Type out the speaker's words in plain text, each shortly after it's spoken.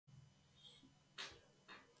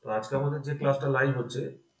তো আজকে আমাদের যে ক্লাসটা লাইভ হচ্ছে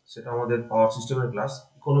সেটা আমাদের পাওয়ার সিস্টেমের class.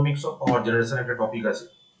 Economics of power generation একটা টপিক আছে,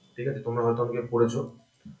 ঠিক আছে, তোমরা হয়তো অনেকে পড়েছো।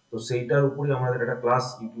 তো সেইটার উপরই আমাদের একটা ক্লাস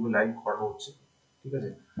ইউটিউবে লাইভ করানো হচ্ছে, ঠিক আছে।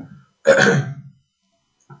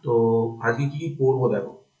 তো আজকে কি পড়বো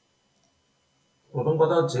দেখো। প্রথম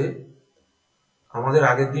কথা হচ্ছে, আমাদের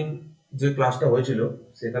আগের দিন যে ক্লাসটা হয়েছিল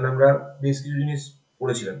সেখানে আমরা বেশ কিছু জিনিস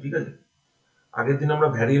পড়েছিলাম, ঠিক আছে। আগের দিন আমরা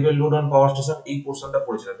variable load on power station এই পোর্শনটা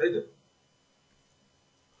পড়েছিলাম, তাই তো?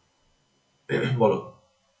 বলো,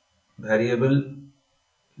 variable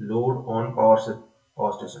load on power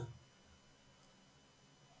station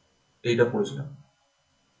এইটা পড়েছিলাম,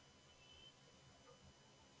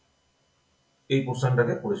 এই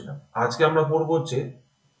পোর্শনটাকে পড়েছিলাম। আজকে আমরা পড়বো হচ্ছে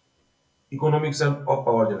ইকোনমিক্স অফ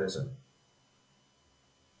পাওয়ার জেনারেশন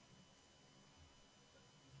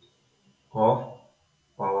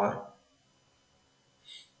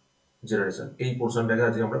এই পোর্শনটাকে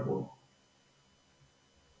আজকে আমরা পড়বো।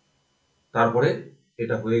 তারপরে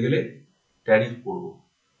এটা হয়ে গেলে ট্যারিফ পড়বো,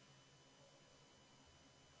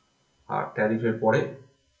 আর ট্যারিফের পরে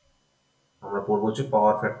আমরা পড়বো হচ্ছে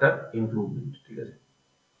পাওয়ার ফ্যাক্টর ইমপ্রুভমেন্ট, ঠিক আছে।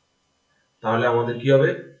 তাহলে আমাদের কি হবে,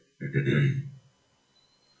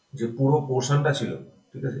 যে পুরো পোর্শনটা ছিল,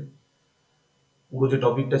 ঠিক আছে, পুরো যে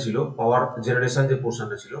টপিকটা ছিল পাওয়ার জেনারেশন, যে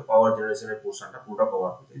পোর্শনটা ছিল পাওয়ার জেনারেশনের পোর্শনটা পুরোটা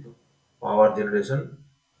কভার হয়ে যায়। তো পাওয়ার জেনারেশন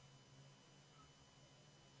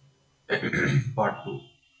পার্ট 2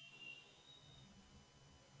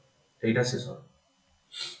 এইটা শেষ হবে,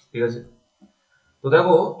 ঠিক আছে। তো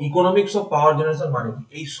দেখো, ইকোনমিক্স অফ পাওয়ার জেনারেশন মানে কি?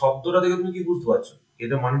 এই শব্দটা দেখে তুমি কি বুঝতে পারছো?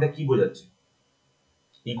 এটা মানেটা কি বোঝাচ্ছে?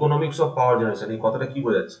 ইকোনমিক্স অফ পাওয়ার জেনারেশন এই কথাটা কি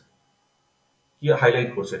বোঝাচ্ছে, কি হাইলাইট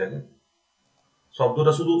করছে এটাকে?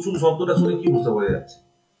 শব্দটা শুধু শুধু শব্দটা শুনে কি বুঝতে বোঝা যাচ্ছে?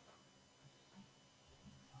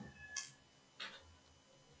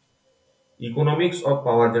 ইকোনমিক্স অফ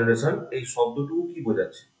পাওয়ার জেনারেশন এই শব্দটুকু কি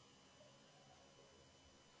বোঝাচ্ছে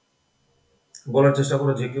বলার চেষ্টা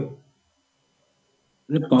করো যে কেউ।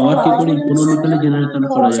 পাওয়ার কি করে ইকোনমিক্যালি জেনারেশন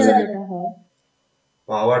করা যাবে?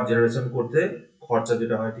 পাওয়ার জেনারেশন করতে খরচা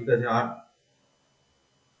যেটা হয়, ঠিক আছে। আর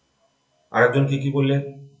আরেকজন কি কি বললেন?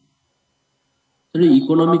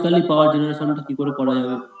 ইকোনমিক্যালি পাওয়ার জেনারেশনটা কি করে করা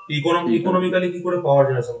যাবে? ইকোনমিক্যালি কি করে পাওয়ার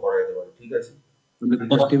জেনারেশন করা যেতে পারে, ঠিক আছে।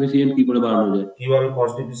 কস্ট এফিসিয়েন্ট কি করে বাড়ানো যায়? কিভাবে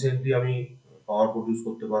কস্ট এফিসিয়েন্টলি আমি পাওয়ার প্রডিউস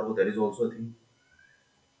করতে পারবো, দ্যাট ইজ অলসো থিং।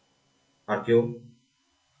 আর কেউ?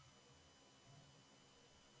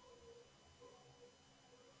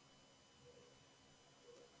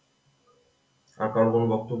 আর কারোর কোনো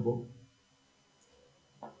বক্তব্য?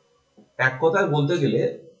 এক কথায় বলতে গেলে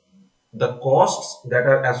the costs that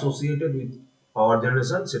are associated with power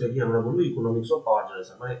generation সেটা কি আমরা বলবো ইকোনমিক্স অফ পাওয়ার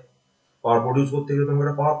জেনারেশন। মানে পাওয়ার প্রডিউস করতে গেলে তোমাকে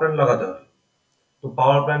একটা পাওয়ার প্ল্যান্ট লাগাতে হবে। তো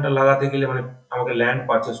পাওয়ার প্ল্যান্টটা লাগাতে গেলে মানে আমাকে ল্যান্ড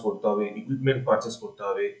পারচেস করতে হবে, ইকুইপমেন্ট পারচেস করতে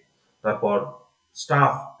হবে, তারপর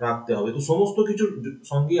স্টাফ রাখতে হবে। তো সমস্ত কিছুর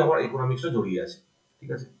সঙ্গেই আমার ইকোনমিক্সটা জড়িয়ে আছে, ঠিক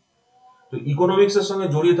আছে। তো ইকোনমিক্স এর সঙ্গে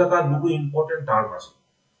জড়িয়ে থাকা দুটো ইম্পর্টেন্ট টার্ম আছে,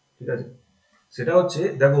 ঠিক আছে। সেটা হচ্ছে,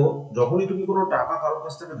 দেখো, যখনই তুমি কোনো টাকা কারোর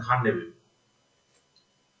কাছ থেকে ধার নেবে,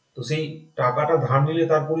 তো সেই টাকাটা ধার নিলে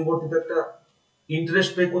তার পরিবর্তে একটা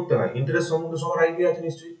ইন্টারেস্ট পে করতে হয়। ইন্টারেস্ট সম্বন্ধে সবার আইডিয়া আছে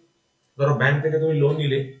নিশ্চয়ই। ধরো ব্যাংক থেকে তুমি লোন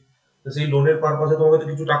নিলে, তো সেই লোনের পারপাসে তোমাকে তো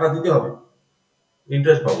কিছু টাকা দিতে হবে,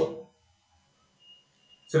 ইন্টারেস্ট পাবো,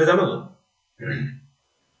 সেটা জানো তো?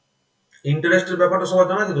 ইন্টারেস্টের ব্যাপারটা সবার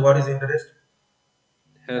জানা আছে তো? What is interest?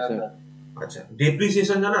 হ্যাঁ স্যার। আচ্ছা,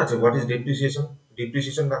 ডেপ্রিসিয়েশন জানা আছে? What is depreciation?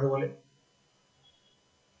 ডেপ্রিসিয়েশন কাকে বলে?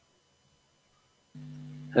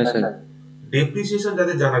 হ্যাঁ স্যার। ডেপ্রিসিয়েশন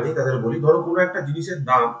যাদের জানা নেই তাদের বলি, ধরো কোনো একটা জিনিসের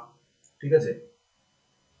দাম, ঠিক আছে,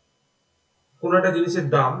 কোনো একটা জিনিসের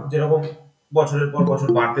দাম যেরকম বছরের পর বছর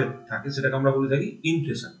বাড়তে থাকে সেটাকে আমরা বলে থাকি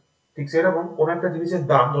ইনফ্লেশন। ঠিক সেরকম কোন একটা জিনিসের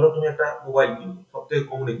দাম, ধরো তুমি একটা মোবাইল কিনলে, সব থেকে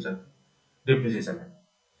কমন এক্সাম্পল ডেপ্রিসিয়েশন।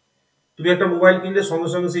 তুমি একটা মোবাইল কিনলে, সঙ্গে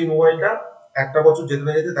সঙ্গে সেই মোবাইলটা একটা বছর যেতে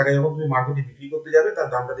না যেতে তাকে যখন তুমি মার্কেটে বিক্রি করতে যাবে তার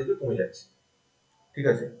দামটা দেখবে কমে যাচ্ছে, ঠিক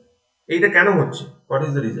আছে। এইটা কেন হচ্ছে? What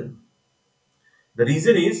is the reason? The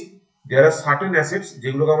reason is there are certain assets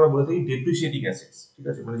যেগুলোকে আমরা বলে থাকি ডেপ্রিসিয়েটিং অ্যাসেটস, ঠিক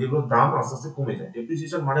আছে, মানে যেগুলোর দাম আস্তে আস্তে কমে যায়।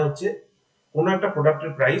 ডেপ্রিসিয়েশন মানে হচ্ছে কোনো একটা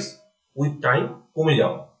প্রোডাক্টের প্রাইস উইথ টাইম কমে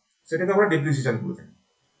যাওয়া, সেটাকে আমরা ডেপ্রিসিয়েশন বলে থাকি,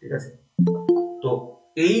 ঠিক আছে। তো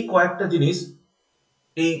এই কয়েকটা জিনিস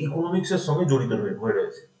এই ইকোনমিক্স এর সঙ্গে জড়িত হয়ে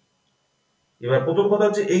রয়েছে। এবার প্রথম কথা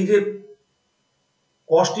হচ্ছে, এই যে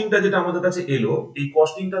কস্টিংটা যেটা আমাদের কাছে এলো, এই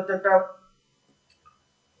কস্টিংটার তো একটা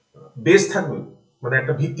বেস থাকবে, মানে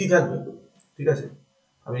একটা ভিত্তি থাকবে, ঠিক আছে।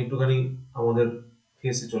 আমি একটুখানি আমাদের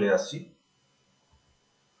ফেসে চলে আসছি।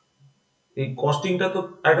 এই কস্টিংটা তো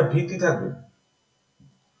একটা ভিত্তি থাকবে,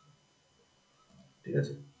 ঠিক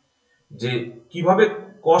আছে, যে কিভাবে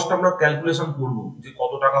কস্ট আমরা ক্যালকুলেশন করব, যে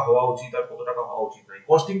কত টাকা হওয়া উচিত আর কত টাকা হওয়া উচিত নয়।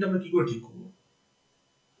 কস্টিংটা আমরা কি করে ঠিক করবো?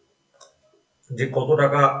 যে কত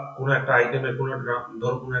টাকা কোনো একটা আইটেমের কোনো একটা,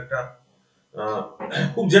 ধরো কোনো একটা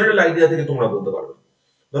খুব জেনারেল আইডিয়া থেকে তোমরা বলতে পারবে,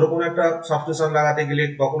 ধরো কোনো একটা সাবস্টেশন লাগাতে গেলে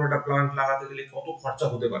বা কোনো একটা প্লান্ট লাগাতে গেলে কত খরচা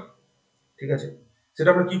হতে পারে, ঠিক আছে, সেটা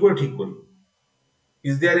আমরা কি করে ঠিক করি?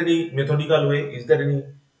 Is there any methodical way, is there any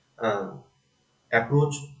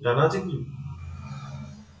approach, জানা আছে কি?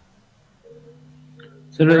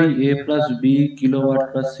 স্যার ওই এ plus B kilowatt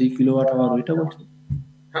plus C kilowatt hour ওইটা বলছেন?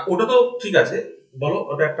 হ্যাঁ, ওটা তো ঠিক আছে, বলো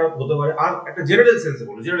ওটা একটা হতে পারে। আর একটা জেনারেল সেন্সে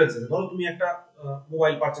বলো, জেনারেল সেন্সে ধরো তুমি একটা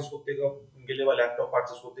মোবাইল পারচেজ করতে গেলে বা ল্যাপটপ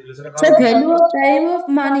পারচেজ করতে গেলে সেটা স্যার কারণ value of time of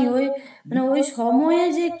money, ওই মানে ওই সময়ে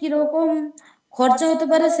যে কিরকম খরচা হতে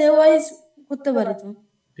পারে সে ওয়াইজ করতে পারে তো।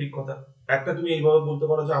 ঠিক কথা। একটা তুমি এইভাবে বলতে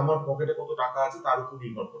পারো যে আমার পকেটে কত টাকা আছে তার উপর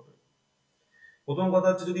নির্ভর করবে। প্রথম কথা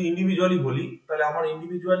হচ্ছে যদি ইন্ডিভিজুয়ালি বলি, তাহলে আমার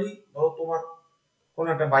ইন্ডিভিজুয়ালি ধরো তোমার কোনো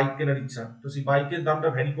একটা বাইক কেনার ইচ্ছা, তো সেই বাইকের দামটা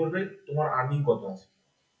ভ্যারি করবে তোমার আর্নিং কত আছে,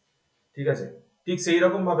 ঠিক আছে। ঠিক সেই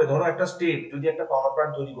রকম ভাবে ধরো একটা স্টেট যদি একটা পাওয়ার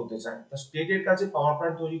প্ল্যান্ট তৈরি করতে চায়, তো স্টেটের কাছে পাওয়ার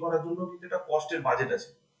প্ল্যান্ট তৈরি করার জন্য কিন্তু একটা কস্টের বাজেট আছে,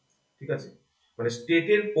 ঠিক আছে। মানে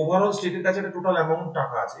স্টেটের ওভারঅল স্টেটের কাছে একটা টোটাল অ্যামাউন্ট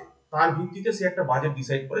টাকা আছে, তার ভিত্তিতে সে একটা বাজেট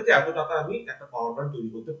ডিসাইড করে যে এত টাকা আমি একটা পাওয়ার প্ল্যান্ট তৈরি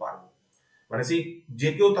করতে পারবো। মানে সেই যে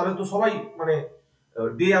কেউ, তাহলে তো সবাই মানে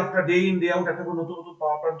day after day in day out একটা করে নতুন নতুন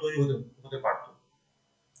পাওয়ার প্ল্যান্ট তৈরি হতে হতে পারতো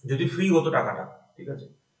যদি ফ্রি হতো টাকাটা, ঠিক আছে।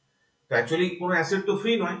 তো অ্যাকচুয়ালি কোনো অ্যাসেট তো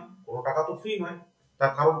ফ্রি নয়, কোনো টাকা তো ফ্রি নয়,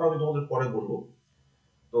 তার কারণটা আমি তোমাদের পরে বলবো।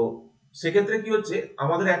 তো সেক্ষেত্রে কি হচ্ছে,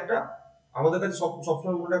 আমাদের একটা, আমাদের কাছে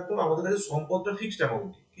সবসময় মনে রাখতে হবে আমাদের কাছে সম্পদটা ফিক্সড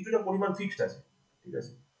অ্যামাউন্ট, কিছুটা পরিমাণ ফিক্সড আছে, ঠিক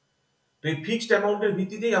আছে। তো এই ফিক্সড অ্যামাউন্টের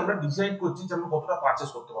ভিত্তিতেই আমরা ডিসাইড করছি যে আমরা কতটা পারচেস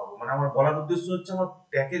করতে পারবো। মানে আমার বলার উদ্দেশ্য হচ্ছে আমার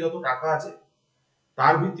প্যাকে যত টাকা আছে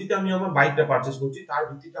তার ভিত্তিতে আমি আমার বাইকটা পারচেস করছি, তার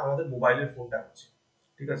ভিত্তিতে আমাদের মোবাইলের ফোনটা হচ্ছে,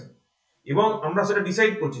 ঠিক আছে। এবং আমরা সেটা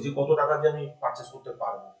ডিসাইড করছি যে কত টাকা দিয়ে আমি পারচেস করতে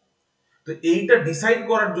পারবো। তো এইটা ডিসাইড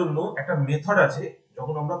করার জন্য একটা মেথড আছে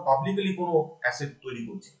যখন আমরা পাবলিকলি কোনো অ্যাসেট তৈরি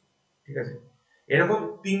করছি, ঠিক আছে। এরকম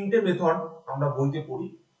তিনটে মেথড আমরা বইতে পড়ি,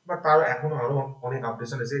 বা তার এখনো আরো অনেক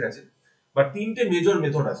আপডেশন এসে গেছে, বা তিনটে মেজর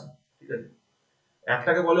মেথড আছে, ঠিক আছে।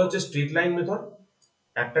 একটাকে বলে হচ্ছে স্ট্রেট লাইন মেথড,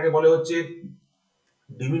 একটাকে বলে হচ্ছে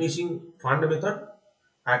ডিমিনিশিং ফান্ড মেথড,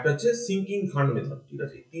 আর একটা হচ্ছে সিঙ্কিং ফান্ড মেথড, ঠিক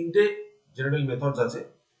আছে। তিনটে জেনারেল মেথডস আছে,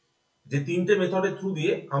 যে তিনটে মেথডের থ্রু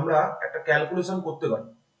দিয়ে আমরা একটা ক্যালকুলেশন করতে পারি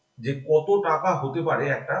যে কত টাকা হতে পারে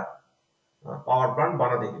একটা পাওয়ার প্ল্যান্ট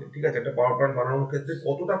বানাতে গেলে, ঠিক আছে। একটা পাওয়ার প্ল্যান্ট বানানোর ক্ষেত্রে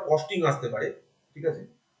কতটা কস্টিং আসতে পারে, ঠিক আছে,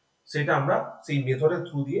 সেটা আমরা সেই মেথডের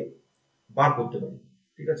থ্রু দিয়ে বার করতে পারি,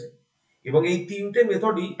 ঠিক আছে। এবং এই তিনটে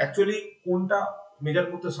মেথডই অ্যাকচুয়ালি কোনটা মেজার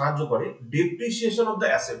করতে সাহায্য করে, ডেপ্রিসিয়েশন অফ দ্য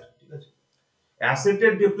অ্যাসেট, ঠিক আছে।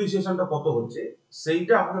 অ্যাসেটের ডেপ্রিসিয়েশনটা কত হচ্ছে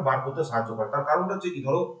সেইটা আমাকে বার করতে সাহায্য করে। তার কারণটা হচ্ছে কি,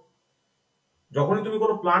 ধরো যখনই তুমি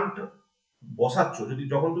কোনো প্লান্ট বসাচ্ছ,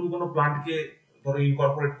 যখন তুমি কোনো প্লান্টকে ধরো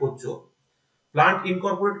ইনকর্পোরেট করছো, প্লান্ট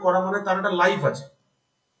ইনকর্পোরেট করা মানে তার একটা লাইফ আছে,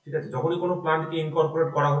 ঠিক আছে। যখনই কোনো প্লান্টকে ইনকর্পোরেট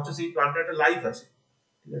করা হচ্ছে সেই প্লান্টের একটা লাইফ আছে,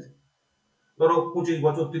 ঠিক আছে। ধরো 25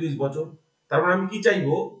 বছর, 30 বছর। তার মানে আমি কি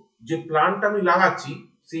চাইবো, যে প্লান্ট আমি লাগাচ্ছি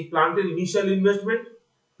সেই প্লান্টের initial investment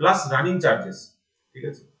plus running charges, ঠিক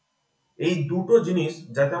আছে, এই দুটো জিনিস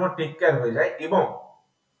যাতে আমার টেক কেয়ার হয়ে যায়, এবং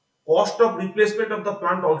cost of replacement of the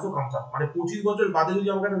plant also comes up. মানে 25 বছর বাদে যদি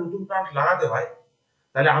আমাকে একটা নতুন প্লান্ট লাগাতে হয়,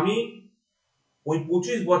 তাহলে আমি ওই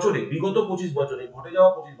 25 বছরে, বিগত 25 বছরে ঘটে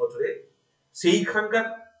যাওয়া 25 বছরে সেইখানকার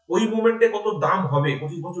ওই মোমেন্টে কত দাম হবে,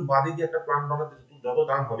 25 বছর বাদে যে একটা প্ল্যান বানাতে যত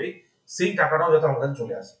দাম হবে সেই টাকাটাও যাতে আমার কাছে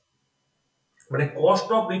চলে আসে। মানে কস্ট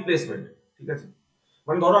অফ রিপ্লেসমেন্ট, ঠিক আছে।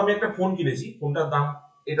 মানে ধরো আমি একটা ফোন কিনেছি, ফোনটার দাম,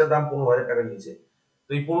 এটার দাম 15,000 টাকা নিয়েছে।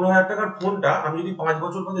 তো এই 15,000 টাকার ফোনটা আমি যদি 5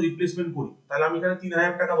 বছর বাদে রিপ্লেসমেন্ট করি, তাহলে আমি এখানে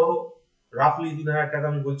 3,000 টাকা, ধরো রাফলি 3,000 টাকা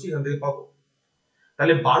আমি বলছি এখান থেকে পাবো।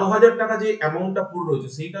 তাহলে 12,000 টাকা যে অ্যামাউন্টটা পুরো রয়েছে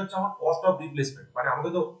সেইটা হচ্ছে আমার কস্ট অফ রিপ্লেসমেন্ট। মানে আমাকে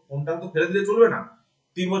তো ফোনটা তো ফেলে দিলে চলবে না,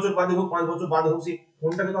 3 বছর বাদে হোক, 5 বছর বাদে হোক, সেই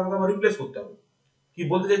ফোনটাকে তো আমাকে আবার রিপ্লেস করতে হবে। কি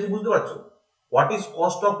বলতে চাইছি বুঝতে পারছো? What is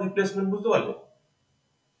cost of replacement, বুঝতে পারলে?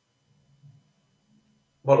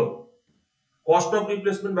 বলো, কস্ট অফ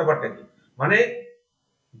রিপ্লেসমেন্ট ব্যাপারটা কি? মানে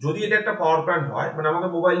যদি এটা একটা পাওয়ার প্ল্যান্ট হয়, মানে আমাকে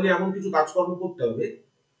মোবাইল নিয়ে এমন কিছু কাজকর্ম করতে হবে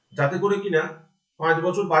যাতে করে কিনা 5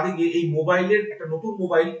 বছর বাদে গিয়ে এই মোবাইলের একটা নতুন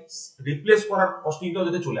মোবাইল রিপ্লেস করার কস্টিংটাও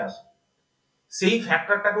যাতে চলে আসে, সেই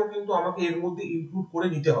ফ্যাক্টরটাকেও কিন্তু আমাকে এর মধ্যে ইনক্লুড করে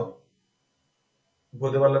নিতে হবে।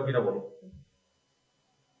 বলতে পারলাম কিনা বলো?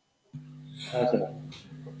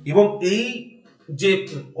 এবং এই যে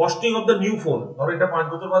costing of the new phone, ধরো এটা 5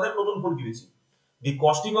 বছর বাদে নতুন ফোন কিনেছি, দি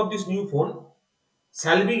costing of this new phone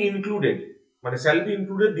shall be included, মানে shall be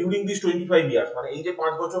included during this 25 years। মানে এই যে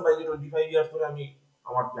 5 বছর বা এই যে 25 ইয়ার্স ধরে আমি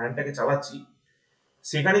আমার প্ল্যানটাকে চালাচ্ছি,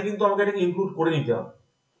 সেখানে কিন্তু আমাকে এটাকে ইনক্লুড করে নিতে হবে,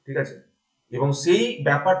 ঠিক আছে। এবং সেই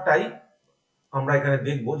ব্যাপারটাই আমরা এখানে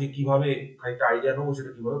দেখবো যে কিভাবে খানিকটা আইডিয়া নেবো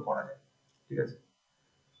সেটা কিভাবে করা যায়, ঠিক আছে।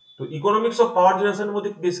 তো তো ইকোনমিক্স অফ পাওয়ার জেনারেশনের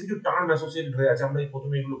মধ্যে বেশ কিছু টার্ম অ্যাসোসিয়েটেড হয়ে আছে, আমরা এই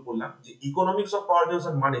প্রথমে এগুলো পড়লাম যে ইকোনমিক্স অফ পাওয়ার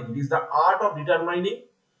জেনারেশন মানে it is the art of determining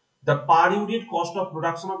the per unit cost of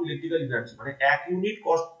production of electrical energy, মানে এক ইউনিট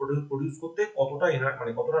কস্ট প্রডিউস করতে কতটা এনার্জি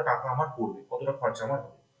মানে কতটা টাকা আমার পড়বে, কতটা খরচা আমার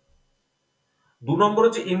হবে। 2 নম্বর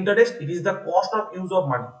হচ্ছে interest, it is the cost of use of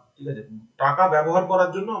money, ঠিক আছে, টাকা ব্যবহার করার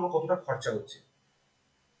জন্য আমার কতটা খরচা হচ্ছে,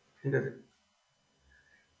 ঠিক আছে।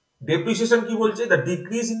 ডেপ্রিসিয়েশন কি বলছে, the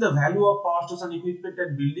decrease in the value of power station equipment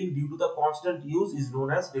and building due to the constant use is known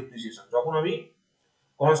as depreciation, যখন আমি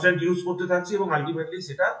কনস্ট্যান্ট ইউজ করতে থাকছি এবং আলটিমেটলি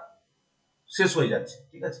সেটা শেষ হয়ে যাচ্ছে,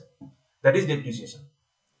 ঠিক আছে, that is depreciation.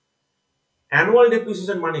 Annual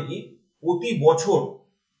depreciation মানে কি, প্রতি বছর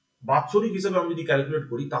বাৎসরিক হিসেবে আমি যদি ক্যালকুলেট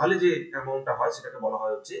করি তাহলে যে অ্যামাউন্টটা হয় সেটাকে বলা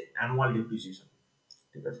হয় হচ্ছে অ্যানুয়াল ডেপ্রিসিয়েশন,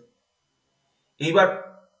 ঠিক আছে। এইবার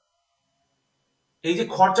এই যে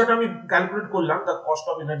খরচাটা আমি ক্যালকুলেট করলাম, the cost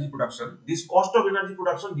of energy production, this cost of energy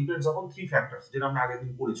production depends on 3 factors, যেটা আমরা আগের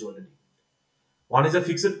দিন পড়েছি already. One is a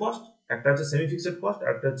fixed cost, একটা হচ্ছে সেমি ফিক্সড কস্ট,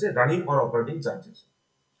 একটা হচ্ছে running or operating charges.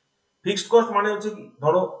 Fixed cost মানে হচ্ছে কি,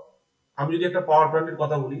 ধরো আমি যদি একটা পাওয়ার প্ল্যান্টের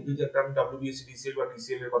কথা বলি, যদি একটা আমি WBSEDCL বা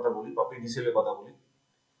TCL এর কথা বলি বা PDCL এর কথা বলি,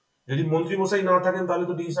 যদি মন্ত্রী মশাই না থাকেন তাহলে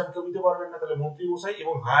তো ডিসিশন কেউ নিতে পারবেন না, তাহলে মন্ত্রী মশাই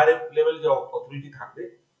এবং হায়ার লেভেল যে অথরিটি থাকবে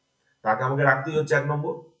তাকে আমাকে রাখতেই হচ্ছে 1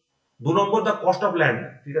 নম্বর। 2 নম্বর দা কস্ট অফ ল্যান্ড,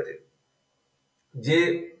 ঠিক আছে, যে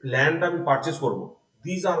ল্যান্ড আমি পারচেজ করব,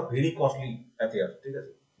 this are very costly affair, ঠিক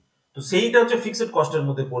আছে। তো সেইটা হচ্ছে ফিক্সড কস্টের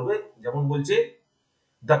মধ্যে পড়বে, যেমন বলছে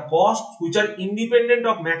the cost which are independent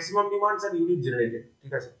of maximum demands and unit generated,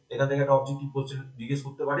 ঠিক আছে। এখান থেকে একটা অবজেক্টিভ কোশ্চেন জিজ্ঞেস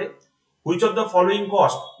করতে পারে, which of the following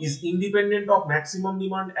cost is independent of maximum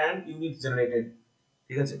demand and units generated,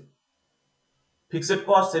 ঠিক আছে। Fixed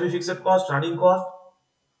cost, semi fixed cost, running cost,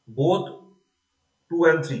 both 2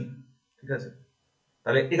 and 3, ঠিক আছে।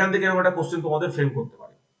 তাহলে এখান থেকে আমরা একটা কোশ্চেন তোমাদের ফ্রেম করতে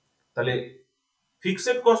পারি। তাহলে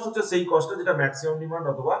ফিক্সড কস্ট হচ্ছে সেই কস্টটা যেটা ম্যাক্সিমাম ডিমান্ড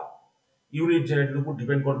অথবা ইউনিট জেনারেটের উপর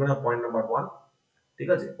ডিপেন্ড করবে না, পয়েন্ট নাম্বার 1, ঠিক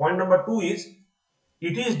আছে। Point number 2 is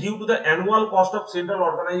it is due to the annual cost of central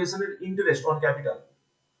অর্গানাইজেশনের ইন্টারেস্ট অন ক্যাপিটাল,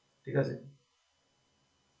 ঠিক আছে,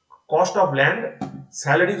 cost of land,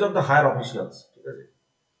 salaries of the higher officials, ঠিক আছে,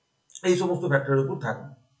 এই সমস্ত ফ্যাক্টরের উপর থাকবে।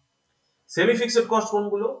 সেমি ফিক্সড কস্ট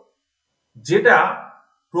কোনগুলো, যেটা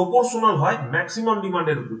প্রপোর্শনাল হয় ম্যাক্সিমাম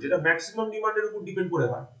ডিমান্ডের উপর, যেটা ম্যাক্সিমাম ডিমান্ডের উপর ডিপেন্ড করে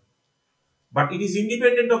হয়, but it is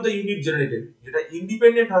independent of the unit generated, যেটা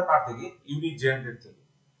ইন্ডিপেন্ডেন্ট হয় কার থেকে, ইউনিট জেনারেটেড থেকে,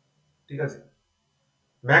 ঠিক আছে।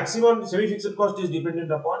 Maximum semi-fixed cost is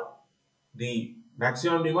dependent upon the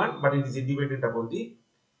maximum demand, but it is independent upon the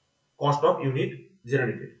cost of unit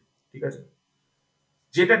generated, ঠিক আছে।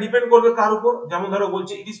 যেটা ডিপেন্ড করবে কার উপর, যেমন ধরো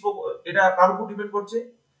বলছে এটা কার উপর ডিপেন্ড করছে,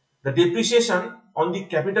 the depreciation on the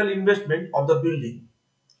capital investment of the building,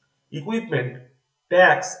 equipment,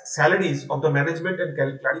 tax, salaries of the management and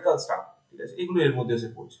clerical staff, ঠিক আছে, এগুলো এর মধ্যে এসে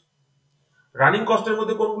পড়ছে। রানিং কস্টের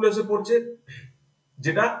মধ্যে কোনগুলো এসে পড়ছে,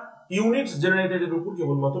 যেটা ইউনিটস জেনারেটেড এর উপর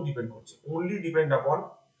কেবলমাত্র ডিপেন্ড করছে, only depend upon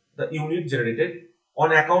the unit generated on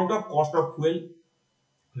account of cost of fuel,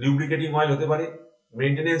 lubricating oil হতে পারে,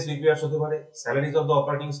 maintenance repairs হতে পারে, salaries of the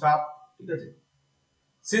operating staff, ঠিক আছে।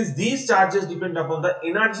 Since these charges depend upon the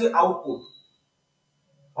energy output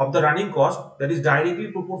of the running cost that is directly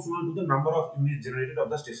proportional to the number of units generated of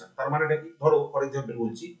the station, তার মানেটা কি, ধরো for example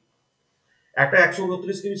বলছি, একটা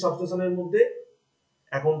 132 KV সাবস্টেশনের মধ্যে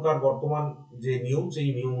এখনকার বর্তমান যে নিয়ম, সেই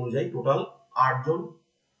নিয়ম অনুযায়ী টোটাল 8 জন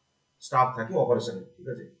স্টাফ থাকে অপারেশনে, ঠিক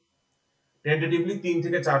আছে। টেন্টেটিভলি 3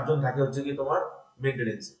 থেকে 4 জন থাকে হচ্ছে কি তোমার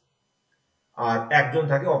মেইনটেনেন্সে, আর একজন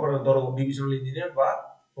থাকে ধরো ডিভিশনাল ইঞ্জিনিয়ার বা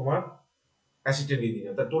তোমার অ্যাসিস্ট্যান্ট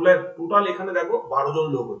ইঞ্জিনিয়ার। তা টোটাল এখানে দেখো 12 জন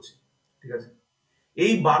লোক হচ্ছে, ঠিক আছে।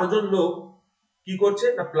 এই 12 জন লোক কি করছে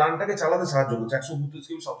না, প্ল্যানটাকে চালাতে সাহায্য করছে, 132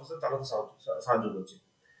 কেভি সাবস্টেশন চালাতে সাহায্য করছে।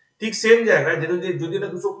 ঠিক সেম জায়গায় যদি এটা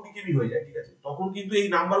 220 কেভি হয়ে যায়, ঠিক আছে, তখন কিন্তু এই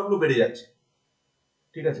নাম্বারগুলো বেড়ে যাচ্ছে,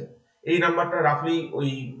 ঠিক আছে। এই নাম্বারটা রাফলি ওই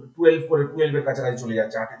 12 এর কাছাকাছি চলে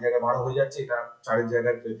যাচ্ছে, 8 এর জায়গায় 12 হয়ে যাচ্ছে, এটা 4 এর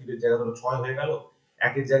জায়গায় 3 এর জায়গায় ধরো 6 হয়ে গেল,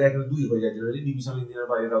 1 এর জায়গায় এখানে 2 হয়ে যাচ্ছে, যদি ডিভিশনাল ইঞ্জিনিয়ার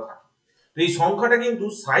বা এটাও থাকে। তো এই সংখ্যাটা কিন্তু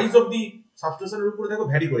সাইজ অফ দি সাবস্টেশনের উপরে দেখো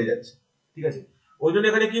ভ্যারি করে যাচ্ছে, ঠিক আছে। ওই জন্য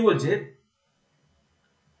এখানে কি বলছে,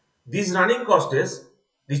 this running কস্টেস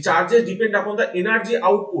the charges depend upon the energy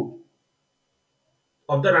output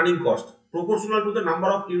of the running cost proportional to the number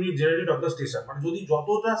of unit generated of the station, মানে যদি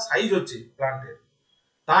যতটা সাইজ হচ্ছে প্ল্যান্টের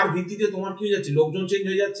তার ভিত্তিতে তোমার কি হয়ে যাচ্ছে, লোকজন চেঞ্জ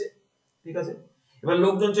হয়ে যাচ্ছে, ঠিক আছে। এবার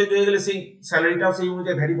লোকজন চেঞ্জ হয়ে গেলে সেই স্যালারিটাও সেই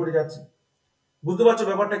অনুযায়ী ভ্যারি করে যাচ্ছে। বুঝতে পারছো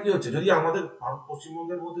ব্যাপারটা কি হচ্ছে, যদি আমাদের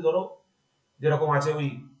পশ্চিমবঙ্গের মধ্যে ধরো যেরকম আছে ওই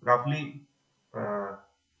রাফলি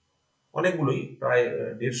অনেকগুলোই প্রায়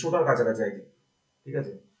 150টার কাছাকাছি আইডি, ঠিক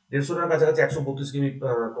আছে, 150টার কাছাকাছি 132 কেভি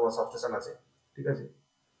তোমার সাবস্টেশন আছে, ঠিক আছে।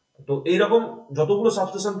 তো এইরকম যতগুলো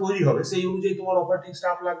সাবস্টেশন তৈরি হবে সেই অনুযায়ী তোমার অপারেটিং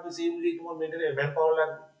স্টাফ লাগবে, সেই অনুযায়ী তোমার মেইনটেনেন্স ম্যান পাওয়ার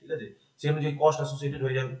লাগবে, ঠিক আছে, সেই অনুযায়ী কস্ট অ্যাসোসিয়েটেড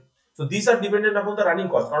হয়ে যাবে। So this R dependent upon the running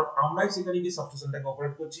cost, কারণ আমরাই সেখানে গিয়ে সাবস্টেশনটাকে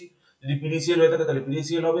অপারেট করছি। যদি পিডিসিএল হয়ে থাকে তাহলে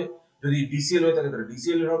পিডিসিএল হবে, যদি ডিসিএল হয়ে থাকে তাহলে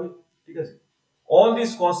ডিসিএল হবে, ঠিক আছে। All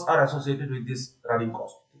this cost R associated with this running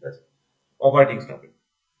cost, ঠিক আছে, অপারেটিং স্টাফে।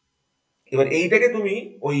 এবার এইটাকে তুমি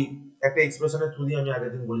ওই একটা এক্সপ্রেশনের থ্রু দিয়ে আমি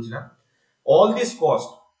আগের দিন বলেছিলাম, অল দিস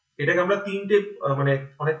কস্ট, এটাকে আমরা তিনটে মানে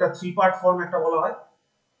অনেকটা থ্রি পার্ট ফর্ম একটা বলা হয়,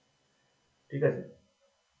 ঠিক আছে।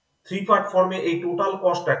 থ্রি পার্ট ফর্মে এই টোটাল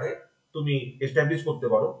কস্টটাকে তুমি এস্টাবলিশ করতে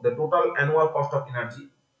পারো, the total annual cost of energy,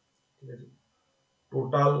 ঠিক আছে,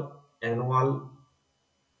 total annual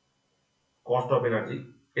cost of energy.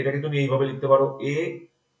 এটাকে তুমি এইভাবে লিখতে পারো, এ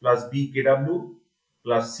plus B কেডাব্লিউ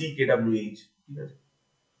plus C কেডাব্লিউ H, ঠিক আছে।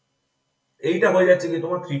 এইটা হয়ে যাচ্ছে কি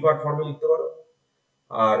তোমার থ্রি পার্ট ফর্মে লিখতে পারো।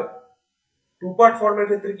 আর টু পার্ট ফর্মের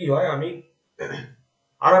ক্ষেত্রে কি হয়, আমি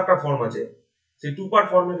আর একটা ফর্ম আছে, সেই টু পার্ট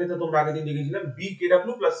ফর্মের ক্ষেত্রে তোমরা আগের দিন দেখেছিলাম বি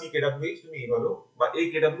কেডাব্লিউ প্লাস সি কেডাব্লিউ এইচ, তুমি এইভাবেও, বা এ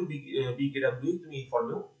কেডাব্লিউ বি কেডাব্লিউ তুমি এই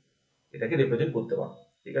ফর্মেও এটাকে রিপ্রেজেন্ট করতে পারো,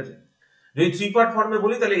 ঠিক আছে। যদি থ্রি পার্ট ফর্মে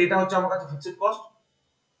বলি তাহলে এটা হচ্ছে আমার কাছে ফিক্সড কস্ট,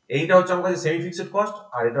 এইটা হচ্ছে আমার কাছে সেমি ফিক্সড কস্ট,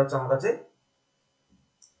 আর এটা হচ্ছে আমার কাছে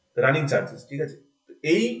রানিং চার্জেস, ঠিক আছে।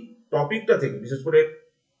 এই টপিকটা থেকে বিশেষ করে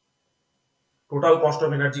টোটাল কস্ট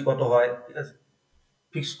অফ এনার্জি কত হয়, ঠিক আছে,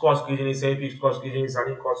 ফিক্সড কস্ট কি জিনিস, সেমি ফিক্সড কস্ট কি জিনিস,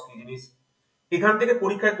 রানিং কস্ট কি জিনিস, এখান থেকে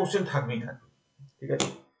পরীক্ষায় কোশ্চেন থাকবেই থাকবে, ঠিক আছে।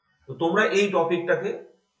 তো তোমরা এই টপিকটাকে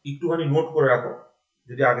একটুখানি নোট করে রাখো,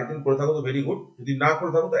 যদি আগের দিন করে থাকো তো ভেরি গুড, যদি না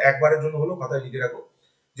করে থাকো তো একবারের জন্য হলো খাতায় লিখে রাখো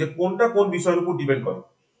যে কোনটা কোন বিষয়ের উপর ডিপেন্ড করে,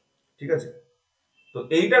 ঠিক আছে। তো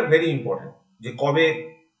এইটা ভেরি ইম্পর্টেন্ট, যে কবে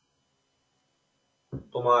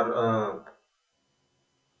তোমার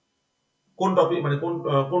কোন টপিক মানে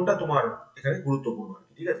কোনটা তোমার এখানে গুরুত্বপূর্ণ,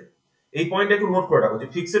 ঠিক আছে। এই পয়েন্টটা একটু নোট করে রাখো যে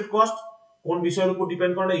ফিক্সড কস্ট কোন বিষয়ের উপর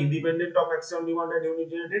ডিপেন্ড করে, independent of maximum demand and unit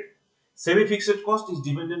generated, semi fixed cost is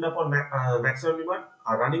dependent আপন maximum demand,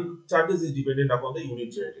 R running charges is dependent upon the unit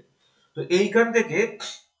generated. তো এইখান থেকে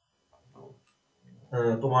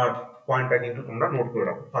তোমার পয়েন্টটা কিন্তু তোমরা নোট করে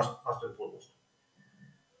রাখো ফার্স্ট এন্ড ফরমোস্ট,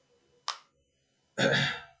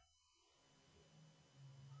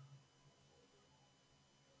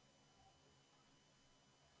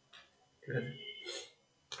 ঠিক আছে।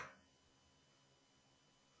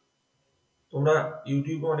 তোমরা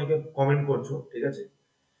ইউটিউবে অনেকে কমেন্ট করছো, ঠিক আছে,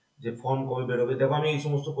 যে ফর্ম কবে বেরোবে। দেখো আমি এই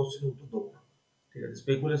সমস্ত কোশ্চেনের উত্তর দেবো না, ঠিক আছে,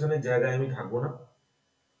 স্পেকুলেশনের জায়গায় আমি থাকবো না।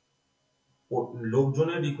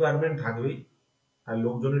 লোকজনের রিকোয়ারমেন্ট থাকবেই, আর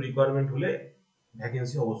লোকজনের রিকোয়ারমেন্ট হলে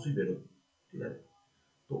ভ্যাকেন্সি অবশ্যই বেরোবে, ঠিক আছে।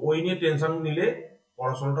 তো ওই নিয়ে টেনশন নিলে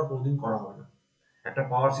পড়াশোনাটা কোনোদিন করা হবে না। একটা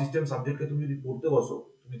পাওয়ার সিস্টেম সাবজেক্টকে তুমি যদি পড়তে বসো,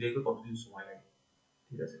 তুমি দেখবে কতদিন সময় লাগে,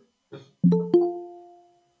 ঠিক আছে।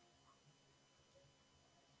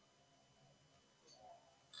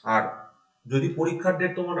 আর যদি পরীক্ষার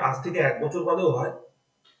ডেট তোমার আজ থেকে 1 বছর বাদেও হয়,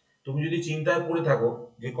 তুমি যদি চিন্তায় পড়ে থাকো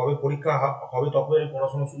যে কবে পরীক্ষা হবে তখন আমি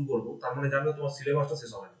পড়াশোনা শুরু করবো, তার মানে জানবে তোমার সিলেবাসটা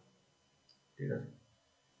শেষ হবে না, ঠিক আছে।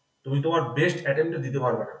 তুমি তোমার বেস্ট অ্যাটেম্পটা দিতে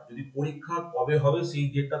পারবে না যদি পরীক্ষা কবে হবে সেই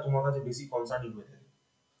ডেটটা তোমার কাছে বেশি কনসার্নিং হয়ে থাকে।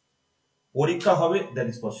 পরীক্ষা হবে that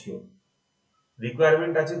is for sure,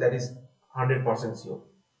 requirement আছে দ্যাট ইজ 100% শিওর,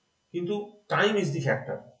 কিন্তু টাইম ইজ দি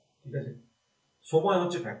ফ্যাক্টর, ঠিক আছে, সময়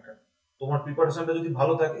হচ্ছে ফ্যাক্টর। তোমার প্রিপারেশনটা যদি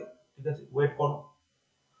ভালো থাকে, ঠিক আছে, ওয়েট করো,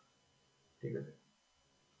 ঠিক আছে,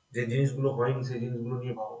 যে জিনিসগুলো হয়নি সেই জিনিসগুলো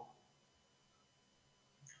নিয়ে ভাবো।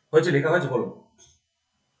 হয়েছে, লেখা হয়েছে, বলো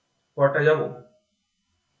পরটা যাবো।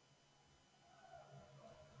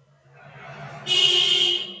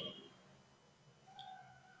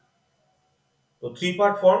 তো থ্রি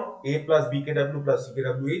পার্ট ফর্ম এ plus B K W plus C K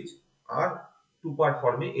W H, আর টু পার্ট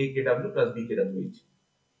ফর্মে এ K W plus B K W H.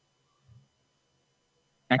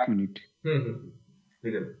 1 minute.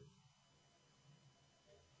 ঠিক আছে।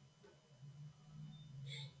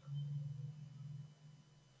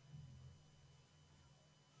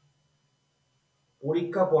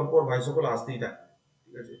 পরীক্ষা পরপর ভাই সকল আসতেই থাকে,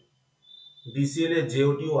 ঠিক আছে। ডিসিএল এ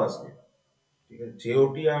জেওটিও আসবে, ঠিক আছে,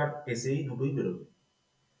 জেওটি আর এসএই দুটোই বেরোবে,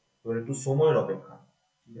 এবার একটু সময়ের অপেক্ষা,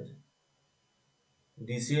 ঠিক আছে।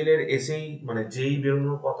 ডিসিএল এর এসএই মানে যেই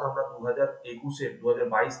বেরোনোর কথা আমরা 2021-এর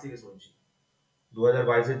 2022 থেকে শুনছি,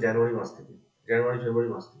 2022-এর জানুয়ারি মাস থেকে, জানুয়ারি ফেব্রুয়ারি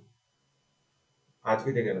মাস থেকে, আজকে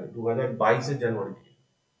থেকে নয়, 2022-এর জানুয়ারি থেকে।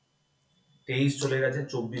 23 চলে গেছে,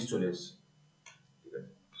 24 চলে এসছে, ঠিক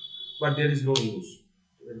আছে, but there is no news,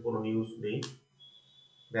 ঠিক আছে, কোনো নিউজ নেই।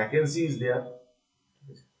 Vacancy is there,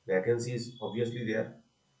 vacancy is obviously দেয়ার।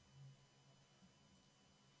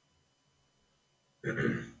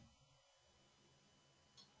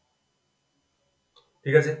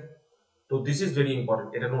 ঠিক আছে, তো দিস ইজ ভেরি ইম্পর্টেন্ট,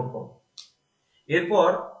 এটা নোট করো। এরপর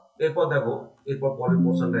এরপর দেখো, এরপর পরের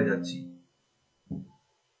পোর্শনটায় যাচ্ছি।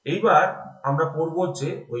 এইবার আমরা পড়বো হচ্ছে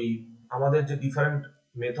ওই আমাদের যে ডিফারেন্ট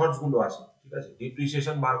মেথডস গুলো আছে, ঠিক আছে,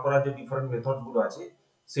 ডেপ্রিসিয়েশন বার করার যে ডিফারেন্ট মেথডস গুলো আছে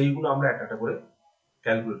সেইগুলো আমরা একটা একটা করে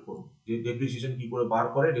ক্যালকুলেট করব, যে ডেপ্রিসিয়েশন কি করে বার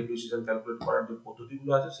করে, ডেপ্রিসিয়েশন ক্যালকুলেট করার যে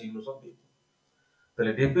পদ্ধতিগুলো আছে সেইগুলো সব দেখব।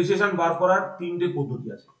 তাহলে ডেপ্রিসিয়েশন বার করার তিনটে পদ্ধতি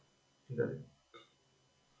আছে, ঠিক আছে।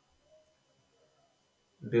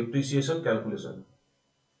 ডেপ্রিসিয়েশন ক্যালকুলেশন,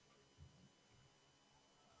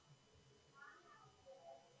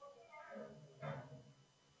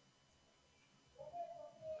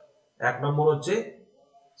 এক নম্বর হচ্ছে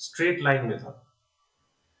স্ট্রেট লাইন মেথড,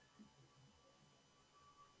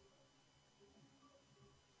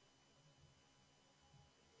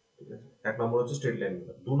 ঠিক আছে, এক নম্বর হচ্ছে স্ট্রেট লাইন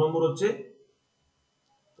মেথড। দু নম্বর হচ্ছে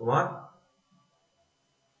তোমার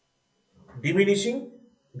diminishing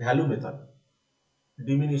value method,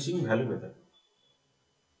 diminishing value method,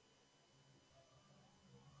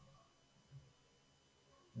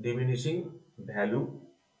 diminishing value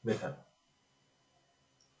method.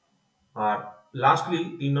 আর লাস্টলি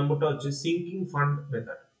তিন নম্বরটা হচ্ছে sinking fund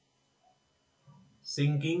method,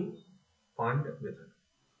 sinking fund method.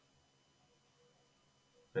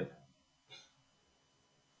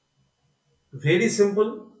 Very simple,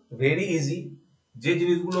 very easy. যে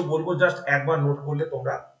জিনিসগুলো বলবো জাস্ট একবার নোট করলে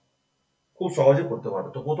তোমরা খুব সহজে করতে পারবে।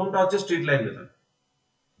 তো প্রথমটা হচ্ছে স্ট্রেট লাইন মেথড।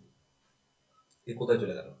 এই কোথায়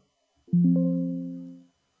চলে গেল,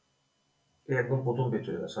 এই একদম প্রথম পেজ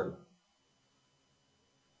চলে গেল, সরি,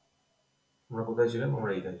 আমরা কোথায় ছিলাম,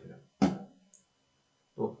 আমরা এইটাই ছিলাম।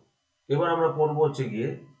 তো এবার আমরা পড়বো হচ্ছে গিয়ে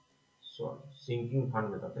সিঙ্কিং ফান্ড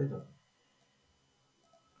মেথড, তাই তো।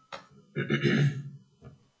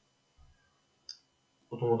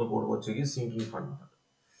 প্রথমত পড়বো হচ্ছে গিয়ে sinking fund method.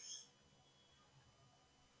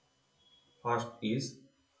 First is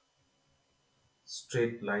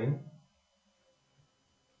straight line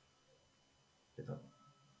method.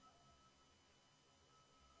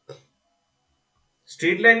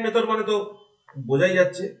 Straight line method মানে তো বোঝাই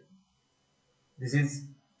যাচ্ছে, দিস ইজ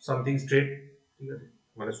সামথিং স্ট্রেট, ঠিক আছে,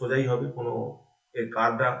 মানে সোজাই হবে। কোনো এর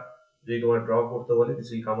কার্ভটা যদি তোমার ড্র করতে বলে this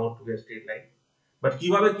will come out to B straight line. But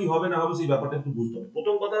কিভাবে কি হবে না হবে সেই ব্যাপারটা একটু বুঝতে হবে।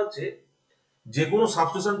 প্রথম কথা হচ্ছে যে কোনো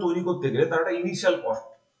সাবস্টেশন তৈরি করতে গেলে তার একটা ইনিশিয়াল কস্ট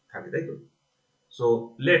থাকে, তাই তো। So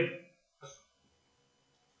late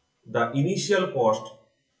the initial cost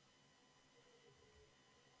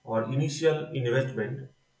or initial investment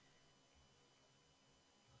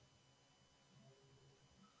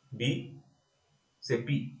be say P,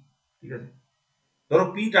 ঠিক আছে। ধরো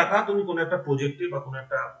P টাকা তুমি কোনো একটা প্রজেক্টে বা কোনো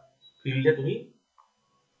একটা ফিল্ডে তুমি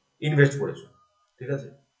ইনভেস্ট করেছো, ঠিক আছে।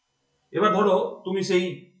 এবার ধরো তুমি সেই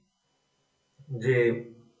যে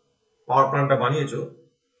পাওয়ার প্ল্যান্টটা বানিয়েছো,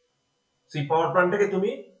 সেই পাওয়ার প্ল্যান্টটাকে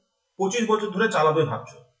তুমি 25 বছর ধরে চালাবে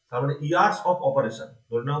ভাবছো। তার মানে ইয়ার্স অফ অপারেশন,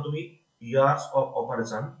 ধরে নাও তুমি ইয়ার্স অফ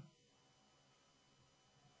অপারেশন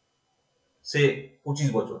সে 25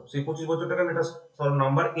 বছর, সেই 25 বছরটাকে আমি একটা ধরো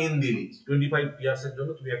নাম্বার এন দিয়ে দিচ্ছি। 25 ইয়ার্স এর জন্য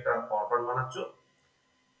তুমি একটা পাওয়ার প্ল্যান্ট বানাচ্ছ,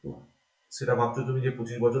 সেটা ভাবছো তুমি যে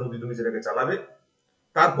 25 বছর অবধি তুমি সেটাকে চালাবে,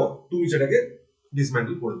 তারপর তুমি সেটাকে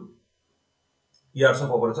ডিসম্যান্টল করে দেবে, ইয়ার্স অফ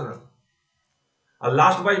অপারেশন আছে। আর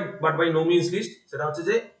last by no means list, সেটা হচ্ছে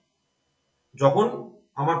যে যখন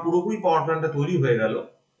আমার পুরোপুরি পাওয়ার প্ল্যান্টটা তৈরি হয়ে গেল,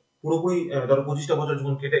 পুরোপুরি ধরো 25টা বছর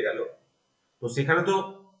যখন কেটে গেল, তো সেখানে তো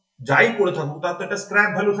যাই করে থাকুক তার তো একটা স্ক্র্যাপ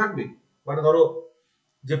ভ্যালু থাকবে। মানে ধরো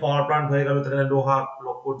যে পাওয়ার প্ল্যান্ট হয়ে গেল, সেখানে লোহা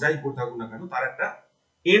লক্কর যাই করে থাকুক না কেন, তার একটা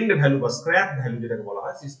এন্ড ভ্যালু বা স্ক্র্যাপ ভ্যালু যেটাকে বলা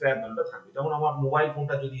হয়, সেই স্ক্র্যাপ ভ্যালুটা থাকবে। যেমন আমার মোবাইল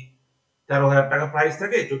ফোনটা যদি 13,000 টাকা প্রাইস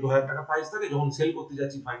থাকে, 14,000 টাকা প্রাইস থাকে, যখন সেল করতে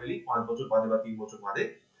যাচ্ছি ফাইনালি 5 বছর বাদে বা 3 বছর বাদে,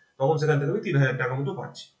 তখন সেখান থেকে আমি 3,000 টাকা মতো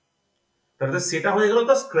পাচ্ছি। তাহলে সেটা হয়ে গেল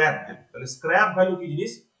তার স্ক্র্যাপ ভ্যালু। তাহলে স্ক্র্যাপ ভ্যালু কি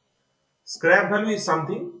জিনিস? Scrap value is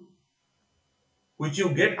something which you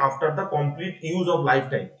get after the complete use of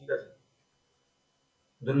lifetime, ঠিক আছে।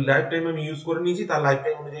 ধরুন লাইফ টাইম আমি ইউজ করে নিয়েছি, তার লাইফ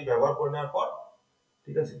টাইম অনুযায়ী ব্যবহার করে নেওয়ার পর,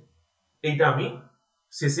 ঠিক আছে, এইটা আমি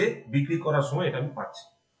শেষে বিক্রি করার সময় এটা আমি পাচ্ছি,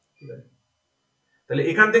 ঠিক আছে। তাহলে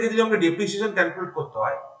এখান থেকে যদি আমাকে ডেপ্রিসিয়েশন ক্যালকুলেট করতে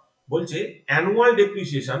হয়, বলছে অ্যানুয়াল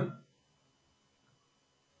ডেপ্রিসিয়েশন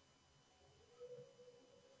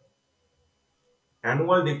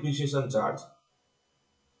চার্জ,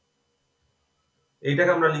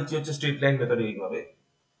 এইটাকে আমরা লিখছি হচ্ছে স্ট্রেট লাইন মেথডে এইভাবে।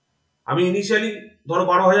 আমি ইনিশিয়ালি ধরো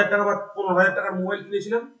 12,000 টাকা বা 15,000 টাকার মোবাইল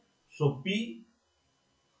কিনেছিলাম, so P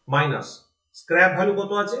minus scrap value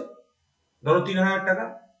কত আছে, ধরো 3,000 টাকা,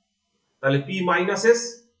 তাহলে P minus S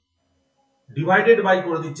divided by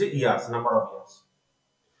করে দিচ্ছে ইয়ার্স, নাম্বার অফ ইয়ার্স।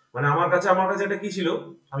 মানে আমার কাছে একটা কি ছিল,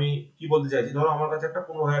 আমি কি বলতে চাইছি, ধরো আমার কাছে একটা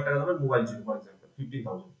 15,000 টাকা দামের মোবাইল ছিল, ফর এক্সাম্পল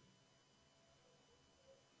 15,000,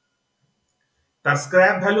 তার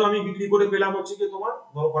স্ক্র্যাপ ভ্যালু আমি বিক্রি করে পেলাম হচ্ছে কি তোমার,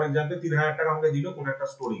 ধরো ফর এক্সাম্পল 3,000 টাকা আমাকে দিল কোন একটা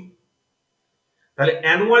স্টোরি, তাহলে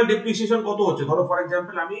অ্যানুয়াল ডেপ্রিসিয়েশন কত হচ্ছে? ধরো ফর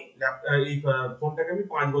এক্সাম্পল আমি এই ফোনটাকে আমি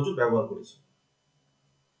 5 বছর ব্যবহার করেছি,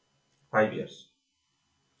 5 ইয়ার্স।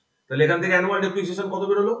 তাহলে এখান থেকে অ্যানুয়াল ডেপ্রিসিয়েশন কত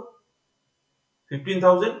বেরোলো?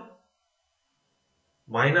 15,000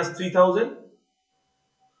 মাইনাস 3,000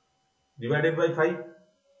 ডিভাইডেড বাই 5,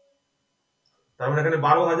 তার মানে এখানে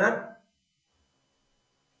 12,000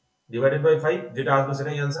 ডিভাইডেড বাই 5, যেটা আসবে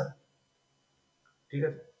সেটাই অ্যান্সার। ঠিক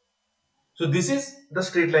আছে, so this is the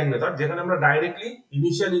straight line method, যেখানে আমরা ডাইরেক্টলি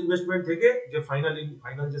ইনিশিয়াল ইনভেস্টমেন্ট থেকে যে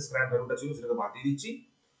ফাইনাল যে স্ক্র্যাপ ভ্যালুটা ছিল সেটাকে বাদ দিয়ে দিচ্ছি,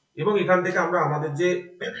 এবং এখান থেকে আমরা আমাদের যে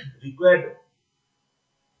রিকোয়ার্ড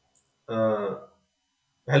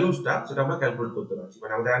ভ্যালুসটা সেটা আমরা ক্যালকুলেট করতে পারছি,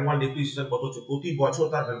 মানে আমাদের অ্যানুয়াল ডেপ্রিসিয়েশন কত হচ্ছে, প্রতি বছর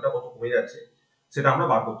তার ভ্যালুটা কত কমে যাচ্ছে সেটা আমরা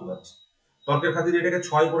বার করতে পারছি। তর্কের খাতিরে এটাকে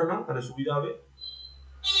 6 করে নাও, তাহলে সুবিধা হবে।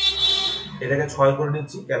 এটাকে 6 করে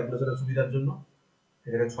নিচ্ছি ক্যালকুলেশনের সুবিধার জন্য,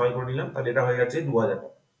 এটাকে 6 করে নিলাম, তাহলে এটা হয়ে যাচ্ছে 2,000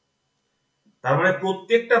 টাকা। তার মানে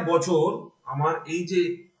প্রত্যেকটা বছর আমার এই যে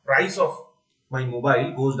price of my mobile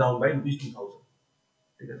goes down by ₹2,000।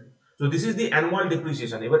 ঠিক আছে, so this is the annual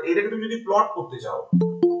depreciation. এবার এটাকে তুমি যদি প্লট করতে চাও,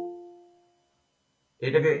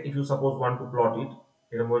 এটাকে if you suppose want to plot ইট,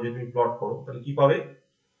 এরকম ভাবে যদি তুমি প্লট করো তাহলে কি পাবে?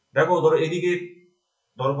 দেখো, ধরো এদিকে,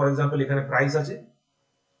 ধরো ফর এক্সাম্পল এখানে প্রাইস আছে,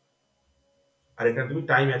 আর এখানে তুমি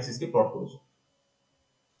টাইম অ্যাক্সিস কে প্লট করেছো।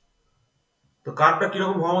 তো কার্ভটা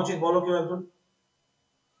কিরকম হওয়া উচিত বলো কেউ একজন?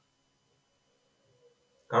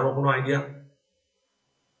 কারো কোনো আইডিয়া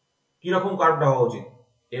কিরকম কার্ভটা হওয়া উচিত?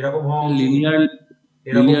 এরকম হওয়া উচিত,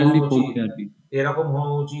 এরকম হওয়া উচিত, এরকম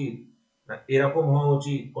হওয়া উচিত, না এরকম হওয়া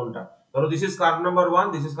উচিত? কোনটা? ধরো this is curve number 1,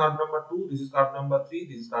 this is curve number 2, this is curve number 3,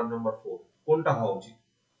 this is curve number 4, কোনটা হওয়া উচিত?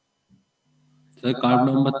 Sir curve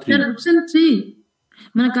number 3। Sir option 3,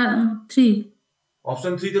 মানে 3।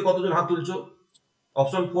 অপশন 3 তে কতজন হাত তুলছো?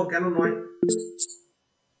 অপশন 4 কেন নয়?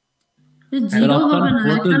 জিরো হবে না,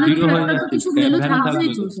 এখানে কি একটা তো কিছু ভ্যালু থাকবেই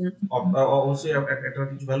তো স্যার। অবশ্যই একটা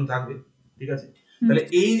কিছু ভ্যালু থাকবে। ঠিক আছে, তাহলে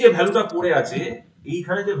এই যে ভ্যালুটা পড়ে আছে,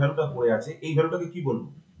 এইখানে যে ভ্যালুটা পড়ে আছে, এই ভ্যালুটাকে কি বলবো?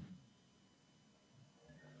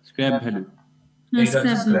 Scrap value. এইটা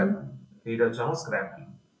হচ্ছে স্ক্র্যাপ, এইটা হচ্ছে আমার স্ক্র্যাপ।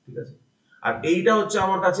 ঠিক আছে, আর এইটা হচ্ছে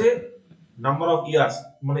আমার কাছে নাম্বার অফ ইয়ার্স,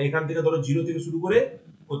 মানে এখান থেকে ধরো 0 থেকে শুরু করে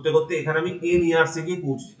করতে করতে এখানে আমি n ইয়ার্স এ গিয়ে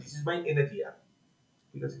পৌঁছেছি, দিস ইজ মাই nth ইয়ার।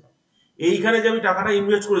 ঠিক আছে, এইখানে যে আমি টাকাটা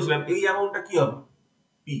ইনভেস্ট করেছিলাম এই অ্যামাউন্টটা কি হবে?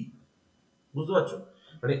 p, বুঝতে পারছো?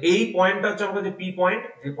 মানে এই পয়েন্টটা হচ্ছে আমার কাছে p পয়েন্ট,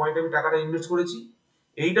 যে পয়েন্টে আমি টাকাটা ইনভেস্ট করেছি,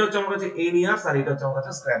 এইটা হচ্ছে আমার কাছে n ইয়ার্স, আর এটা হচ্ছে আমার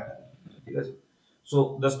কাছে স্ক্র্যাপ। ঠিক আছে, so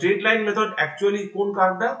the straight line method actually কোন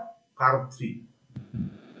কার্ভটা? কার্ভ 3,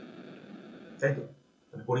 তাই তো?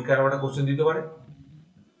 পরীক্ষায় একটা কোশ্চেন দিতে পারে,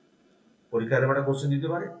 পরীক্ষায় একটা কোশ্চেন দিতে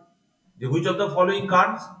পারে যে which of the following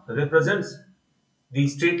curves represents the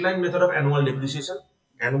straight line method of annual depreciation?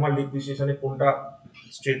 annual depreciation এ কোনটা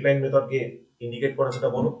স্ট্রেট লাইন মেথড কে ইন্ডিকেট করে সেটা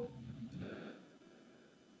বলো।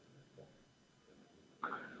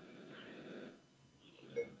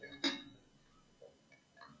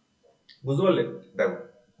 বুঝতে পারলে? দেখো,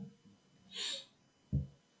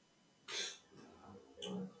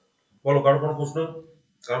 বলো, কারো কোনো প্রশ্ন,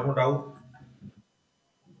 কারো কোনো ডাউট?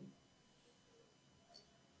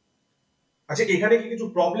 আচ্ছা, এখানে কি কিছু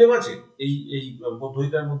প্রবলেম আছে এই এই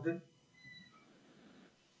পদ্ধতিটার মধ্যে?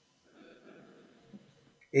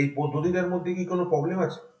 এই পদ্ধতিটার মধ্যে কি কোনো প্রবলেম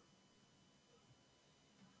আছে?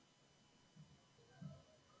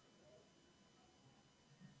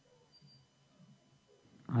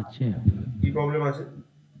 আছে। কি প্রবলেম আছে?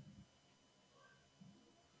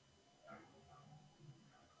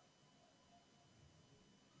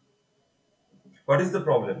 What is the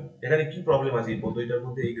problem? এখানে কি প্রবলেম আছে এই পদ্ধতিটার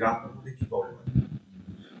মধ্যে, এই গ্রাফটার মধ্যে কি প্রবলেম আছে?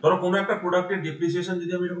 ধরো কোনো একটা প্রোডাক্টের ডেপ্রিসিয়েশন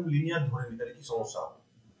যদি আমি এরকম লিনিয়ার ধরে নিই তাহলে কি সমস্যা হবে?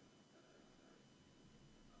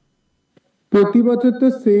 প্রতি বছর তো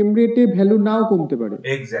সেম রেটে ভ্যালু নাও কমতে পারে।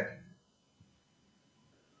 এক্স্যাক্টলি।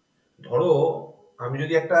 ধরো আমি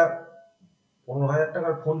যদি একটা 15,000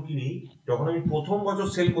 টাকার ফোন কিনি, যখন আমি প্রথম বছর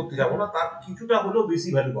সেল করতে যাব না, তার কিছুটা হলেও বেশি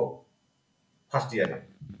ভ্যালু পাবো ফার্স্ট ইয়ারে।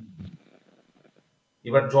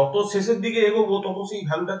 এবার যত শেষের দিকে এগোবো তত সেই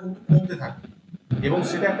ভ্যালুটা কিন্তু কমতে থাকবে, এবং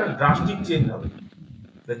সেটা একটা ড্রাস্টিক চেঞ্জ হবে।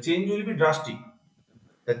 The change will be drastic,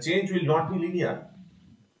 the change will not be linear.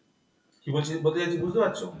 কি বলতে চাইছি বুঝতে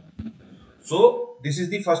পারছো? So this is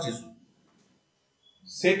the first issue.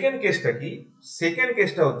 Second কেসটা কি? সেকেন্ড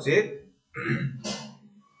কেসটা হচ্ছে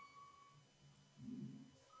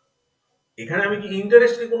এখানে আমি কি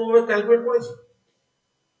ইন্টারেস্টকে কোনোভাবে ক্যালকুলেট করেছি?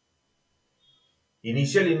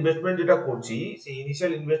 ইনিশিয়াল ইনভেস্টমেন্ট যেটা করছি, সেই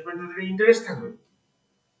ইনিশিয়াল ইনভেস্টমেন্টের ইন্টারেস্ট থাকবে,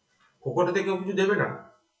 ফোকটে কেউ কিছু দেবে না।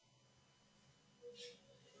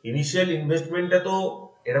 ইনিশিয়াল ইনভেস্টমেন্টটা তো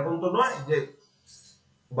এরকম তো নয় যে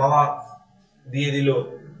বাবা দিয়ে দিল,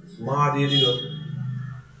 মা দিয়ে দিল।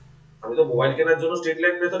 আমি তো মোবাইল কেনার জন্য স্ট্রেট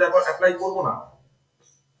লাইন মেথড অ্যাপ্লাই করব না,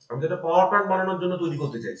 আমি যেটা পাওয়ার প্ল্যান্ট বানানোর জন্য তৈরি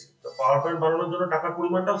করতে চাইছি, তো পাওয়ার প্ল্যান্ট বানানোর জন্য টাকার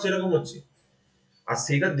পরিমাণটাও সেরকম হচ্ছে, আর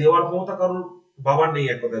সেটা দেওয়ার ক্ষমতা কারোর বাবার নেই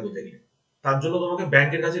এক কথায় বলতে গেলে। তার জন্য তোমাকে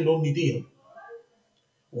ব্যাংকের কাছে লোন নিতেই হবে।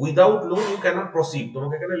 Without loan you cannot proceed.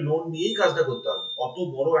 তোমাকে এখানে লোন নিয়েই কাজটা করতে হবে। অত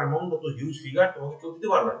বড় অ্যামাউন্ট, অত হিউজ ফিগার তোমাকে কেউ দিতে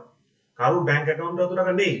পারবে না, কারোর ব্যাংক অ্যাকাউন্টে অত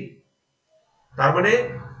টাকা নেই। তার মানে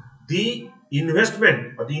দি investment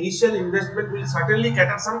or the initial investment will certainly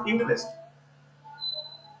cater some interest.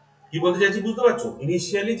 কি বলতে চাইছি বুঝতে পারছো?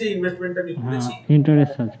 ইনিশিয়ালি যে ইনভেস্টমেন্টটা আমি করেছি,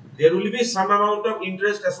 ইন্টারেস্ট আছে। there will be some amount of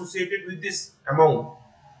interest associated with this amount.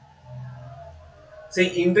 সেই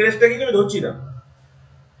ইন্টারেস্টটা কিন্তু আমি ধরছি না।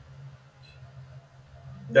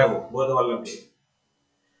 দেখো বলতে পারলাম কি?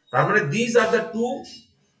 তার মানে these are the two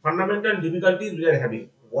fundamental difficulties we are having.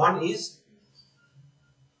 One is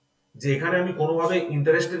যে এখানে আমি কোনোভাবে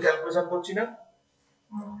ইন্টারেস্টের ক্যালকুলেশন করছি না,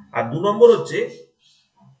 আর 2 নম্বর হচ্ছে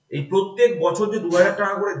এই প্রত্যেক বছর যে 2000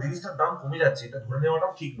 টাকা করে জিনিসটার দাম কমে যাচ্ছে, এটা ধরে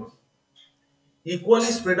নেওয়াটাও ঠিক নয়,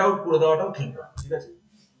 ইকুয়ালি স্প্রেড আউট করে দেওয়াটাও ঠিক নয়। ঠিক আছে,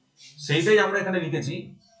 সেইটাই আমরা এখানে লিখেছি,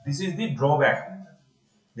 this is the drawback,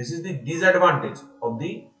 this is the disadvantage of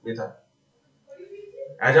the method,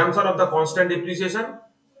 assumption of the constant depreciation,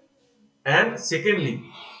 and secondly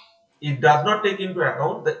it does not take into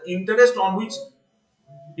account the interest on which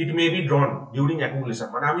it may be drawn during accumulation.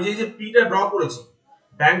 মানে আমি যে পিটা draw করেছি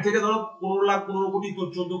bank থেকে, ধরো 15 লাখ 15 কোটি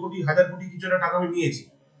 14 কোটি 1000 কোটি কিছু একটা টাকা আমি নিয়েছি,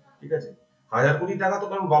 ঠিক আছে, 1000 কোটি টাকা তো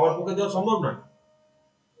কারণ বাবার পক্ষে দেওয়া সম্ভব নয়।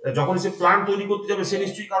 যখন সে প্ল্যান তৈরি করতে যাবে সে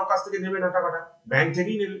নিশ্চয়ই কারোর কাছ থেকে নেবে না, টাকাটা ব্যাংক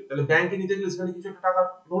থেকেই নেবে। তাহলে ব্যাংকে নিতে গেলে সেখানে কিছু একটা টাকা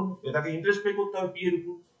লোন, তাকে ইন্টারেস্ট পে করতে হবে পি এর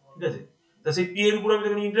উপর, ঠিক আছে, তা সেই পি এর উপর আমি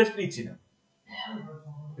এখানে ইন্টারেস্ট নিচ্ছি না।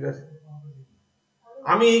 ঠিক আছে,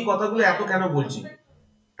 আমি এই কথাগুলো এত কেন বলছি,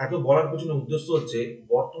 এত বলার পিছনে উদ্দেশ্য হচ্ছে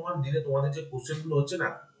বর্তমান দিনে তোমাদের যে কোশ্চেন গুলো হচ্ছে না,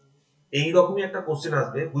 এই রকমই একটা কোশ্চেন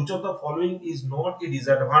আসবে, which of the following is not a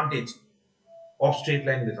disadvantage of straight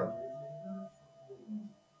line method।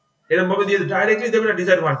 এরকম ভাবে দিয়ে ডাইরেক্টলি দেবে না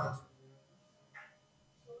ডিসঅ্যাডভান্টেজ,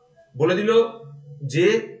 বলে দিল যে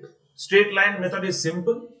straight line method is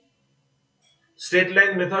simple, straight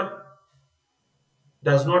line method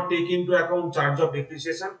does not take into account charge of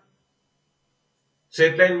depreciation,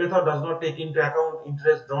 straight line method does not take into account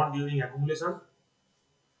interest drawn during accumulation।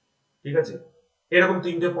 ঠিক আছে, এরকম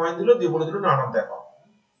তিনটে পয়েন্ট দিল, দিয়ে বলে দিল না নাম দেখো,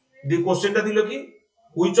 দি কোশ্চেনটা দিল কি,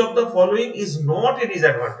 which of the following is not a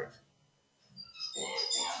disadvantage।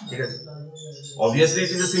 ঠিক আছে, obviously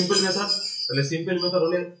it is a simple method, তাহলে সিম্পল মেথড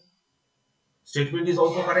হলে স্টেটমেন্ট ইজ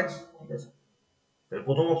অলসো কারেক্ট। ঠিক আছে, তাহলে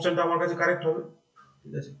প্রথম অপশনটা আমার কাছে কারেক্ট হবে।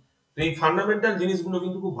 ঠিক আছে, তো এই ফান্ডামেন্টাল জিনিসগুলো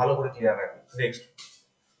কিন্তু খুব ভালো করে ক্লিয়ার রাখবে।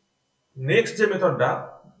 নেক্সট যে মেথডটা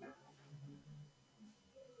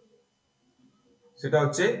সেটা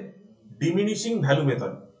হচ্ছে diminishing value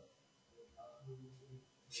method.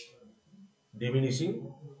 Diminishing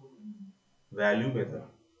value method,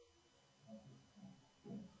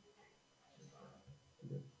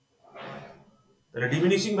 তাহলে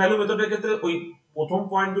ডিমিনিশিং ভ্যালু মেথডের ক্ষেত্রে ওই প্রথম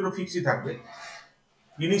পয়েন্ট দুটো ফিক্সই থাকবে।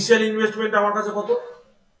 ইনিশিয়াল ইনভেস্টমেন্ট আমার কাছে কত,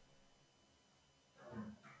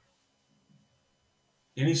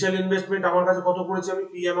 ইনিশিয়াল ইনভেস্টমেন্ট আমার কাছে কত করেছি, আমি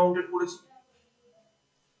পি অ্যামাউন্টেড করেছি।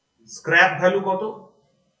 স্ক্র্যাপ ভ্যালু কত,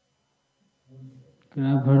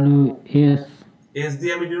 স্ক্র্যাপ ভ্যালু এস, এস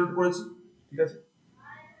দিয়ে আমি ডিনোট করেছি। ঠিক আছে,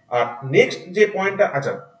 আর নেক্সট যে পয়েন্টটা,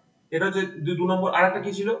 আচ্ছা এটা হচ্ছে 2 নম্বর। আরেকটা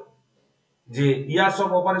কি ছিল যে years of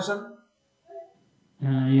operation,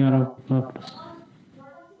 year of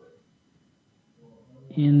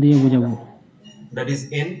N দিয়ে বোঝাবো, দ্যাট ইজ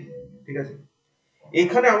এন। ঠিক আছে,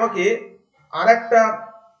 এখানে আমাকে আরেকটা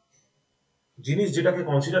জিনিস যেটাকে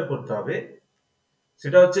কনসিডার করতে হবে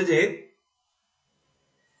সেটা হচ্ছে যে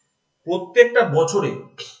প্রত্যেকটা বছরে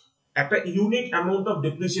একটা ইউনিট অ্যামাউন্ট অফ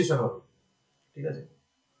ডেপ্রিসিয়েশন হবে। ঠিক আছে,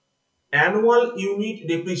 annual unit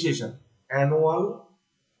depreciation, annual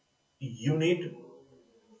unit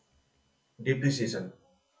depreciation,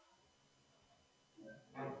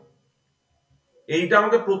 এইটা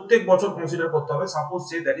আমাকে প্রত্যেক বছর কনসিডার করতে হবে। Suppose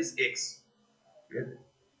say that is x,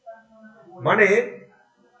 মানে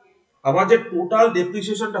আমার যে টোটাল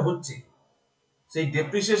ডেপ্রিসিয়েশনটা হচ্ছে সেই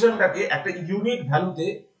ডেপ্রিসিয়েশনটাকে একটা ইউনিট ভ্যালুতে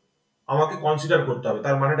আমাকে কনসিডার করতে হবে।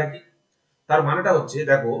 তার মানেটা কি, তার মানেটা হচ্ছে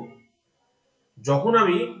দেখো, যখন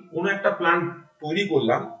আমি কোনো একটা প্ল্যান তৈরি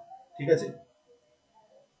করলাম, ঠিক আছে,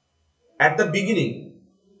 at the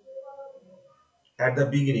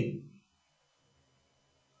beginning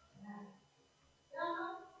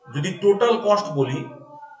যদি টোটাল কস্ট বলি,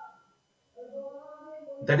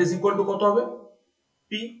 দ্যাট ইজ ইকুয়াল টু কত হবে,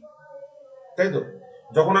 পি, তাই তো।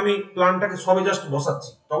 যখন আমি প্ল্যানটাকে সবে জাস্ট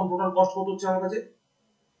বসাচ্ছি তখন টোটাল কস্ট কত হচ্ছে আমার কাছে,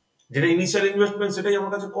 যেটা ইনিশিয়াল ইনভেস্টমেন্ট সেটাই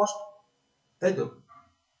আমার কাছে কস্ট, তাই তো।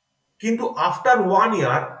 কিন্তু আফটার ওয়ান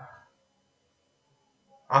ইয়ার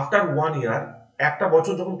একটা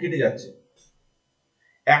বছর যখন কেটে যাচ্ছে,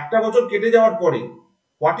 একটা বছর কেটে যাওয়ার পরে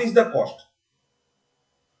হোয়াট ইজ দ্য কস্ট,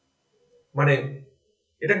 মানে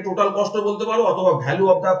এটা টোটাল কস্ট বলতে পারো, অথবা ভ্যালু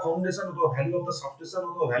অফ দ্য ফাউন্ডেশন, অথবা ভ্যালু অফ দ্য সাবস্টেশন,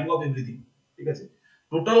 অথবা ভ্যালু অফ এভরিথিং। ঠিক আছে,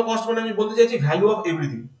 টোটাল কস্ট মানে আমি বলতে চাইছি ভ্যালু অফ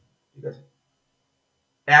এভরিথিং। ঠিক আছে,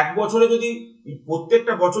 এক বছরে যদি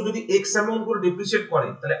প্রত্যেকটা বছর যদি এক্স অ্যামাউন্ট করে ডেপ্রিসিয়েট করে,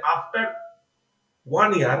 তাহলে আফটার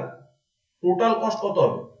 1 ইয়ার টোটাল কস্ট কত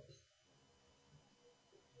হবে?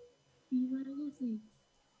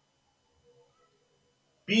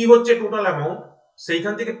 পি হচ্ছে টোটাল অ্যামাউন্ট,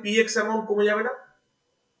 সেইখান থেকে পি এক্স অ্যামাউন্ট কমে যাবে না?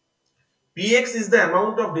 px is the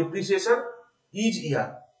amount of depreciation each year।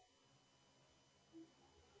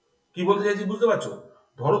 কি বলতে চাইছি বুঝতে পারছো?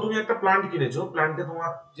 ধরো তুমি একটা প্ল্যান্ট কিনেছো, প্ল্যান্টে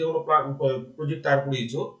তোমার যে কোনো প্রজেক্ট তৈরি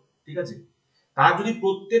করিয়েছো, ঠিক আছে, তার যদি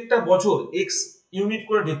প্রত্যেকটা বছর x ইউনিট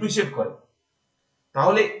করে ডেপ্রিসিয়েট করে,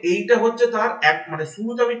 তাহলে এইটা হচ্ছে তার এক, মানে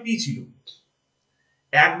শুরুতে আমি পি ছিল,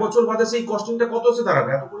 এক বছর বাদে সেই কস্টিংটা কত হচ্ছে দাঁড়াবে?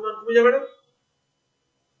 এত পরিমাণ কমে যাবে না?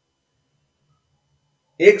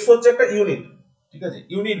 x হচ্ছে একটা ইউনিট, ঠিক আছে,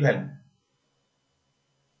 ইউনিট ভ্যালু।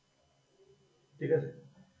 ঠিক আছে,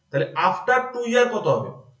 তাহলে আফটার 2 ইয়ার কত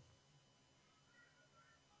হবে?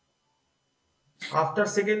 আফটার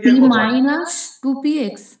সেকেন্ড p ইয়ার কত হবে? minus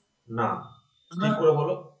 2px। না, ঠিক করে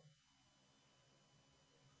বলো।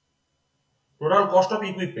 Total cost of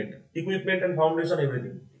equipment and foundation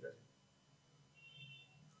everything. ঠিক আছে,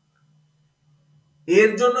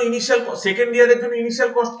 এর জন্য ইনিশিয়াল, সেকেন্ড ইয়ারের জন্য ইনিশিয়াল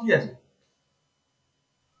কস্ট কি আছে?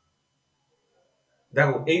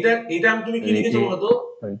 দেখো এইটা আমি, তুমি কি লিখেছো বলো তো?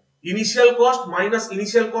 Initial cost minus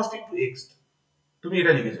initial cost into x, তুমি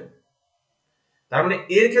এটা লিখেছো। তার মানে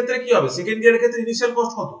এর ক্ষেত্রে কি হবে? সেকেন্ড ইয়ারের ক্ষেত্রে ইনিশিয়াল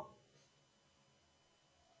কস্ট কত?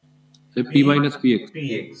 p minus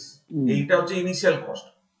px। এইটা হচ্ছে initial cost,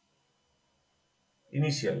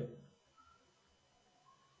 initial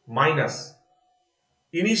minus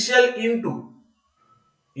initial into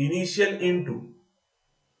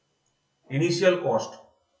initial cost,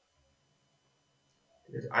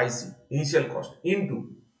 আইসি initial cost into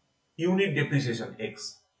unit depreciation x.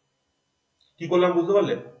 কি করলাম বুঝতে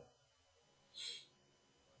পারলে?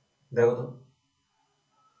 দেখো তো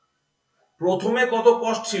প্রথমে কত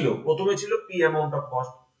কস্ট ছিল? প্রথমে ছিল পি অ্যামাউন্ট অফ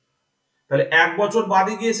কস্ট, তাহলে এক বছর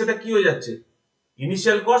বাদে গিয়ে সেটা কি হয়ে যাচ্ছে?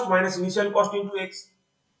 Initial cost minus initial cost into x.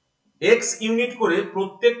 X unit করে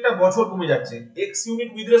প্রত্যেকটা বছর কমে যাচ্ছে। X unit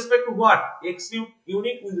with respect to what? X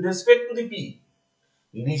unit with respect to the P.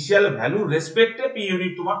 Initial value রেসপেক্টে P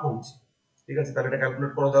unit তোমার কমছে। ঠিক আছে, তাহলে এটা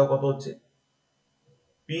ক্যালকুলেট করে দাও কত হচ্ছে?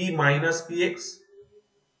 P minus P x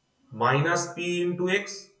minus P into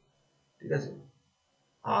x, ঠিক আছে,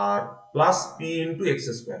 আর plus P into x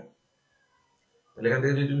square. তাহলে এখান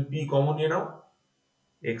থেকে যদি তুমি পি কমন নিয়ে নাও,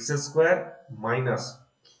 এক্স স্কোয়ার মাইনাস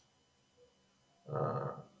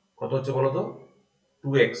কত হচ্ছে বলো তো?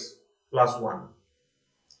 2x plus 1।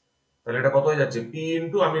 তাহলে এটা কত হয়ে যাচ্ছে? পি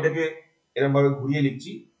ইনটু, আমি এটাকে এরকম ভাবে ঘুরিয়ে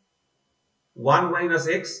লিখছি, 1 মাইনাস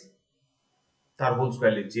এক্স তার হোল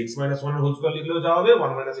স্কয়ার লিখছি। x মাইনাস 1 এর হোল স্কয়ার লিখলেও যা হবে,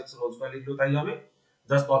 1 মাইনাস x এর হোল স্কয়ার লিখলেও তাই হবে।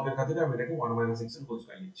 জাস্ট তর্কের খাতিরে আমি এটাকে 1 মাইনাস x এর হোল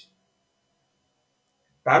স্কয়ার লিখছি।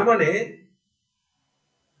 তার মানে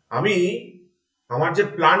আমি আমার যে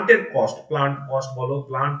প্লান্টের কস্ট, প্লান্ট কস্ট বলো,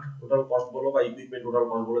 প্লান্ট টোটাল কস্ট বলো, বা ইকুইপমেন্ট টোটাল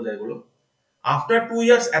কস্ট বলো, যাই বলো, আফটার 2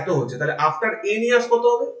 ইয়ার্স এত হচ্ছে, তাহলে আফটার n ইয়ার্স কত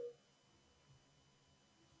হবে?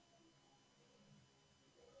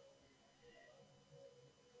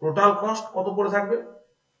 টোটাল কস্ট কত পড়ে থাকবে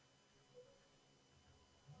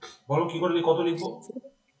বলো? কি করে কত লিখবো?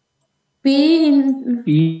 p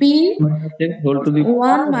p minus x whole to the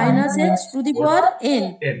 1 minus x to the power n।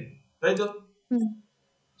 তাই তো?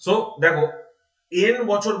 সো দেখো, n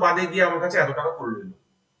বছর বাদে গিয়ে আমার কাছে এত টাকা পড়ে রইল।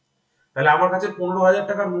 তাহলে আমার কাছে 15,000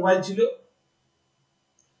 টাকার মোবাইল ছিল,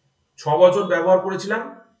 6 বছর ব্যবহার করেছিলাম,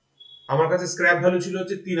 আমার কাছে স্ক্র্যাপ ভ্যালু ছিল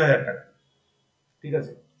হচ্ছে 3,000 টাকা। ঠিক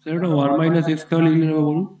আছে, স্যার ওটা 1 minus x তাহলে লিখে নেব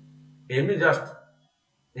বলুন। এমনি জাস্ট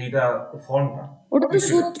এইটা ফর্মটা, ওটা তো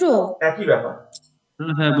সূত্র, একই ব্যাপার।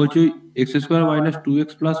 না স্যার বলছি x square minus 2x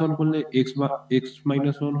plus 1 করলে x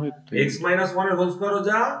মাইনাস 1 হয়, x মাইনাস 1 এর হোল স্কয়ারও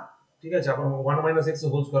যা, ঠিক আছে, আবার 1 মাইনাস x এর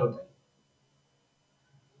হোল স্কয়ারও তাই।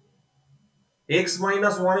 x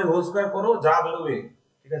মাইনাস 1 এর হোল স্কয়ার করো, যা বেরোবে,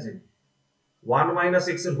 ঠিক আছে, 1 মাইনাস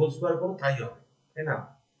x এর হোল স্কয়ার করো, তাই হবে, তাই না?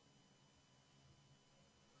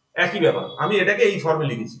 একই ব্যাপার, আমি এটাকে এই ফর্মে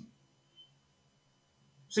লিখেছি,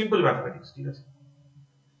 সিম্পল ম্যাথমেটিক্স। ঠিক আছে,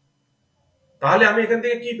 তাহলে আমি এখান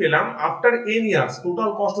থেকে কি পেলাম? After n years total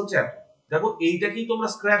cost হচ্ছে এত। দেখো এইটাকেই তোমরা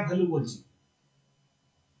স্ক্র্যাপ ভ্যালু বলছি।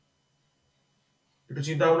 একটু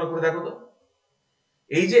চিন্তা ভাবনা করে দেখো তো,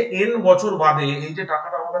 এই যে n বছর বাদে এই যে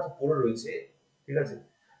টাকাটা আমার কাছে পড়ে রয়েছে, ঠিক আছে,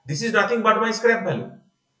 this is nothing but my scrap value.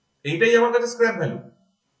 এইটাই আমার কাছে scrap value.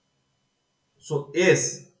 So s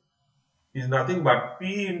is nothing but p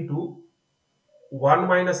into 1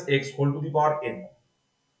 minus x whole to the power n।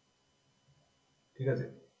 ঠিক আছে,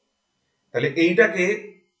 তাহলে এইটাকে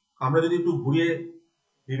আমরা যদি একটু ঘুরিয়ে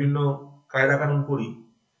বিভিন্ন কায়দা কানুন করি,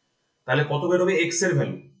 তাহলে কত বেরোবে x এর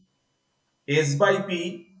value s by p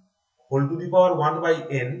whole to the power 1 by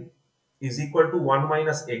n is equal to 1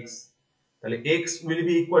 minus x। তাহলে x will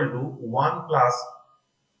be equal to 1 plus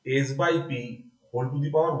s by p whole to the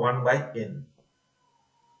power 1 by n।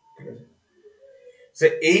 ঠিক আছে, সে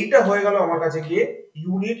এইটা হয়ে গেল আমার কাছে গিয়ে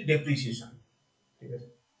ইউনিট ডেপ্রিসিয়েশন। ঠিক আছে,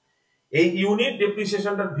 এই ইউনিট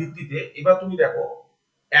ডেপ্রিসিয়েশনটার ভিত্তিতে এবার তুমি দেখো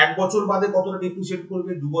 1 বছর বাদে কতটা ডেপ্রিসিয়েট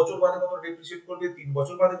করবে, 2 বছর বাদে কতটা ডেপ্রিসিয়েট করবে, 3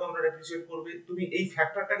 বছর বাদে কতটা ডেপ্রিসিয়েট করবে, তুমি এই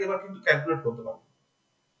ফ্যাক্টরটাকে এবার কিন্তু ক্যালকুলেট করতে পারো।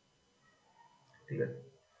 ঠিক আছে,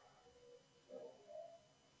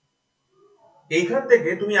 এইখান থেকে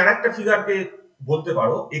তুমি আরেকটা ফিগারকে বলতে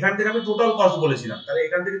পারো, এখান থেকে আমি টোটাল কস্ট বলেছিলাম, তাহলে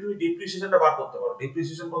এখান থেকে তুমি ডেপ্রিসিয়েশনটা বার করতে পারো।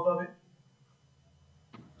 ডেপ্রিসিয়েশন কত হবে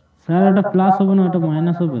স্যার? এটা প্লাস হবে না, এটা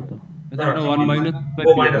মাইনাস হবে তো? না, এটা 1 মাইনাস ও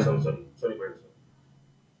মাইনাস হবে, sorry minus.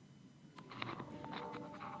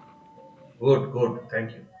 Good good, thank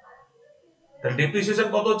you. তাহলে ডেপ্রিসিয়েশন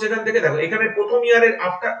কত হচ্ছে এখান থেকে দেখো, এখানে প্রথম ইয়ারের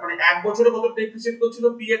আফটার মানে 1 বছরে কত ডেপ্রিসিয়েট করছিল,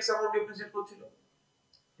 px অ্যামাউন্ট ডেপ্রিসিয়েট করছিল।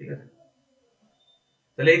 ঠিক আছে,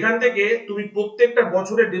 তাহলে এখান থেকে তুমি প্রত্যেকটা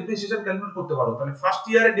বছরের ডেপ্রিসিয়েশন ক্যালকুলেট করতে পারো। তাহলে ফার্স্ট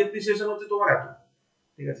ইয়ারের ডেপ্রিসিয়েশন হচ্ছে তোমার এত।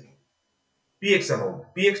 ঠিক আছে, px অ্যামাউন্ট,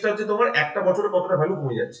 px টা হচ্ছে তোমার একটা বছরে কতটা ভ্যালু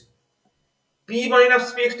কমে যাচ্ছে। p মাইনাস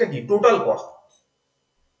px টা কি? Total cost.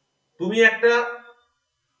 তুমি একটা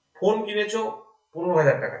ফোন কিনেছো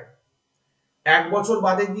 15,000 টাকায়, 1 বছর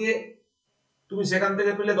বাদে গিয়ে তুমি সেখান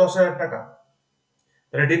থেকে পেলে 10,000 টাকা,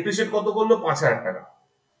 তাহলে ডেপ্রিসিয়েট কত করলো? 5,000 টাকা।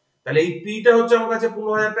 তাহলে এই পি টা হচ্ছে আমার কাছে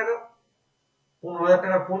 15,000 টাকা, 15,000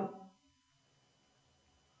 টাকার ফোন।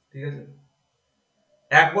 ঠিক আছে,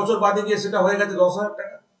 1 বছর বাদে গিয়ে সেটা হয়ে গেছে 10,000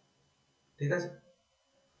 টাকা। ঠিক আছে,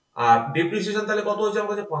 আর ডেপ্রিসিয়েশন তাহলে কত হয়েছে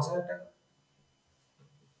আমার কাছে? 5,000 টাকা।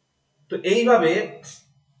 তো এইভাবে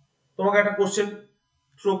তোমাকে একটা কোশ্চেন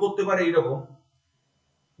থ্রো করতে পারে এইরকম,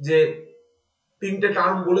 যে 3টে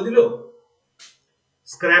টার্ম বলে দিল,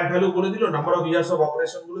 স্ক্র্যাপ ভ্যালু বলে দিল, number of years of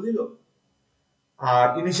operation বলে দিল, আর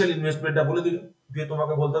ইনিশিয়াল ইনভেস্টমেন্টটা বলে দিল, দিয়ে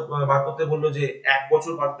তোমাকে বার করতে বললো যে 1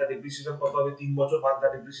 বছর বাদ তার ডেপ্রিসিয়েশন কত হবে, 3 বছর বাদ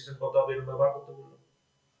তার ডেপ্রিসিয়েশন কত হবে, এরকম বার করতে বললো।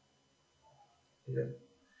 ঠিক আছে,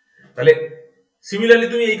 তাহলে সিমিলারলি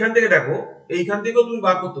তুমি এইখান থেকে দেখো, এইখান থেকেও তুমি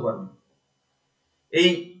বার করতে পারবে। এই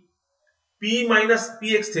p মাইনাস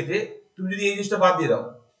px থেকে তুমি যদি এই জিনিসটা বাদ দিয়ে দাও,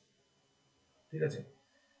 ঠিক আছে,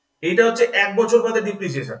 এইটা হচ্ছে 1 বছর বাদে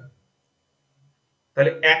ডেপ্রিসিয়েশন।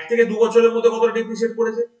 তাহলে 1 থেকে 2 বছরের মধ্যে কতটা ডেপ্রিসিয়েট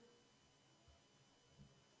করেছে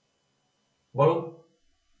বলো?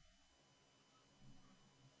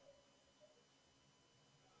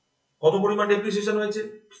 কত পরিমাণ ডেপ্রিসিয়েশন হয়েছে?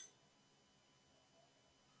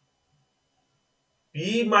 p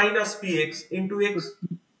minus px into x,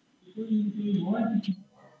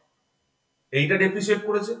 এইটা ডেপ্রিসিয়েট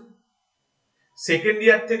করেছে সেকেন্ড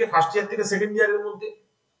ইয়ার থেকে ফার্স্ট ইয়ার থেকে সেকেন্ড ইয়ারের মধ্যে।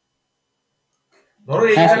 ধরো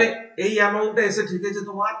এইখানে এই অ্যামাউন্টটা এসে ঠেকেছে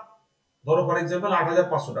তোমার, ধরো ফর এক্সাম্পল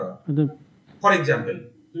 8,500 টাকা, ফর এক্সাম্পল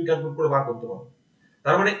তুমি ক্যালকুলেট করে বার করতে পারো।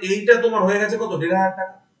 তার মানে এইটা তোমার হয়ে গেছে কত? 1,500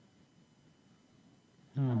 টাকা।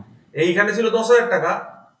 এইখানে ছিল 10,000 টাকা,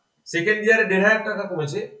 সেকেন্ড ইয়ারে 1,500 টাকা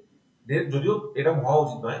কমেছে, যদিও এটা হওয়া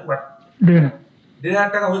উচিত নয়, বাট 1,500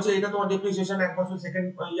 টাকা হয়েছে। এটা তোমার ডেপ্রিসিয়েশন 1 বছর সেকেন্ড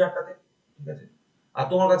ইয়ারটাতে। ঠিক আছে, আর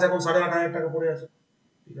তোমার কাছে এখন 8,500 টাকা পড়ে আছে।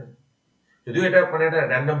 ঠিক আছে, যদিও এটা মানে একটা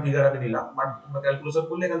র্যান্ডম ফিগার আমি নিলাম, বাট তোমরা ক্যালকুলেশন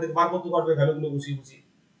করলে এখান থেকে বার করতে পারবে ভ্যালুগুলো বসিয়ে বসিয়ে।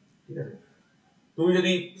 ঠিক আছে, তুমি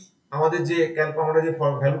যদি আমাদের যে আমরা যে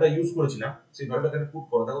ভ্যালুটা ইউজ করেছিলাম সেই ভ্যালুটা এখানে পুট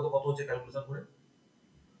করো, দেখো তো কত হচ্ছে ক্যালকুলেশন করে।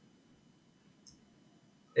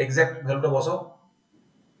 এক্সাক্ট ভ্যালুটা বসাও।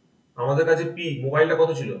 আমাদের কাছে পি মোবাইলটা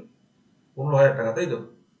কত ছিল? 15,000 টাকা, তাই তো?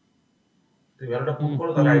 তুমি ভ্যালুটা পুট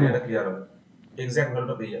করো, তাহলে আইডিয়াটা ক্লিয়ার হবে, এক্সাক্ট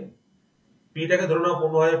ভ্যালুটা পেয়ে যাবে। পিটাকে ধরে নাও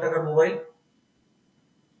 15,000 টাকার মোবাইল।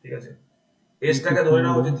 ঠিক আছে, এসটাকে ধরে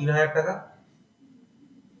নাও হচ্ছে 3,000 টাকা,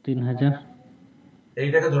 3,000,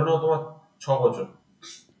 এইটাকে ধরে নাও তোমার 6 বছর।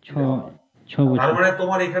 6 বছর। তার মানে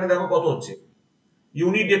তোমার এখানে দেখো কত হচ্ছে,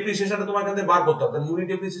 ইউনিট ডেপ্রিসিয়েশনটা তোমার এখান থেকে বার করতে হবে। তাহলে ইউনিট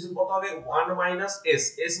ডেপ্রিসিয়েশন কত হবে? 1 মাইনাস এস।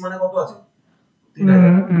 এস মানে কত আছে?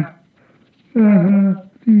 3,000।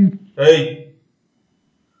 এই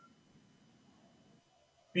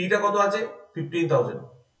পিটা কত আছে? 15,000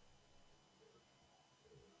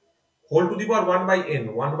 whole to the power 1 by n,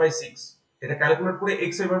 1 by 6। এটা ক্যালকুলেট করে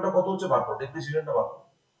x এর ভ্যালুটা কত হচ্ছে বার করো, ডেপ্রিসিয়েশনটা বার করো।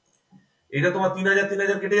 এটা তোমার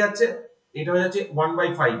 3,000 কেটে যাচ্ছে, এটা হয়ে যাচ্ছে 1 বাই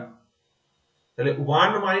 5। তাহলে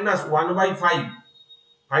 1 minus 1 by 5,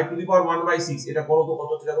 5 to the power 1 by 6, এটা করো তো কত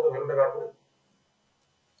হচ্ছে দেখো তো ভ্যালুটা বার করে।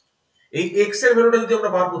 এই x এর ভ্যালুটা যদি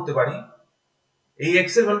আমরা বার করতে পারি, এই x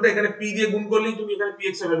এর ভ্যালুটা এখানে p দিয়ে গুণ করলেই তুমি এখানে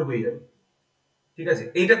px এর ভ্যালু পেয়ে যাবে। ঠিক আছে,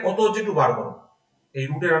 এইটা কত হচ্ছে একটু বার করো, এই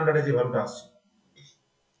রুটের আন্ডারে যে ভ্যালুটা আসছে,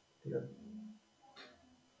 ঠিক আছে,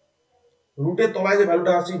 রুটের তলায় যে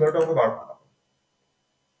ভ্যালুটা আসছে এই ভ্যালুটা আমাকে বার করতে হবে।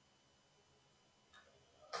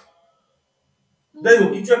 যাই হোক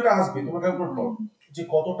কিছু একটা আসবে, তোমার ক্যালকুলেট করো যে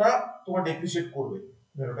কতটা তোমার ডেপ্রিসিয়েট করবে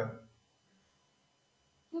ভ্যালুটা।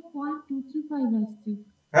 0.235 আসছে।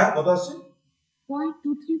 হ্যাঁ কত আসছে?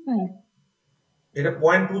 0.235 এটা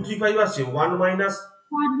 0.235 আসছে, 1 মাইনাস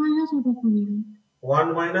ওটা করে 1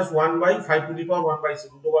 minus 1 by 5 to the power 1 by 6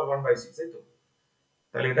 root over 1 by 6, তাই তো?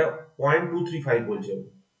 তাহলে এটা 0.235 বলছে।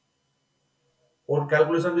 ওর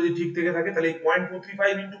ক্যালকুলেশন যদি ঠিক থেকে থাকে তাহলে এই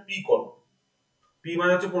 0.235 ইনটু পি করো, পি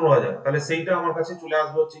মানে হচ্ছে 15,000, তাহলে সেইটা আমার কাছে চলে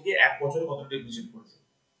আসবে হচ্ছে কি এক বছরে কত ডেপ্রিসিয়েট করেছে,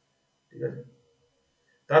 ঠিক আছে।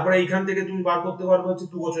 তারপরে এইখান থেকে তুমি বার করতে পারবে হচ্ছে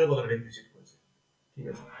 2 বছরে কত ডেপ্রিসিয়েট করেছে, ঠিক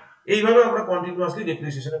আছে। এইভাবে আমরা কন্টিনিউয়াসলি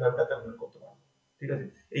ডেপ্রিসিয়েশনের ভ্যালুটা ক্যালকুলেট করতে পারবো, ঠিক আছে।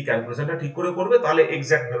 এই ক্যালকুলেশনটা ঠিক করে করবে তাহলে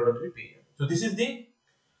এক্সাক্ট ভ্যালুটা তুমি পেয়ে যাবে। So this is the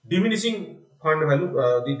diminishing fund value,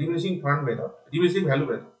 the diminishing fund method, diminishing value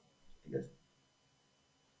method, ঠিক আছে।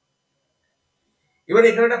 এবার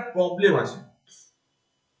এখানে একটা প্রবলেম আছে।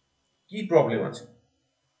 কি প্রবলেম আছে?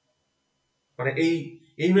 মানে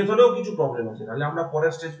এই মেথডেও কিছু প্রবলেম আছে, তাহলে আমরা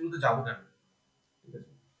পরের স্টেজগুলোতে যাব কেন, ঠিক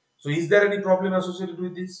আছে। So is there any problem associated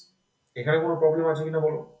with this? এখানে কোনো প্রবলেম আছে কিনা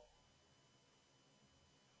বলো।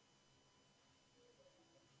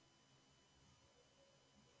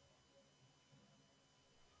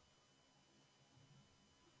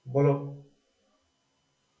 বলো।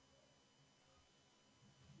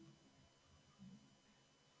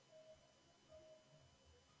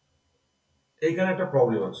 এইখানে একটা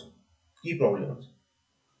প্রবলেম আছে। কি প্রবলেম আছে?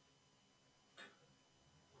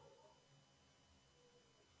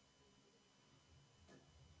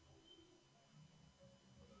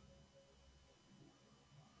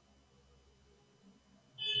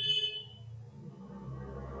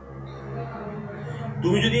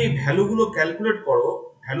 তুমি যদি এই ভ্যালুগুলো ক্যালকুলেট করো,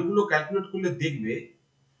 ভ্যালুগুলো ক্যালকুলেট করলে দেখবে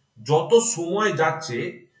যত সময় যাচ্ছে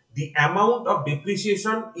দি amount of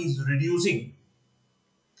depreciation is reducing,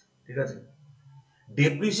 ঠিক আছে।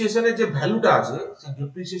 ডেপ্রিসিয়েশনের যে ভ্যালুটা আছে সেই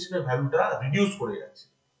ডেপ্রিসিয়েশনের ভ্যালুটা রিডিউস করে যাচ্ছে।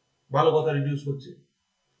 ভালো কথা, রিডিউস করছে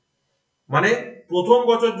মানে প্রথম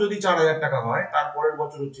বছর যদি 4,000 টাকা হয়, তারপরের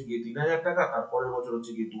বছর হচ্ছে গিয়ে 3,000 টাকা, তারপরের বছর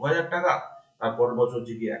হচ্ছে গিয়ে 2,000 টাকা, তারপরের বছর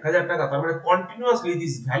হচ্ছে গিয়ে 1,000 টাকা। তার মানে continuously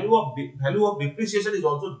this value of depreciation is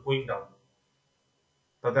also going down.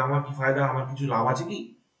 তাতে আমার কি ফায়দা, আমার কিছু লাভ আছে কি?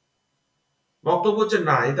 বক্তব্য হচ্ছে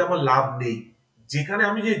না, এতে আমার লাভ নেই। যেখানে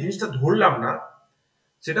আমি যে জিনিসটা ধরলাম না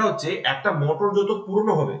সেটা হচ্ছে একটা মোটর যত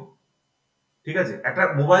পুরনো হবে, ঠিক আছে, একটা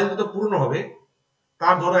মোবাইল যত পুরনো হবে,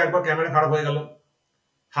 তার ধরো একবার ক্যামেরা খারাপ হয়ে গেল,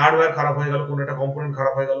 হার্ডওয়্যার খারাপ হয়ে গেল, কোনো একটা কম্পোনেন্ট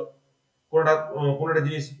খারাপ হয়ে গেল, কোনো একটা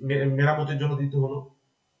জিনিস মেরামতের জন্য দিতে হলো,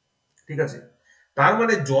 ঠিক আছে। তার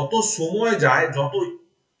মানে যত সময় যায়, যত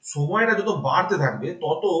সময়টা যত বাড়তে থাকবে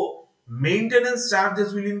তত maintenance charges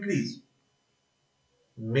will increase,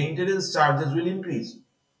 maintenance charges will increase,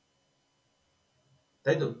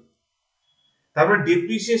 তাই তো। তারপরে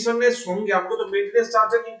ডেপ্রিসিয়েশনের সঙ্গে আমাকে তো মেইনটেনেন্স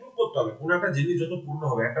চার্জটা ইনক্লুড করতে হবে। কোনো একটা জিনিস যত পূর্ণ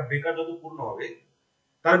হবে, একটা ব্রেকার যত পূর্ণ হবে,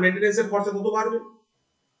 তার মেইনটেনেন্সের খরচা তত বাড়বে।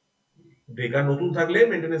 ব্রেকার নতুন থাকলে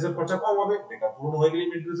মেইনটেনেন্সের খরচা কম হবে, ব্রেকার পুরনো হয়ে গেলে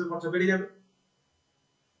মেইনটেনেন্সের খরচা বেড়ে যাবে,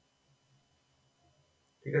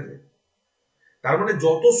 ঠিক আছে। তার মানে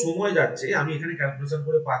যত সময় যাচ্ছে, আমি এখানে ক্যালকুলেশন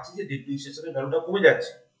করে পাচ্ছি যে ডেপ্রিসিয়েশনের ভ্যালুটা কমে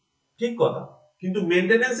যাচ্ছে, ঠিক কথা, কিন্তু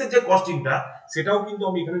মেইনটেনেন্সের যে কস্টিংটা সেটাও কিন্তু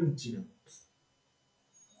আমি এখানে নিচ্ছি না,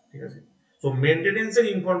 ঠিক আছে। সো মেইনটেনেন্সের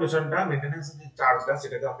ইনফরমেশনটা, মেইনটেনেন্সের যে চার্জটা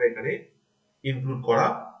সেটাকে আমরা এখানে ইনক্লুড করা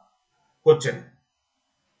হচ্ছে না।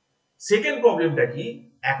 সেকেন্ড প্রবলেমটা কি,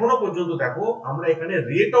 এখনো পর্যন্ত দেখো আমরা এখানে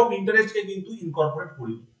রেট অফ ইন্টারেস্টকে কিন্তু ইনকর্পোরেট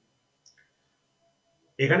করিনি।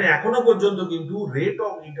 এখানে এখনো পর্যন্ত কিন্তু rate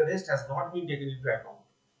of interest has not been taken into account.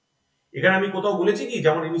 এখানে আমি কোথাও বলেছি কি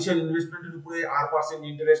যেমন ইনিশিয়াল ইনভেস্টমেন্টের উপরে r%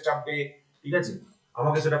 ইন্টারেস্ট চাপবে, ঠিক আছে,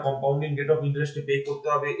 আমাকে সেটা কম্পাউন্ডিং রেট অফ ইন্টারেস্টে পে করতে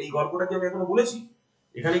হবে, এই গল্পটা কি আমি এখনো বলেছি?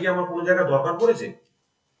 এখানে কি আমার কোনো জায়গায় দরকার পড়েছে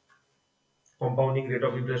কম্পাউন্ডিং রেট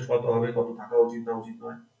অফ ইন্টারেস্ট কত হবে, কত থাকা উচিত না উচিত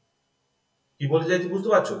নয়? কি বলতে চাইছি বুঝতে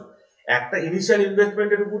পারছো? একটা ইনিশিয়াল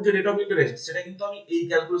ইনভেস্টমেন্টের উপর যে রেট অফ ইন্টারেস্ট সেটা কিন্তু আমি এই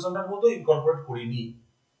ক্যালকুলেশনটার মধ্যে ইনকর্পোরেট করিনি।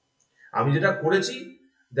 আমি যেটা করেছি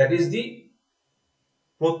দ্যাট ইজ দি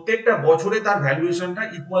প্রত্যেকটা বছরে তার ভ্যালুয়েশনটা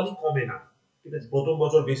ইকুয়ালি কমে না, ঠিক আছে। প্রথম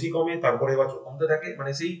বছর বেশি কমে, তারপরে বছর কমতে থাকে,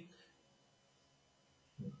 মানে সেই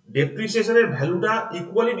ডেপ্রিসিয়েশনের ভ্যালুটা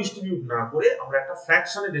ইকুয়ালি ডিস্ট্রিবিউট না করে আমরা একটা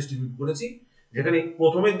ফ্র্যাকশনে ডিস্ট্রিবিউট করেছি, যেখানে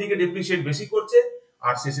প্রথমের দিকে ডেপ্রিসিয়েট বেশি করছে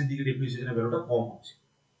আর শেষের দিকে ডেপ্রিসিয়েশনের ভ্যালুটা কম হচ্ছে,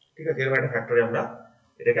 ঠিক আছে। এরকম একটা ফ্যাক্টরে আমরা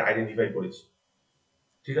এটাকে আইডেন্টিফাই করেছি,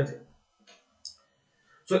 ঠিক আছে।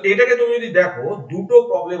 সো এটাকে তুমি যদি দেখো দুটো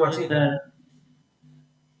প্রবলেম আছে।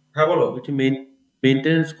 হ্যাঁ বলো। বলছি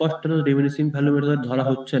মেইনটেনেন্স কস্টটা তো ডিমিনিশিং ভ্যালু মেথড ধরা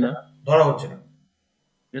হচ্ছে না। ধরা হচ্ছে না,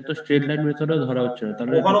 এটা তো স্ট্রেট লাইন মেথডও ধরা হচ্ছে না,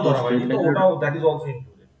 তাহলে ওখানেও ধরা স্ট্রেট হয়নি, তো লাইন। ওটাও দ্যাট ইজ অলসো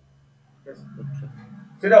ইনক্লুডেড,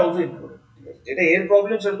 সেটা অলসো ইনক্লুডেড। ঠিক আছে, যেটা এর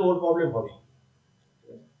প্রবলেম সেটা তো ওর প্রবলেম হবে।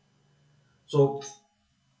 সো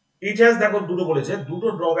ইট হ্যাজ, দেখো দুটো বলেছে, দুটো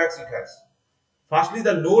drawbacks it has. Firstly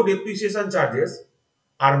the low depreciation charges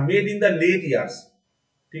are made in the late years.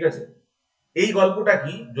 ঠিক আছে, এই গল্পটা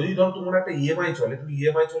কি, যদি ধরো তোমার একটা ইএমআই চলে, তুমি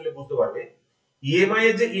ইএমআই চললে বুঝতে পারবে ইএমআই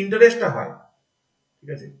এর যে ইন্টারেস্টটা হয়, ঠিক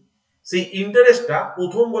আছে, সেই ইন্টারেস্টটা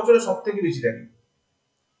প্রথম বছরে সব থেকে বেশি থাকে,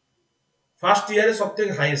 ফার্স্ট ইয়ারে সব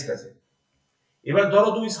থেকে হাইয়েস্ট আছে। এবার ধরো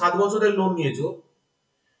তুমি 7 বছরের লোন নিয়েছো,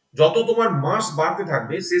 যত তোমার মাস বাড়তে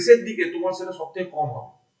থাকবে শেষের দিকে তোমার সেটা সব থেকে কম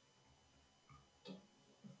হবে।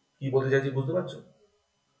 কি বলতে চাইছি বুঝতে পারছো?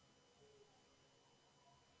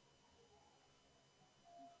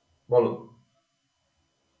 বলো।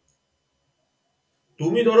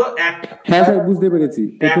 তুমি ধরো হ্যাঁ স্যার বুঝতে পেরেছি,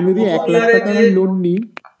 প্রথম যদি 1 লাখ টাকা আমি লোন নিই,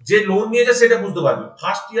 যে লোন নিয়েছে সেটা বুঝতে পারবে।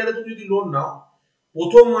 ফার্স্ট ইয়ারে তুমি যদি লোন নাও,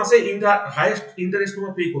 প্রথম মাসে হাইয়েস্ট ইন্টারেস্ট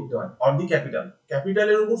তোমার পে করতে হয় অন দি ক্যাপিটাল,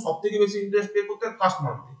 ক্যাপিটালের উপর সব থেকে বেশি ইন্টারেস্ট পে করতে হয় ফার্স্ট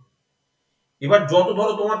মান্থে। এবার যত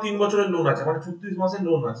ধরো তোমার 3 বছরের লোন আছে, মানে 36 মাসের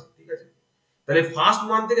লোন আছে, ঠিক আছে, তাহলে ফার্স্ট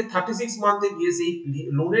মান্থ থেকে 36 মান্থে গিয়ে সেই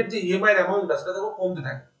লোনের যে ইএমআই এর অ্যামাউন্টটা সেটা দেখো কমতে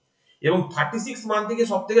থাকে, এবং 36 মান্থ থেকে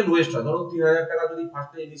সব থেকে লোয়েস্ট হয়। ধরো 3000 টাকা যদি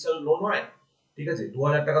ফার্স্টে ইনিশিয়াল লোন হয়, ঠিক আছে,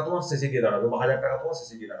 2000 টাকা তোমার শেষে গিয়ে দাঁড়াবে, বা 1000 টাকা তোমার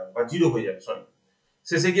শেষে গিয়ে দাঁড়াবে, বা জিরো হয়ে যাবে, সরি,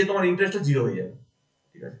 শেষে গিয়ে তোমার ইন্টারেস্টটা জিরো হয়ে যাবে।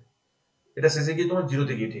 ঠিক আছে, এটা শেষে গিয়ে তোমার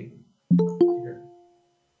জিরোতে গিয়ে ঠিক। ঠিক আছে,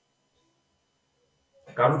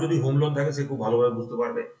 কারো যদি হোম লোন থাকে সে খুব ভালোভাবে বুঝতে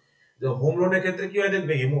পারবে যে হোম লোনের ক্ষেত্রে কি হয়,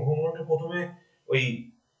 দেখবে হোম লোনে প্রথমে ওই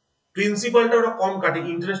প্রিন্সিপালটা ওরা কম কাটে,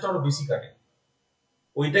 ইন্টারেস্টটা ওরা বেশি কাটে,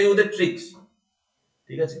 ওইটাই ওদের ট্রিক্স।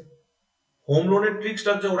 ঠিক আছে, হোম লোনের ট্রিক্সটা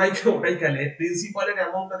হচ্ছে ওটাই খেলে, প্রিন্সিপালের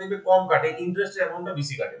অ্যামাউন্টটা দেখবে কম কাটে, ইন্টারেস্টের অ্যামাউন্টটা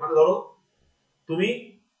বেশি কাটে। মানে ধরো তুমি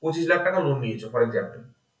 25 লাখ টাকা লোন নিয়েছো ফর এক্সাম্পল,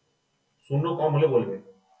 শূন্য কম হলে বলবে,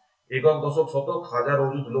 একক দশক শতক হাজার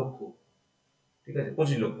অযুত লক্ষ, ঠিক আছে,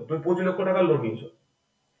 25 লক্ষ, তুমি 25 লক্ষ টাকা লোন নিয়েছো।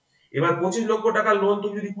 এবার 25 লক্ষ টাকা লোন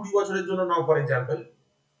তুমি যদি 20 বছরের জন্য নাও ফর এক্সাম্পল,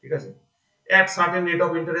 ঠিক আছে, এট সার্টেন রেট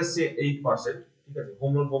অফ ইন্টারেস্ট সে 8%, ঠিক আছে,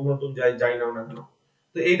 হোম লোন তুমি যাই নাও না কেন,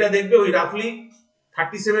 তো এইটা দেখবে ওই রাফলি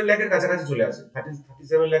 37 লাখের কাছাকাছি চলে আসে,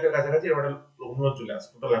 37 লাখের কাছাকাছি এবার হোম লোন চলে আসে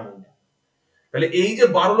টোটাল অ্যামাউন্ট। তাহলে এই যে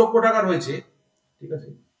 12 লক্ষ টাকা রয়েছে, ঠিক আছে,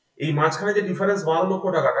 এই মাঝখানে যে ডিফারেন্স 12 লক্ষ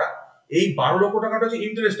টাকাটা, এই 12 লক্ষ টাকাটা হচ্ছে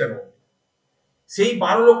ইন্টারেস্ট অ্যামাউন্ট। সেই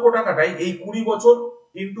 12 লক্ষ টাকাটাই এই 20 বছর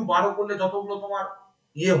ইনটু 12 করলে যতগুলো তোমার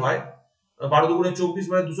ইয়ে হয়, 12 দুগুণে 24,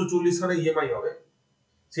 মানে 240 খানা ইএমআই হবে।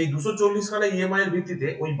 সেই 240 খানা ইএমআই এর ভিত্তিতে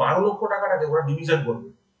ওই 12 লক্ষ টাকাটাকে ওরা ডিভিশন করবে।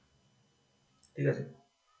 ঠিক আছে,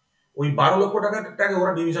 ওই 12 লক্ষ টাকাটাকে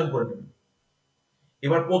ওরা ডিভিশন করে নেবে।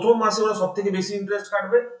 এবার প্রথম মাসে ওরা সব থেকে বেশি ইন্টারেস্ট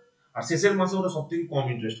কাটবে, আর শেষের মাসে ওরা সব থেকে কম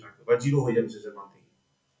ইন্টারেস্ট কাটবে, বা জিরো হয়ে যাবে শেষের মাস থেকে।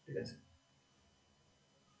 ঠিক আছে,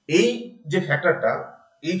 এই যে ফ্যাক্টরটা,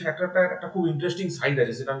 এই ফ্যাক্টরটা একটা খুব ইন্টারেস্টিং সাইড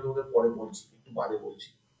আছে, সেটা আমি তোমাদের পরে বলছি, একটু বাদে বলছি।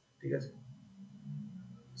 ঠিক আছে,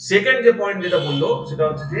 সেকেন্ড যে পয়েন্ট যেটা বললো সেটা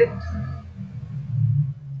হচ্ছে যে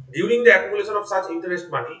during the accumulation of such interest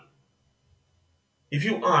money if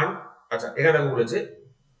you earn, আচ্ছা এখানে বলেছে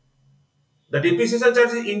the depreciation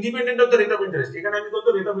charge is independent of the rate of interest, এখানে আমি বলতো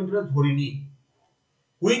rate of interest ধরিনি,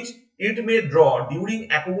 which it may draw during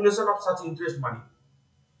accumulation of such interest money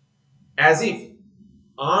as if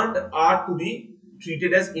earned are to be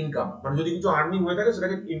treated as income, মানে যদি কিছু earning হয়ে থাকে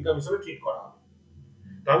সেটাকে income হিসেবে ট্রিট করা হবে।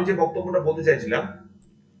 তো আমি যে বক্তব্যটা বলতে চাইছিলাম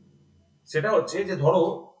সেটা হচ্ছে যে ধরো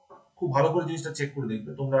খুব ভালো করে জিনিসটা চেক করে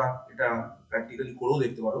দেখবে, তোমরা এটা প্র্যাকটিক্যালি করেও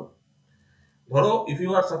দেখতে পারো। ধরো if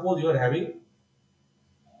you are suppose you are having,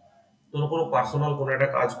 কোনো পার্সোনাল কোনো একটা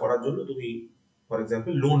কাজ করার জন্য তুমি ফর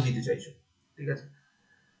এক্সাম্পল লোন নিতে চাইছো। ঠিক আছে,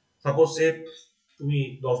 সাপোজ সে তুমি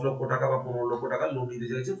 10 লক্ষ টাকা বা 15 লক্ষ টাকা লোন নিতে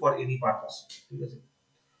চাইছো ফর এনি পারপাস। ঠিক আছে,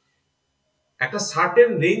 একটা সার্টেন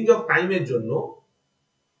রেঞ্জ অফ টাইমের জন্য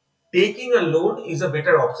taking a loan is a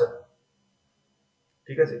better option.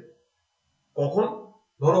 ঠিক আছে, কখন,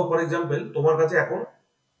 ধরো ফর এক্সাম্পল তোমার কাছে এখন,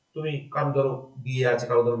 তুমি কারো ধরো বিয়ে আছে,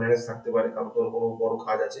 কারো ধরো ম্যারেজ থাকতে পারে, কারো ধরো কোনো বড়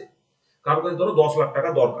কাজ আছে, কারো কাছে ধরো 10 লাখ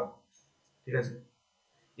টাকা দরকার। ঠিক আছে,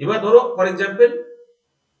 এবার ধরো ফর এক্সাম্পল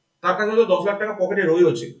তার কাছে হয়তো 10 লাখ টাকা পকেটে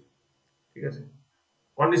রয়েছে। ঠিক আছে,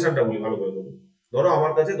 কন্ডিশনটা বলি ভালো করে বলুন, ধরো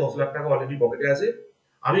আমার কাছে 10 লাখ টাকা অলরেডি পকেটে আছে,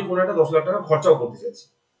 আমি কোনো একটা 10 লাখ টাকা খরচাও করতে চাইছি।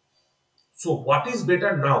 So what is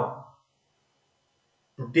better now,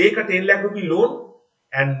 to take a 10 lakh rupee loan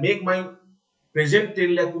and make my present 10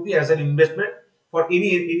 lakh rupee as an investment for any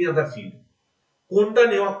other field?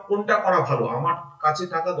 কোনটা করা ভালো? আমার কাছে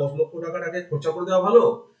টাকা 10 লক্ষ টাকাটাকে খরচা করে দেওয়া ভালো,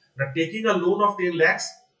 না taking a loan of 10 lakhs,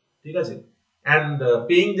 ঠিক আছে, and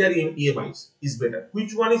paying their EMIs is better?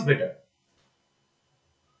 Which one is better?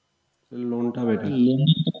 লোনটা বেটার। লোন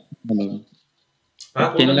ভালো। হ্যাঁ,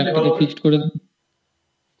 10 লাখ টাকা ফিক্সড করে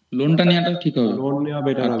লোনটা নেওয়াটা ঠিক হবে। লোন নেওয়া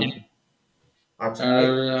বেটার আর হবে। আচ্ছা আর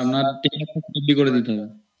আপনার 10 লাখ টাকা এফডি করে দিতে হবে।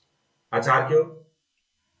 আচ্ছা, আর কেউ?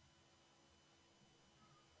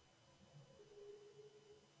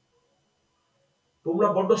 তোমরা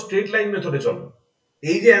বড্ড স্ট্রেট লাইন মেথডে চলো।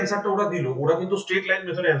 এই যে অ্যান্সারটা ওরা দিল, ওরা কিন্তু স্ট্রেট লাইন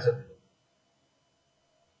মেথডে অ্যান্সার দিল।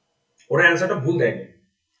 ওরা অ্যান্সারটা ভুল দেয়নি,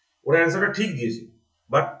 ওরা অ্যান্সারটা ঠিক দিয়েছে,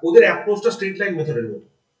 বাট ওদের অ্যাপ্রোচটা স্ট্রেট লাইন মেথডের মতো।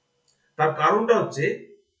 তার কারণটা হচ্ছে,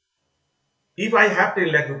 if I have 10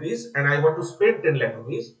 lakh rupees and I want to spend 10 lakh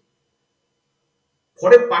rupees for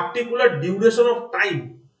a particular duration of time,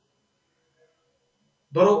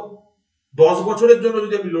 ধরো 10 বছরের জন্য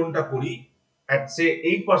যদি আমি লোনটা করি at say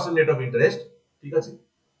 8% rate of interest, ঠিক আছে,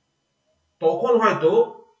 তখন হয়তো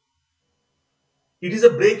it is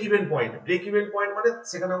a break even point. Break even point মানে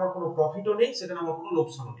সেখানে আমার কোনো প্রফিটও নেই, সেখানে আমার কোনো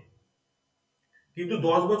লোকসানও নেই। কিন্তু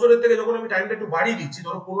 10 বছরের থেকে যখন আমি টাইমটা একটু বাড়িয়ে দিচ্ছি,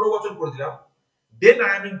 ধরো 15 বছর করে দিলাম, then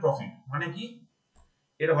I am in profit. মানে কি,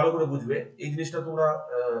 এটা ভালো করে বুঝবে। এই জিনিসটা তোমরা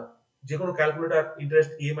যে কোনো ক্যালকুলেটর,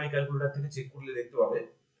 ইন্টারেস্ট ইএমআই ক্যালকুলেটর থেকে চেক করলে দেখতে পাবে,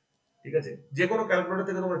 ঠিক আছে, যে কোনো ক্যালকুলেটর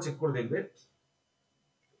থেকে তোমরা চেক করে দেখবে,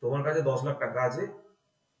 তোমার কাছে 10 লাখ টাকা আছে,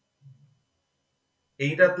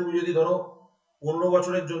 এইটা তুমি যদি ধরো 15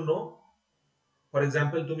 বছরের জন্য, ফর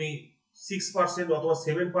এক্সাম্পল তুমি 6% অথবা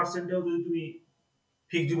 7%এও যদি তুমি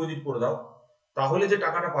ফিক্সড ডিপোজিট করে দাও, তাহলে যে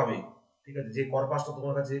টাকাটা পাবে, ঠিক আছে, যে করপাসটা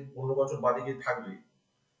তোমার কাছে 15 বছর বাদে গিয়ে থাকবে,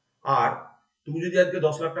 আর তুমি যদি আজকে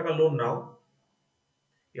 10 লাখ টাকা লোন নাও,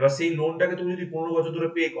 এবার সেই লোনটাকে তুমি যদি 15 বছর ধরে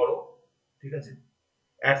পে করো, ঠিক আছে,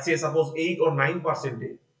 at say suppose 8 or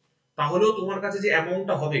 9%, তাহলেও তোমার কাছে যে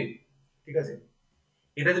অ্যামাউন্টটা হবে, ঠিক আছে,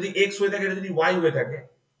 এটা যদি x হয়ে থাকে, এটা যদি y হয়ে থাকে,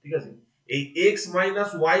 ঠিক আছে, এই x মাইনাস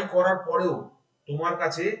y করার পরেও তোমার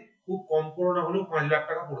কাছে খুব কম করে না হলেও 5 লাখ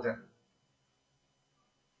টাকা পড়ে থাকে।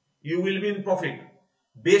 You will be in profit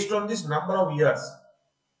based on this number of years.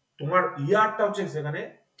 তোমার ইয়ারটা হচ্ছে সেখানে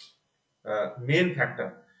মেন ফ্যাক্টর।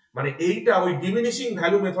 মানে এইটা ওই ডিমিনিশিং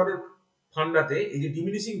ভ্যালু মেথডের ফান্ডাতে, এই যে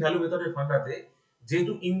ডিমিনিশিং ভ্যালু মেথডের ফান্ডাতে,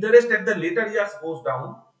 যেহেতু interest at the letter years goes down,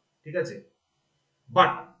 ঠিক আছে,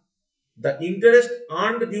 but the interest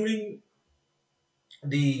earned during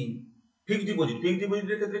the fixed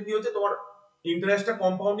ডিপোজিটের ক্ষেত্রে কি হচ্ছে, তোমার ইন্টারেস্টটা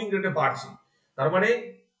কম্পাউন্ডিং রেটে বাড়ছে। তার মানে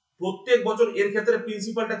প্রত্যেক বছর এর ক্ষেত্রে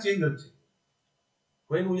প্রিন্সিপালটা চেঞ্জ হচ্ছে।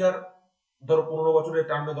 when we are ধরো 15 বছরের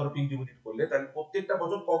টার্মে ধরো ফিক্সড ডিপোজিট করলে, তাহলে প্রত্যেকটা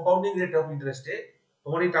বছর কম্পাউন্ডিং রেট অফ ইন্টারেস্টে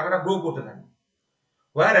তোমার এই টাকাটা গ্রো করতে থাকে,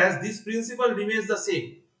 whereas this principal remains the same,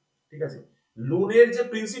 ঠিক আছে, লোনের যে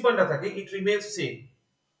প্রিন্সিপালটা থাকে it remains same,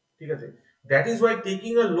 ঠিক আছে। that is why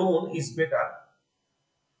taking a loan is better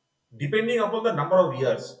depending upon the number of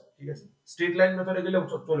years, ঠিক আছে। স্ট্রেট লাইন মেথডে গেলে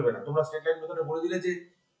চলবে না, তোমরা স্ট্রেট লাইন মেথডে বলে দিলে যে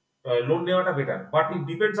লোন নেওয়াটা better, but it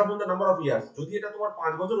depends upon the number of years. যদি এটা তোমার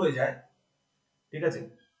 5 বছর হয়ে যায়, ঠিক আছে,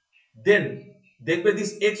 then দেখবে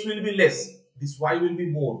this x will be less, this y will be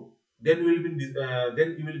more, then you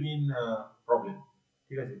will be in problem,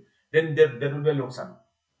 ঠিক আছে, then there will be a লোকসান।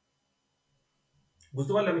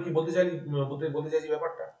 বুঝতে পারলে আমি কি বলতে চাইছি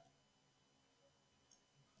ব্যাপারটা?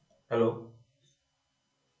 হ্যালো,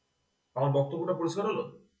 আমার বক্তব্যটা পরিষ্কার হলো?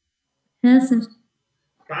 হ্যাঁ স্যার।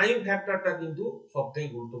 টাইম ফ্যাক্টরটা কিন্তু সবথেকে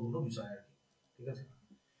গুরুত্বপূর্ণ বিষয় আর কি, ঠিক আছে।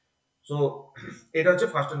 সো এটা হচ্ছে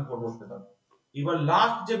ফার্স্ট এন্ড ফরমোস্ট মেথড। এবার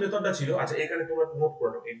লাস্ট যে মেথডটা ছিল, আচ্ছা এখানে তোমরা নোট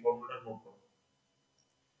করে নাও, এই ফর্মুলাটা নোট করো।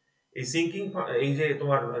 এই সিঙ্কিং, এই যে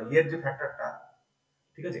তোমার ইয়ের যে ফ্যাক্টরটা,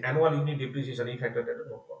 ঠিক আছে, অ্যানুয়াল ইউনিট ডেপ্রিসিয়েশন, এই ফ্যাক্টরটা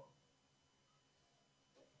নোট করো।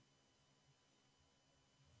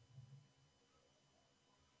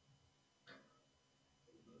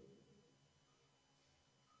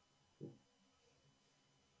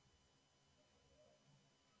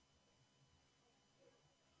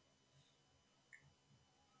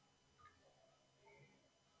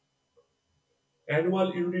 অ্যানুয়াল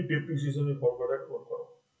ইউনিট ডেপ্রিসিয়েশনের ফর্মুলাটা নোট করো।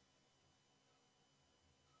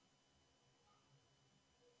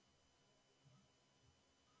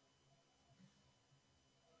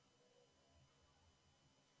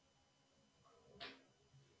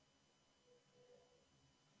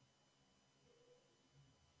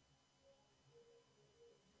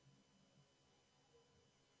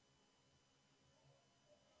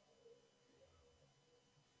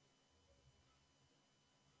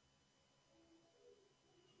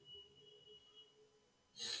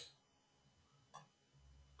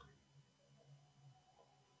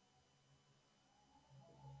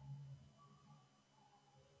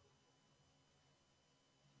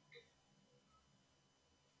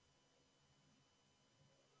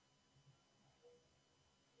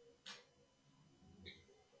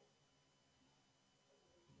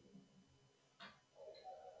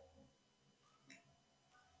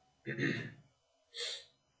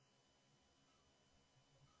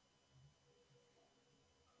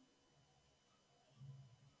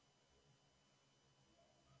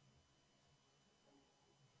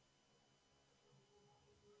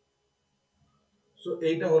 সো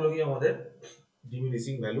এইটা হলো কি আমাদের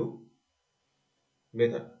ডিমিনিশিং ভ্যালু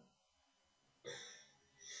মেথড।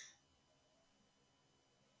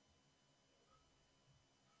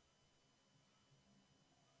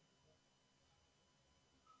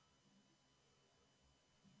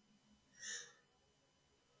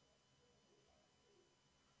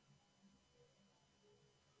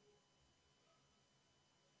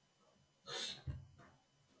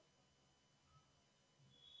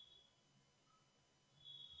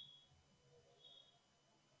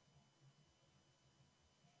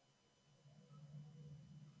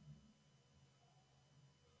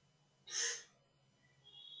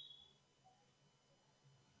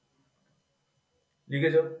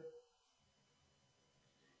 লিখেছ,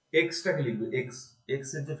 এক্সটাকে লিখবে, এক্স এক্স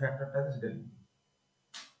এর যে ফ্যাক্টরটা আছে সেটা লিখবে।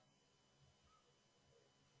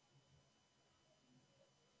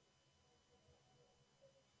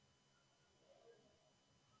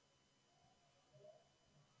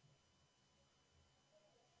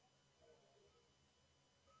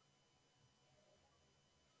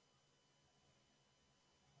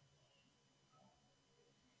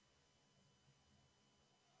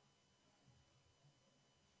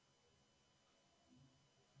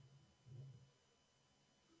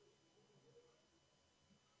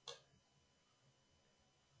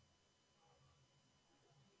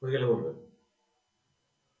 হয়ে গেলে বলবে।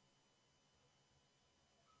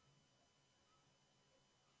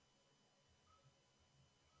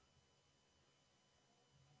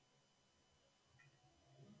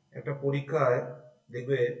 একটা পরীক্ষায়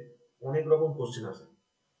দেখবে অনেক রকম কোশ্চেন আসে,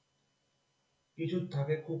 কিছু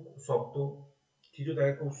থাকে খুব শক্ত, কিছু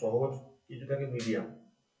থাকে খুব সহজ, কিছু থাকে মিডিয়াম।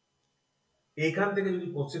 এইখান থেকে যদি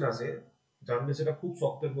কোশ্চেন আসে জানবে সেটা খুব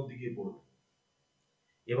শক্তের মধ্যে গিয়ে পড়বে,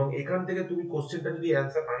 এবং এখান থেকে তুমি কোশ্চেনটা যদি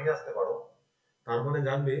অ্যান্সার নাই আসতে পারো তার মানে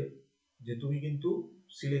জানবে যে তুমি কিন্তু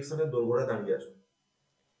সিলেকশনের দোরগোড়ায় দাঁড়িয়ে আছো।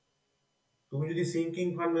 তুমি যদি সিঙ্কিং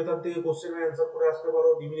ফান্ড মেথড থেকে কোশ্চেনের অ্যান্সার করে আসতে পারো,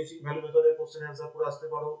 ডিমিনিশিং ভ্যালু মেথডের কোশ্চেন অ্যান্সার করে আসতে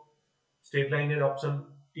পারো, স্ট্রেট লাইনের অপশন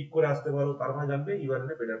টিক করে আসতে পারো, তার মানে জানবে you R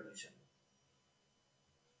in a better position.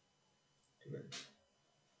 ঠিক আছে,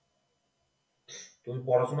 তুমি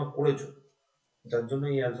পড়াশোনা করেছো যার জন্য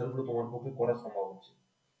এই অ্যান্সার গুলো তোমার পক্ষে করা সম্ভব হচ্ছে।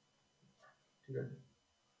 ঠিক আছে,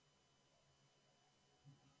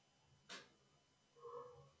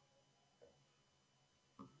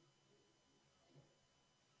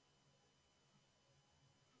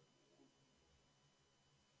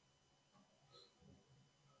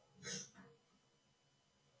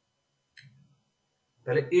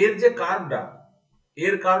 তাহলে এর যে কার্ভটা,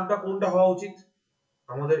 এর কার্ভটা কোনটা হওয়া উচিত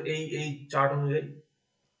আমাদের এই এই চার্ট অনুযায়ী?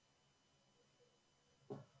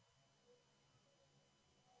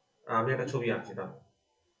 আমি একটা ছবি আঁকছি, তাহলে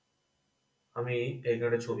আমি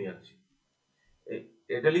এইখানে ছবি আঁকছি।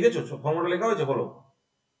 এটা লিখেছো, ফর্মুলা লেখা হয়েছে? বলো,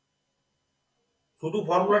 শুধু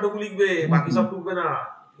ফর্মুলাটুকু লিখবে, বাকি সব টুকবে না।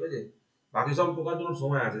 ঠিক আছে, বাকি সব টুকার জন্য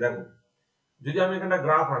সময় আছে। দেখো, যদি আমি এখানে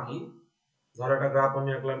গ্রাফ আঁকি, ধরো একটা গ্রাফ আমি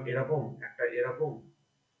আঁকলাম এরকম, একটা এরকম,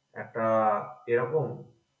 একটা এরকম,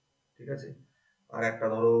 ঠিক আছে, আর একটা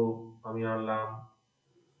ধরো আমি আনলাম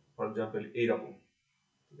ফর এক্সাম্পল এইরকম।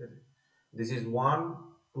 ঠিক আছে, দিস ইজ 1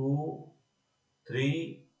 2 3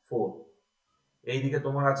 4। এইদিকে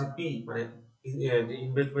তোমার আছে পি মানে যে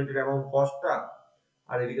ইনভেস্টমেন্টের অ্যামাউন্ট, কস্টটা,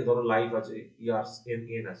 আর এদিকে ধরো লাইফ আছে, ইয়ার্স এন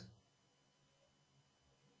এন আছে।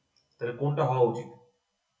 তাহলে কোনটা হওয়া উচিত?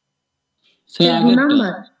 স্যার দু আগেরটা।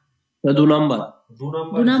 Number, 2 number. 2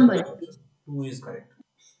 নাম্বার দু is number. Correct option, 2 is correct.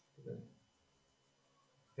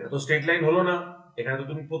 এটা তো স্ট্রেট লাইন হলো না, এখানে তো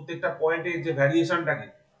তুমি প্রত্যেকটা পয়েন্টে যে ভ্যারিয়েশনটাকে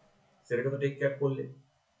সেটাকে তো টেক কেয়ার করলে।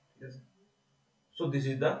 ঠিক আছে, so this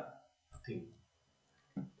is the thing.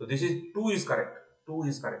 তো this is 2 is correct, 2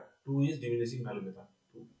 is correct, 2 is diminishing value method.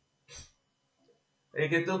 এই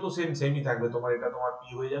ক্ষেত্রেও তো সেমই থাকবে, তোমার এটা তোমার পি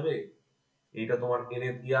হয়ে যাবে, এইটা তোমার এন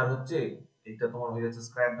এর ইয়ার হচ্ছে, এইটা তোমার হয়ে যাচ্ছে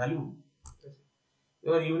স্ক্র্যাপ ভ্যালু।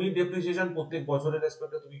 এবার ইউনিট ডেপ্রিসিয়েশন প্রত্যেক বছরের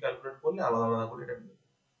রেসপেক্টে তুমি ক্যালকুলেট করলে আলাদা আলাদা করে এটা দিবে।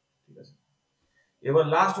 ঠিক আছে, এবার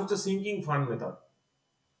লাস্ট হচ্ছে sinking fund method.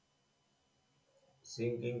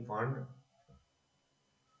 Sinking fund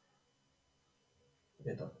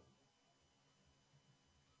method,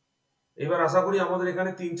 এবার আশা করি আমাদের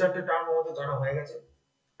এখানে 3-4টে টার্ম আমাদের জানা হয়ে গেছে।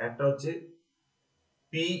 একটা হচ্ছে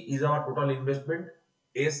P is our total investment,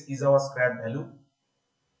 S is our scrap value,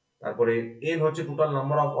 তারপরে এন হচ্ছে total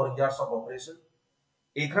number of or years of operation.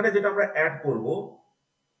 এখানে যেটা আমরা অ্যাড করব,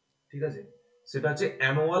 ঠিক আছে, সেটা হচ্ছে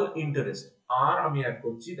অ্যানুয়াল ইন্টারেস্ট। আর আমি অ্যাড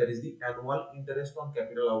করছি that is the annual interest on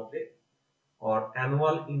capital outlay or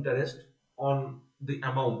annual interest on the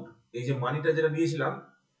amount. এই যে মানিটা যেটা নিয়েছিলাম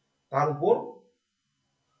তার উপর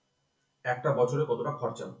একটা বছরে কতটা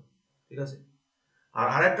খরচা হবে। ঠিক আছে, আর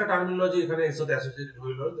আরেকটা টার্মিনোলজি এখানে এর সাথে অ্যাসোসিয়েটেড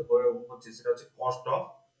হচ্ছে সেটা হচ্ছে cost of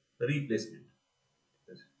replacement.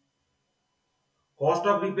 Cost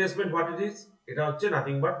of replacement what it is, এটা হচ্ছে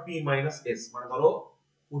nothing but P minus S. মানে ধরো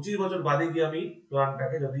 25 বছর বাদে গিয়ে আমি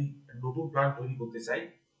প্ল্যানটাকে যদি নতুন প্ল্যান তৈরি করতে চাই,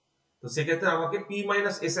 তো সেক্ষেত্রে আমাকে P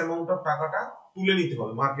minus S amount of টাকাটা তুলে নিতে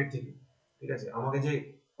হবে মার্কেট থেকে। ঠিক আছে, আমাকে যে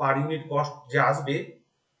পার ইউনিট কস্ট যে আসবে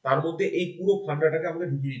তার মধ্যে এই পুরো ফান্ডটাকে আমাকে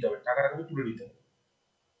ঢুকিয়ে দিতে হবে, টাকাটাকে আমি তুলে নিতে হবে।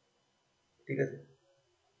 ঠিক আছে,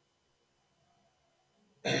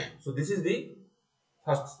 so this is the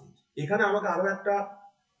first stage. এখানে আমাকে আরো একটা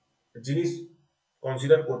জিনিস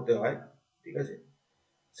কনসিডার করতে হয়। ঠিক আছে,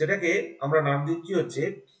 সেটাকে আমরা নাম দিচ্ছি হচ্ছে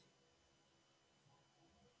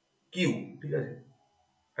কিউ। ঠিক আছে,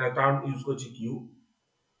 একটা টার্ম ইউজ করছি Q.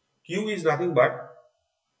 Q is nothing but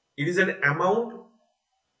it is an amount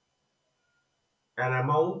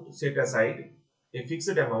set aside, a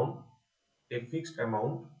fixed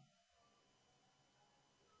amount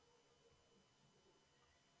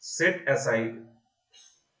set aside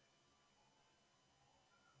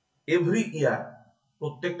every year,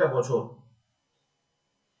 প্রত্যেকটা বছর,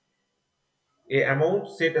 a amount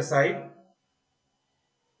set aside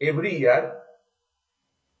every year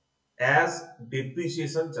as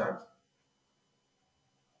depreciation charge,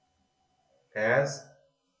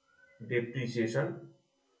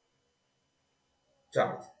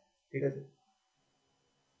 ঠিক আছে,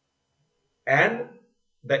 and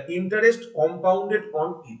the interest compounded on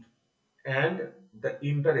it, and the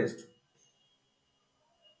interest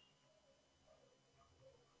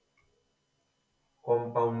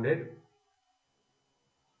compounded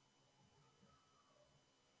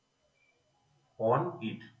on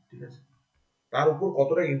it। ঠিক আছে, তার উপর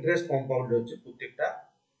কতটা interest compound হচ্ছে প্রত্যেকটা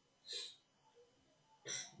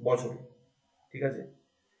বছরে। ঠিক আছে,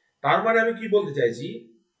 তার মানে আমি কি বলতে চাইছি,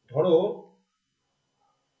 ধরো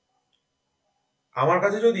আমার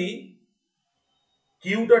কাছে যদি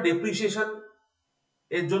কিউটা ডেপ্রিসিয়েশন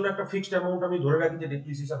এর জন্য একটা ফিক্সড অ্যামাউন্ট আমি ধরে রাখি যে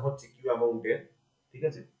ডেপ্রিসিয়েশন হচ্ছে কিউ অ্যামাউন্টের। ঠিক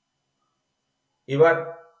আছে, এবার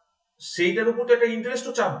সেইটার উপর তো একটা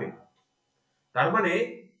ইন্টারেস্টও চাপবে। তার মানে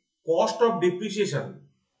কস্ট অফ ডেপ্রিসিয়েশন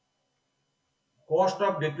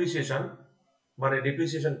মানে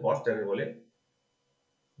ডেপ্রিসিয়েশন কস্ট যাকে বলে,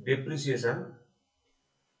 ডেপ্রিসিয়েশন,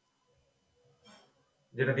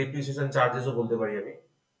 যেটা ডেপ্রিসিয়েশন চার্জেসও বলতে পারি আমি,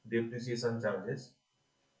 ডেপ্রিসিয়েশন চার্জেস,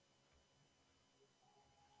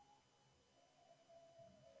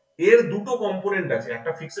 এর দুটো কম্পোনেন্ট আছে,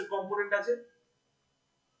 একটা ফিক্সড কম্পোনেন্ট আছে,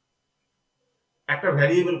 একটা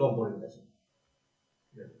ভ্যারিয়েবল কম্পোনেন্ট আছে।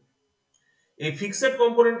 এই ফিক্সড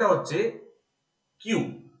কম্পোনেন্টটা হচ্ছে কিউ।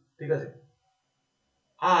 ঠিক আছে,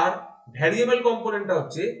 আর ভ্যারিয়েবল কম্পোনেন্টটা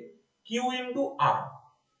হচ্ছে কিউ ইনটু আর।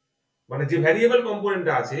 মানে যে ভ্যারিয়েবল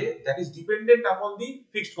কম্পোনেন্টটা আছে দ্যাট ইজ ডিপেন্ডেন্ট আপন দি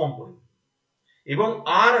ফিক্সড কম্পোনেন্ট, এবং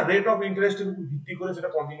আর রেট অফ ইন্টারেস্টের উপর ভিত্তি করে সেটা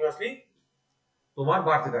কন্টিনিউয়াসলি তোমার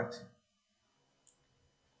বাড়তে থাকছে।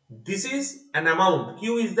 This is an amount,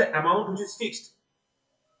 Q is the amount which is fixed.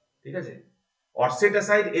 ঠিক আছে, or set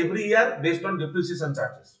aside every year based on depreciation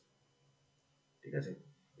charges। ঠিক আছে,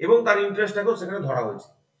 এবং তার ইন্টারেস্টটাকেও সেখানে ধরা হয়েছে।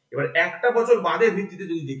 এবার একটা বছর বাদে ভিত্তিতে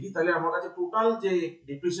যদি দেখি তাহলে আমার কাছে টোটাল যে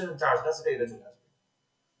ডিপ্রিসিয়েশন চার্জটা সেটা এটা চলে আসবে।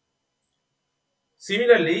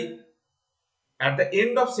 Similarly at the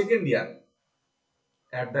end of second year,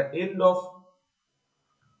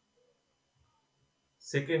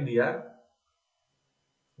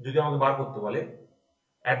 যদি আমাকে বার করতে বলে,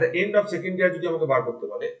 at the end of second year যদি আমাকে বার করতে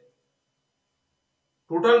বলে,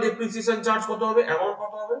 টোটাল ডেপ্রিসিয়েশন চার্জ কত হবে, অ্যামাউন্ট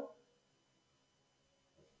কত হবে,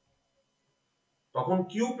 তখন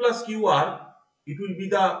Q plus Q R it will be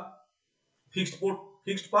the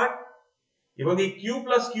fixed part, এবং এই কিউ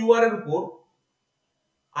প্লাস কিউ আর এর উপর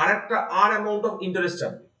আরেকটা আর অ্যামাউন্ট অফ ইন্টারেস্ট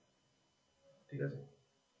চাপবে। ঠিক আছে,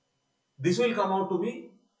 this will come out to B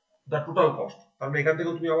the total cost. তার মানে এখান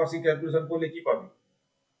থেকে তুমি আবার সেই ক্যালকুলেশন করলে কি পাবে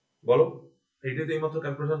বলো, এইটা তো এইমাত্র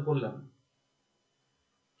ক্যালকুলেশন করলাম,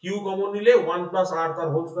 কিউ কমন নিলে 1 প্লাস আর তার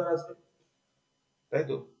হোল স্কয়ার আসবে, তাই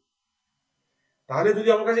তো। তাহলে যদি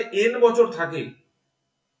আমার কাছে n বছর থাকে,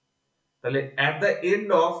 তাহলে at the end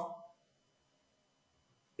of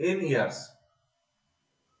n years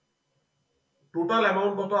total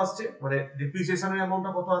amount কত আসছে, মানে ডেপ্রিসিয়েশনের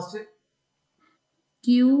অ্যামাউন্টটা কত আসছে,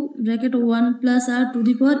 Q bracket 1 plus R to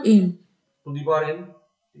the power n।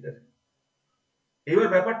 ঠিক আছে, এবার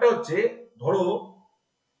ব্যাপারটা হচ্ছে ধরো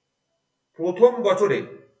প্রথম বছরে,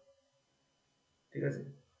 ঠিক আছে,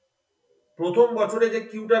 প্রথম বছরে যে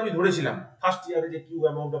কিউটা আমি ধরেছিলাম, ফার্স্ট ইয়ারে যে Q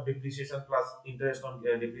amount of depreciation plus interest on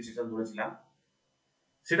depreciation ধরেছিলাম,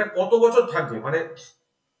 সেটা কত বছর থাকবে। মানে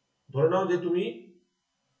ধরে নাও যে তুমি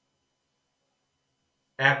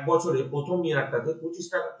এক বছরে প্রথম ইয়ারটাতে 25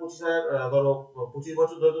 টাকা, 25,000, ধরো 25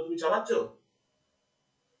 বছর ধরে তুমি চালাচ্ছ,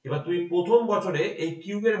 এবার তুমি প্রথম বছরে এই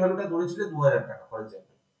কিউ এর ভ্যালুটা ধরেছিলে 2000 টাকা ফর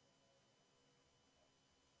এক্সাম্পল,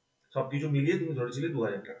 সবকিছু মিলিয়ে তুমি ধরেছিলে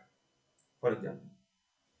 2000 টাকা ফর এক্সাম্পল।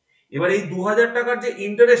 এবার এই 2000 টাকার যে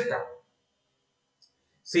ইন্টারেস্টটা,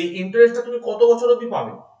 সেই ইন্টারেস্টটা তুমি কত বছর অবধি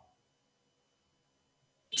পাবে?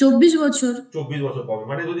 24 বছর। 24 বছর পাবে।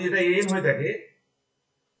 মানে যদি এটা এন হয়ে থাকে,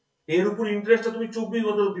 এর উপর ইন্টারেস্টটা তুমি 24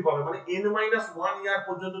 বছর অবধি পাবে, মানে n-1 ইয়ার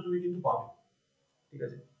পর্যন্ত তুমি কিন্তু পাবে। ঠিক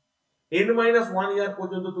আছে, n-1 ইয়ার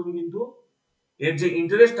পর্যন্ত তুমি কিন্তু এর যে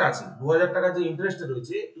ইন্টারেস্টটা আছে, 2000 টাকার যে ইন্টারেস্টটা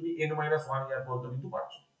রয়েছে, তুমি n-1 ইয়ার পর্যন্ত কিন্তু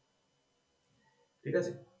পাচ্ছ। ঠিক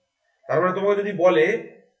আছে, তার মানে তোমাকে যদি বলে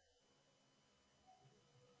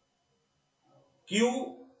Q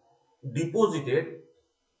deposited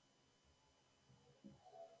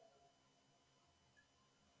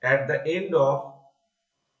at the end of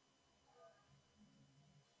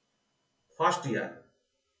first year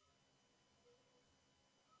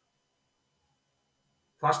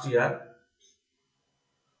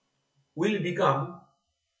will become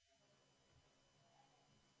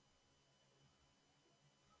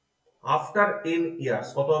after n years,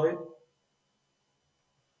 কত হবে?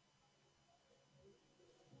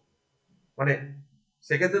 মানে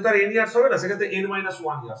সেক্ষেত্রে তো আর n ইয়ার্স হবে না, সেক্ষেত্রে n-1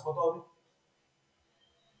 ইয়ার্স কত হবে?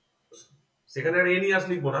 সেখানে আর n ইয়ার্স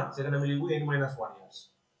লিখবো না, সেখানে আমি লিখবো n-1 ইয়ার্স।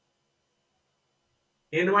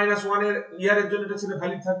 n-1 এর ইয়ারের জন্য এটা ছিল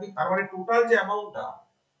ভ্যালিড থাকবে, তার মানে টোটাল যে অ্যামাউন্টটা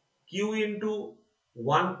q into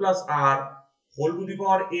 1 plus r whole to the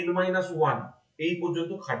power n-1 এই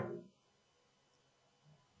পর্যন্ত খাটবে।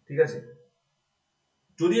 ঠিক আছে,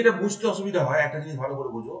 যদি এটা বুঝতে অসুবিধা হয়, একটা জিনিস ভালো করে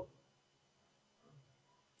বোঝো,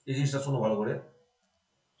 এই জিনিসটা শোনো ভালো করে,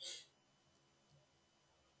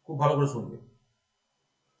 খুব ভালো করে শুনবে।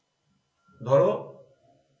 ধরো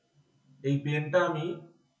এই পেনটা আমি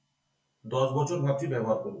 10 বছর ভাবছি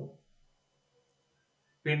ব্যবহার করব,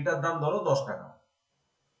 পেনটার দাম ধরো 10 টাকা,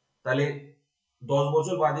 তাহলে 10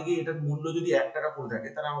 বছর বাদে গিয়ে এটার মূল্য যদি 1 টাকা পড়ে থাকে,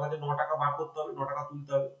 তাহলে আমার কাছে 9 টাকা বার করতে হবে, 9 টাকা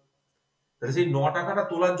তুলতে হবে। তাহলে সেই 9 টাকাটা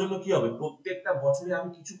তোলার জন্য কি হবে, প্রত্যেকটা বছরে আমি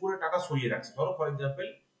কিছু করে টাকা সরিয়ে রাখছি। ধরো ফর এক্সাম্পল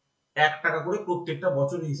 1 টাকা করে প্রত্যেকটা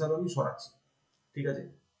বছর হিসাবে আমি সরাচ্ছি। ঠিক আছে,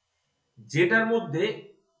 যেটার মধ্যে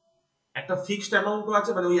একটা ফিক্সড অ্যামাউন্টও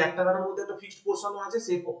আছে, মানে ওই 1 টাকার মধ্যে একটা ফিক্সড পোরশনও আছে,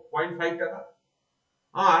 সেই 0.5 টাকা।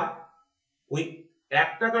 আর ওই 1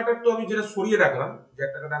 টাকাটা তো আমি যেটা সরিয়ে রাখলাম, যে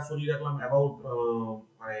 1 টাকাটা সরিয়ে রাখলাম অ্যাবাউট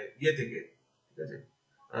মানে ইয়ে থেকে, ঠিক আছে,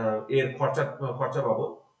 এর খরচা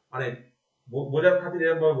বাবদ, মানে বোঝার খাতির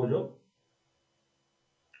এরকম ভাবে বোঝো।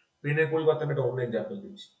 পেনের পরিবর্তে আমি একটা অন্য এক্সাম্পল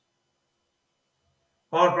দিচ্ছি,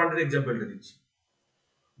 পাওয়ার প্ল্যান্টের এক্সাম্পলটা দিচ্ছি।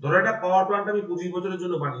 ধরো একটা পাওয়ার প্ল্যান্ট আমি 25 বছরের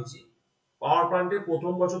জন্য বানিয়েছি। পাওয়ার প্ল্যান্টের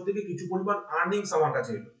প্রথম বছর থেকে কিছু পরিমাণ আর্নিংস আমার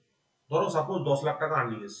কাছে এলো, ধরো সাপোজ 10 লাখ টাকা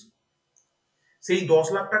আর্নিং এসেছে। সেই 10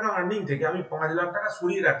 লাখ টাকা আর্নিং থেকে আমি 5 লাখ টাকা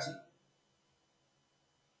সরিয়ে রাখছি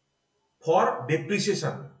ফর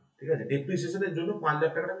ডেপ্রিসিয়েশন। ঠিক আছে, ডেপ্রিসিয়েশনের জন্য 5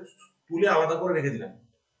 লাখ টাকাটা আমি তুলে আলাদা করে রেখে দিলাম।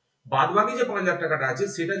 বাদ বাকি যে 5 লাখ টাকাটা আছে,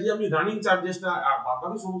 সেটা দিয়ে আমি রানিং চার্জেসটা আর বাদ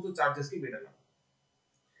বাকি সমস্ত চার্জেসকে মেটালাম।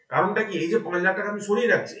 কারণটা কি, এই যে 5 লাখ টাকা আমি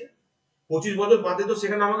সরিয়ে রাখছি, 25 বছর বাদে তো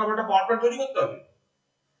সেখানে আমাকে একটা পাওয়ার প্ল্যান্ট তৈরি করতে হবে।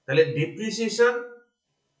 তাহলে ডেপ্রিসিয়েশন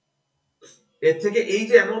এর থেকে এই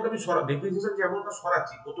যে অ্যামাউন্ট আমি ডেপ্রিসিয়েশন যে অ্যামাউন্টটা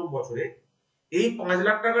সরাচ্ছি প্রথম বছরে, এই 5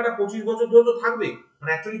 লাখ টাকাটা 25 বছর ধরে তো থাকবে, মানে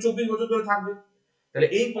অ্যাকচুয়ালি 24 বছর ধরে থাকবে। তাহলে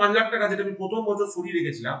এই 5 লাখ টাকা যেটা আমি প্রথম বছর সরিয়ে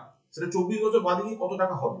রেখেছিলাম, সেটা 24 বছর বাদে গিয়ে কত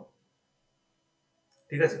টাকা হবে?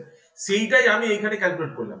 ঠিক আছে, সেইটাই আমি এখানে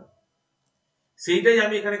ক্যালকুলেট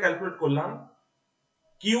করলাম,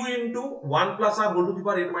 Q into 1 plus R whole to the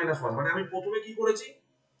power n-1। মানে আমি প্রথমে কি করেছি,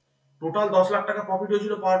 টোটাল 10 লাখ টাকা প্রফিট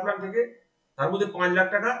হয়েছিল পাওয়ার প্ল্যান্ট থেকে, তার মধ্যে 5 লাখ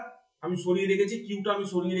টাকা আমি সরিয়ে রেখেছি, কিউটা আমি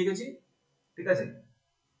সরিয়ে রেখেছি। ঠিক আছে,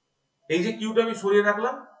 এই যে কিউটা আমি সরিয়ে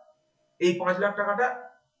রাখলাম, এই 5 লাখ টাকাটা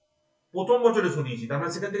প্রথম বছরে সরিয়েছি, তার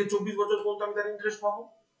মানে সেখান থেকে 24 বছর পর্যন্ত আমি তার ইন্টারেস্ট পাবো।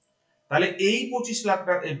 তাহলে এই 25 লাখ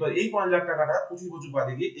টাকা, এই 5 লাখ টাকাটা 25 বছর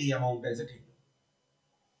বাদে গিয়ে এই অ্যামাউন্টটা এসে ঠিক।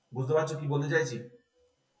 বুঝতে পারছো কি বলতে চাইছি?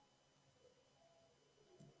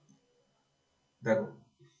 দেখো,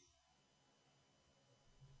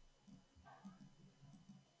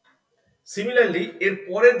 সিমিলারলি এর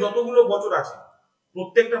পরের যতগুলো বছর আছে,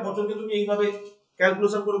 প্রত্যেকটা বছরকে তুমি এইভাবে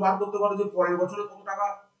ক্যালকুলেশন করে বার করতে পারো যে পরের বছরে কত টাকা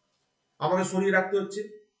আমাকে সরিয়ে রাখতে হচ্ছে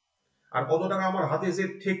আর কত টাকা আমার হাতে এসে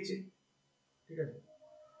ঠেকছে। ঠিক আছে,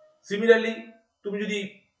 সিমিলারলি তুমি যদি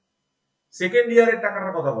সেকেন্ড ইয়ারের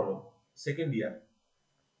টাকাটার কথা বলো, সেকেন্ড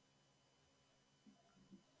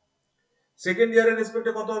ইয়ারের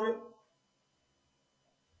রেসপেক্টে কত হবে,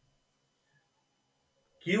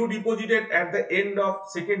 Q deposited at the end of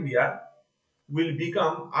second year will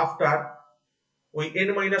become after ওই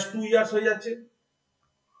n-2 ইয়ার্স হয়ে যাচ্ছে।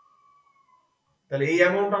 তাহলে এই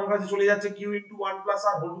অ্যামাউন্ট আমার কাছে চলে যাচ্ছে Q into 1 plus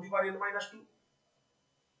R whole to the power n-2।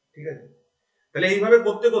 ঠিক আছে, তাহলে এইভাবে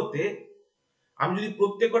করতে করতে আমি যদি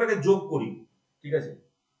প্রত্যেক কটাকে যোগ করি, ঠিক আছে,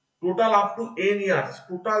 total up to n years,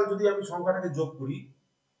 total যদি আমি সংখ্যাটাকে যোগ করি,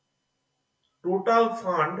 total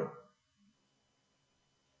fund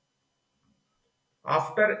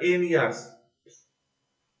after n years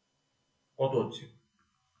কত হচ্ছে,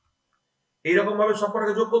 এইরকম ভাবে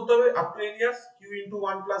সবকটাকে যোগ করতে হবে up to n years, q into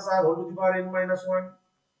 1 plus r whole to the power n minus 1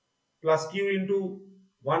 plus q into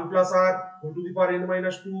 1 plus r whole to the power n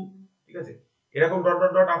minus 2, ঠিক আছে, এরকম dot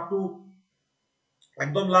dot dot up to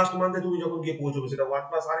একদম লাস্ট মান্থে তুমি যখন গিয়ে পৌঁছবে সেটা 1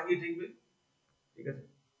 plus r এ গিয়ে ঠেকবে, ঠিক আছে।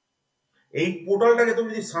 এই টোটালটাকে তুমি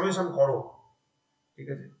যদি সামেশন করো, ঠিক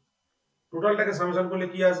আছে, টোটালটাকে সামেশন করলে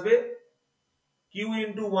কি আসবে, q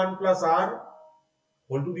into 1 plus r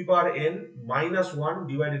whole to the power n minus 1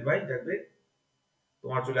 divided by, দেখবে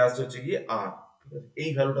তোমার চলে আসছে হচ্ছে গিয়ে r, ঠিক আছে, এই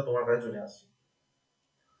ভ্যালুটা তোমার কাছে চলে আসছে।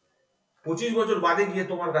 25 বছর বাদে গিয়ে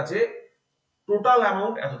তোমার কাছে টোটাল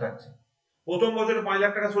অ্যামাউন্ট এত থাকছে। প্রথম বছরে 5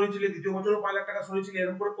 লাখ টাকা সরিয়েছিলে, দ্বিতীয় বছরও 5 লাখ টাকা সরিয়েছিলে,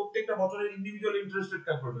 এরকম করে প্রত্যেকটা বছরের ইন্ডিভিজুয়াল ইন্টারেস্ট রেট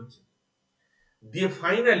ক্যালকুলেট হচ্ছে, দিয়ে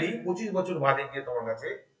ফাইনালি 25 বছর বাদে গিয়ে তোমার কাছে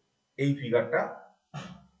এই ফিগারটা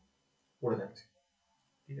পড়ে যাচ্ছে,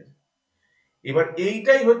 ঠিক আছে। এবার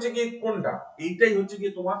এইটাই হচ্ছে গিয়ে কোনটা, এইটাই হচ্ছে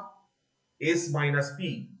গিয়ে তোমার s মাইনাস p,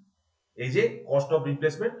 এই যে কস্ট অফ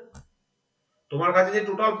রিপ্লেসমেন্ট। তোমার কাছে যে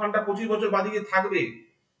টোটাল ফান্ডটা 25 বছর বাদে গিয়ে থাকবে,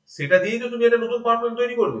 সেটা দিয়েই তো তুমি একটা নতুন পাওয়ার প্ল্যান্ট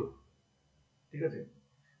তৈরি করবে, ঠিক আছে।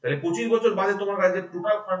 তাহলে 25 বছর বাদে তোমার কাছে যে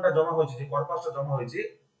টোটাল ফান্ডটা জমা হয়েছে, যে কর্পাসটা জমা হয়েছে,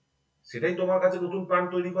 সেটাই তোমার কাছে নতুন প্ল্যান্ট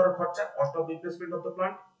তৈরি করার খরচা, cost of replacement of the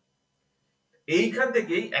plant. এইখান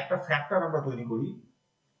থেকেই একটা ফ্যাক্টর আমরা তৈরি করি,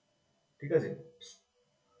 ঠিক আছে।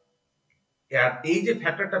 আর এই যে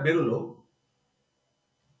ফ্যাক্টরটা বেরোলো,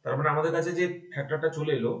 তার মানে আমাদের কাছে যে ফ্যাক্টরটা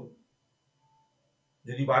চলে এলো,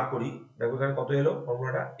 যদি বার করি, দেখো এখানে কত এলো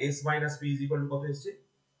ফর্মুলাটা, s minus p is equal to কত এসেছে,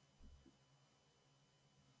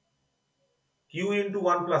 q into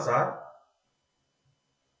 1 plus r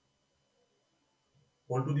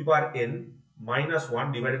whole to the power n minus 1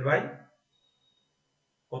 divided by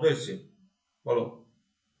কত এসেছে বলো,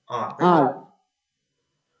 r। আর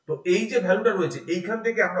তো এই যে ভ্যালুটা রয়েছে, এইখান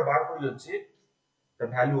থেকে আমরা বার করি হচ্ছে দ্য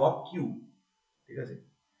ভ্যালু অফ q, ঠিক আছে।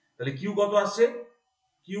 তাহলে q কত আসছে,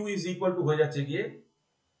 q ইজ ইকুয়াল টু হয়ে যাচ্ছে গিয়ে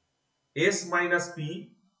s minus p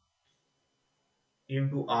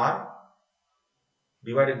into r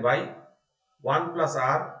divided by 1 plus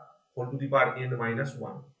r whole to the power n minus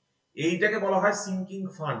 1। এইটাকে বলা হয় sinking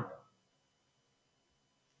fund,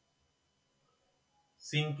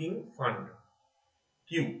 sinking fund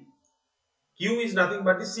q, q is nothing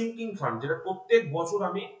but the sinking fund, যেটা প্রত্যেক বছর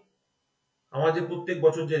আমি আমার যে প্রত্যেক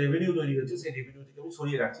বছর যে রেভিনিউ তৈরি হচ্ছে, সেই রেভিনিউ থেকে আমি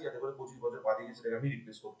সরিয়ে রাখছি, যাতে করে 25 বছর বাদে গিয়ে সেটাকে আমি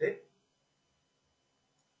রিপ্লেস করতে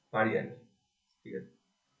পারি আর কি, ঠিক আছে।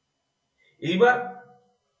 এইবার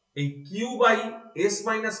এই q by s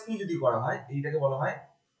minus p যদি করা হয়, এইটাকে বলা হয়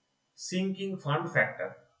sinking fund factor,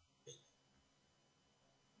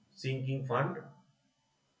 sinking fund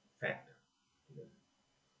factor.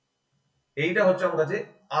 এইটা হচ্ছে আমার কাছে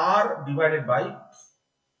r divided by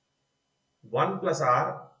 1 plus r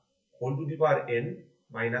whole to the power n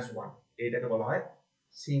minus 1, এইটাকে বলা হয়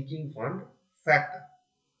সিঙ্কিং ফান্ড ফ্যাক্টর,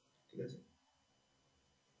 ঠিক আছে।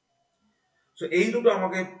 সো এই দুটো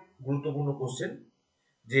আমাকে গুরুত্বপূর্ণ কোশ্চেন,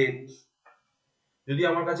 যে যদি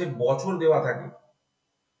আমার কাছে বছর দেওয়া থাকে,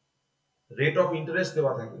 রেট অফ ইন্টারেস্ট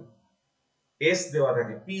দেওয়া থাকে, এস দেওয়া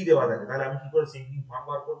থাকে, পি দেওয়া থাকে, তাহলে আমি কি করে সিঙ্কিং ফান্ড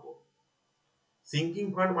বার করব। সিঙ্কিং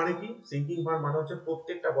ফান্ড মানে কি, সিঙ্কিং ফান্ড মানে হচ্ছে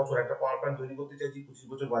প্রত্যেকটা বছর একটা পাওয়ার প্ল্যান্ট তৈরি করতে চাইছি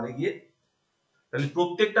 25 বছর বাদে গিয়ে, তাহলে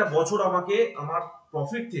প্রত্যেকটা বছর আমাকে আমার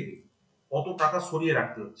প্রফিট থেকে কত টাকা সরিয়ে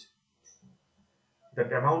রাখতে হচ্ছে, that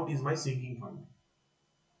amount is my sinking fund,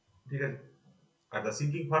 ঠিক আছে। Are the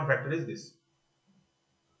sinking fund factor is this,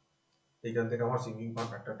 এইখান থেকে আমার সিঙ্কিং ফান্ড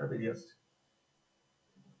ফ্যাক্টরটা বেরিয়ে আসছে।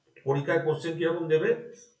 পরীক্ষায় কোশ্চেন কিরকম দেবে,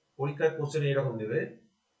 পরীক্ষায় কোশ্চেন এইরকম দেবে,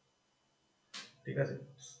 ঠিক আছে।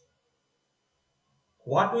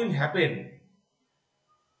 What will happen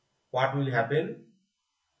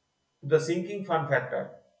to the sinking fund factor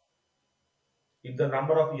if the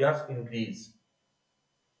number of years increase?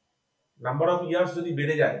 Number of years যদি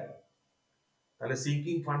বেড়ে যায়, তাহলে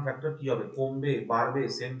সিঙ্কিং ফান্ড ফ্যাক্টর কি হবে, কমবে, বাড়বে,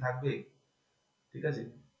 সেম থাকবে, ঠিক আছে।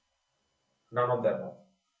 নান অফ দ্যাট,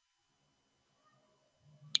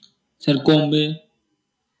 স্যার কমবে,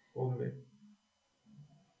 কমবে,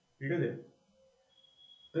 ঠিক আছে।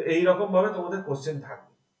 তো এইরকম ভাবে তোমাদের কোশ্চেন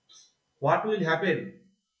থাকবে। What will happen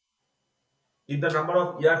if the number of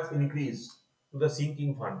years increase to the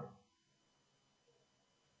sinking fund?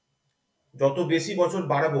 যত বেশি বছর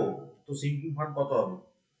বাড়াবো তো সিঙ্কিং ফান্ড কত হবে,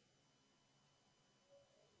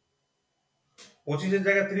 25 এর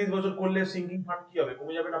জায়গায় 30 বছর করলে সিঙ্কিং ফান্ড কি হবে,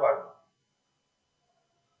 কমে যাবে না বাড়বে?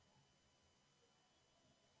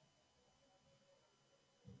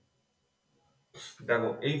 দেখো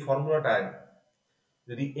এই ফর্মুলাটায়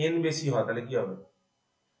যদি n বেশি হয় তাহলে কি হবে?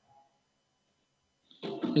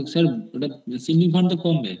 স্যার ওটা সিঙ্গিং ফান্ড তো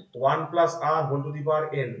কমবে। 1 plus r whole to the power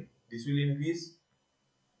n, this will increase।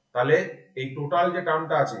 তাহলে এই টোটাল যে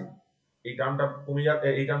টার্মটা আছে এই টার্মটা কমে যাবে,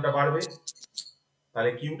 এই টার্মটা বাড়বে,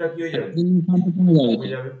 তাহলে কিউটা কি হয়ে যাবে? সিঙ্গিং ফান্ড কমে যাবে কমে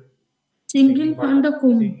তো। যাবে, সিঙ্গিং ফান্ডটা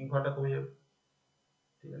কম। সিঙ্কিং ফান্ডটা কমে যাবে।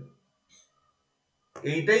 ঠিক আছে,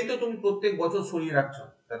 এইটাই তো তুমি প্রত্যেক বছর সরিয়ে রাখছো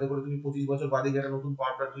যাতে করে তুমি 25 বছর বাদে একটা নতুন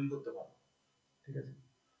পাওয়ারটা তৈরি করতে পারো। ঠিক আছে,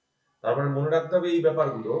 তারপরে মনে রাখতে হবে এই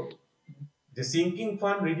ব্যাপারগুলো যে sinking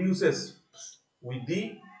fund reduces with the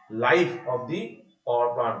life of the power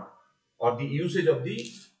plant or the usage of the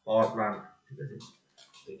power plant. ঠিক আছে,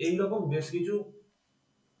 তো এইরকম বেশ কিছু।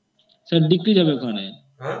 স্যার ডিক্রিজ হবে ওখানে।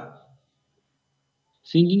 হ্যাঁ,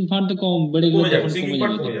 সিঙ্কিং ফান্ড তো কম বেড়ে গেলে কমে যাবে, তখন সিঙ্কিং কমে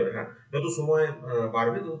ফান্ড যাবে তো। কমে যাবে। হ্যাঁ, যত সময়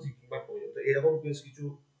বাড়বে তত সিঙ্কিং ফান্ড কমে যাবে। তো এরকম বেশ কিছু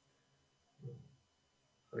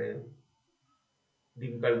মানে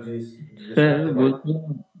ডিফিকাল্ট জিনিস জিজ্ঞেস স্যার করতে পারে। বলছিলাম,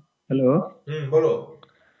 হ্যালো বলো।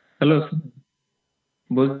 হ্যালো,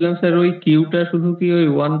 বলছিলাম স্যার ওই কিউটা শুধু কি ওই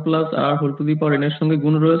 1+r² এর সঙ্গে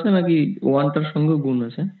গুণ রয়েছে নাকি ওয়ানটার সঙ্গে গুণ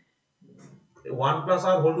আছে? 1 plus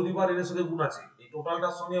R whole to the পাওয়ার এর সাথে গুণ আছে, এই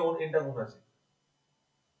টোটালটার সঙ্গে ওর এনটা গুণ আছে।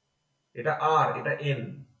 এটা আর, এটা এন,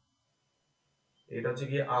 এটা হচ্ছে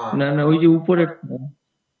কি আর। না না, ওই যে উপরের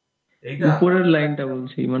এইটা উপরের লাইনটা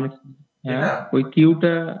বলছি, মানে হ্যাঁ এটা ওই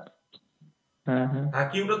কিউটা। হ্যাঁ হ্যাঁ হ্যাঁ,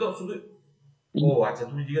 কিউটা তো শুধু, ও আচ্ছা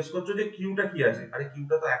তুমি জিজ্ঞেস করছো যে কিউটা কি আছে। আরে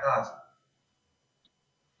কিউটা তো একা আছে।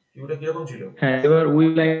 কিউটা কিরকম ছিল? হ্যাঁ, এবার ওই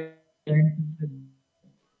লাইন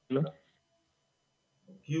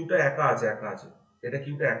কিউটা একা আছে, একা আছে। এটা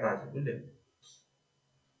কিউটা একা আছে, বুঝলে?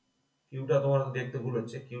 কিউটা তোমার দেখতে ভুল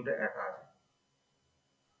হচ্ছে, কিউটা একা আছে,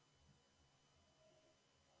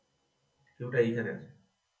 কিউটা এইখানে আছে,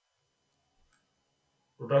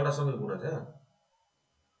 টোটালটার সঙ্গে গুণ আছে। হ্যাঁ,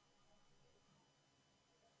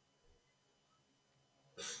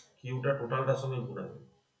 কিউটা টোটালটার সঙ্গে গুণ আছে।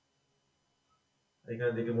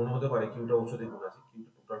 এখানে দেখে মনে হতে পারে কিউটা ওর সাথে গুণ আছে,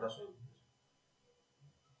 কিউটা টোটালটার সঙ্গে গুণ আছে।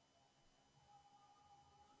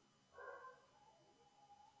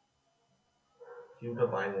 কিউটা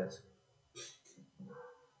বাইরে আছে।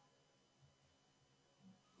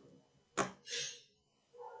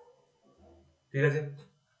 ঠিক আছে,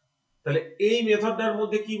 তাহলে এই মেথডটার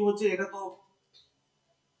মধ্যে কি হচ্ছে, এটা তো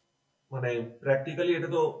মানে প্র্যাকটিক্যালি এটা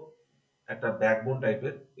তো একটা ব্যাকবোন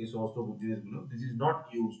টাইপের এই সমস্ত জিনিসগুলো। This is not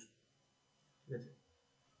used. ঠিক আছে,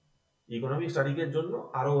 ইকোনমিক স্টাডিং এর জন্য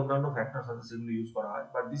আরো অন্যান্য ফ্যাক্টরস আছে সেগুলো ইউজ করা হয়,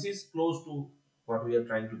 but this is close two what we are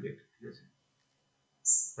trying to get. ঠিক আছে,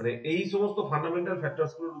 মানে এই সমস্ত ফান্ডামেন্টাল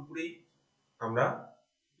ফ্যাক্টরস গুলোর উপরেই আমরা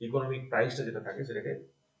ইকোনমিক প্রাইসটা যেটা থাকে সেটাকে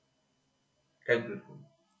ক্যালকুলেট করি।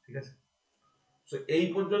 ঠিক আছে, সো এই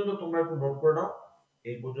পর্যন্ত তোমরা একটু নোট করে নাও।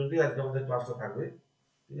 এই পর্যন্তই আজকে আমাদের ক্লাসটা থাকবে।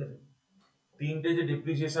 ঠিক আছে, তিনটে যে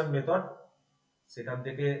ডিপ্রিসিয়েশন মেথড, সেখান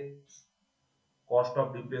থেকে কস্ট অফ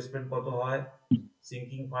রিপ্লেসমেন্ট কত হয়,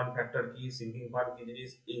 সিঙ্কিং ফান্ড ফ্যাক্টর কি, সিঙ্কিং ফান্ড কি জিনিস,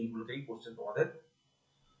 এইগুলোতেই কোশ্চেন তোমাদের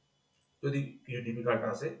যদি কিছু ডিফিকাল্ট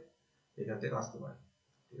আসে এখান থেকে আসতে পারে।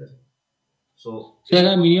 ঠিক আছে, সো স্যার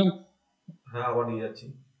মিনিমাম হ্যাঁ আবার নিয়ে যাচ্ছি।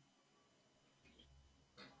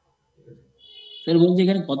 স্যার বলছি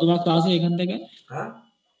এখানে কত মার্কস আসে এখান থেকে? হ্যাঁ,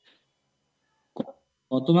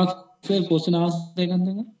 কত মার্কসের কোশ্চেন আসে এখান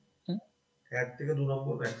থেকে? 1 থেকে 2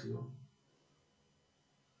 নম্বর ম্যাক্সিমাম।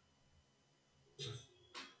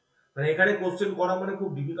 মানে এখানে কোশ্চেন করা মানে খুব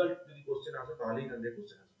ডিফিকাল্ট যদি কোশ্চেন আসে তাহলেই এখান থেকে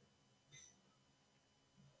কোশ্চেন আসবে।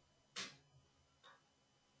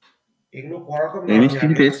 এগুলো করাতাম না আমি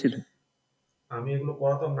আগে, আমি এগুলো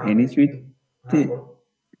করাতাম না আগে। হ্যাঁ বলো।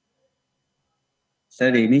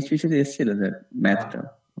 স্যার এনএইচপিসি এসেছিল স্যার ম্যাথটা,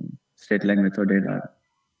 স্ট্রেট লাইন মেথডের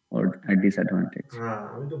আর ডিসঅ্যাডভান্টেজ। হ্যাঁ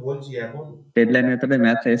আমি তো বলছি এখন স্ট্রেট লাইন মেথডের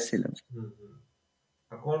ম্যাথটা এসেছিল।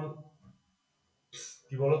 এখন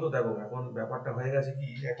কি বলতো, দেখো এখন ব্যাপারটা হয়ে গেছে কি,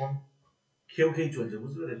 এখন খেয়েই চলছে,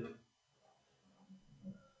 বুঝতে পেরেছো?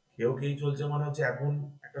 খেয়েই চলছে মানে হচ্ছে এখন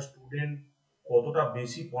একটা স্টুডেন্ট কতটা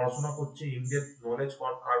বেশি পড়াশোনা করছে, ইনডেপথ নলেজ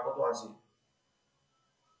কার কত আছে,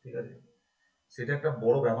 ঠিক আছে, সেটা একটা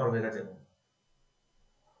বড় ব্যাপার হয়ে গেছে এখন।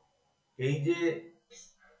 এই যে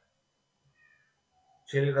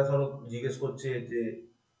ছেলেরা ধরো জিজ্ঞেস করছে যে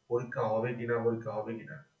পরীক্ষা হবে কিনা, পরীক্ষা হবে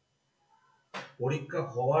কিনা, পরীক্ষা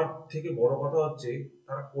হওয়ার থেকে বড় কথা হচ্ছে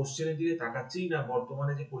তারা কোশ্চেনের দিকে তাকাচ্ছেই না,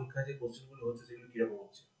 বর্তমানে যে পরীক্ষায় যে কোশ্চেনগুলো হচ্ছে সেগুলো কিরকম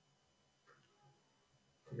হচ্ছে।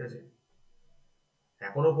 ঠিক আছে,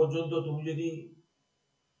 এখনো পর্যন্ত তুমি যদি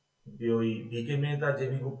ওই ভিকে মেহতা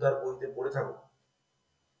জেবি গুপ্তার বইতে পড়ে থাকো,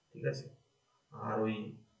 ঠিক আছে, আর ওই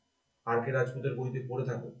আর কে রাজপুতের বইতে পড়ে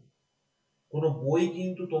থাকো, কোনো বই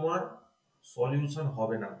কিন্তু তোমার সলিউশন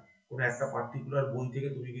হবে না। কোনো একটা পার্টিকুলার বই থেকে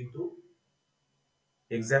তুমি কিন্তু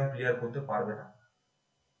এক্সাম ক্লিয়ার করতে পারবে না।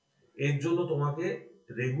 এর জন্য তোমাকে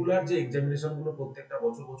রেগুলার যে এক্সামিনেশন গুলো প্রত্যেকটা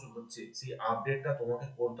বছর বছর হচ্ছে সেই আপডেটটা তোমাকে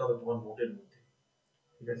করতে হবে তোমার নোটের মধ্যে,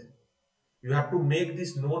 ঠিক আছে? You have to make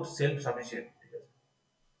this note self sufficient, ঠিক আছে?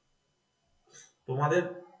 তোমাদের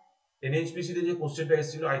এনএইচপিসি তে যে কোশ্চেনটা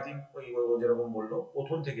এসেছিল আই থিঙ্ক ওই যেরকম বললো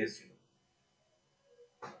প্রথম থেকে এসেছিল।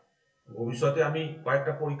 ভবিষ্যতে আমি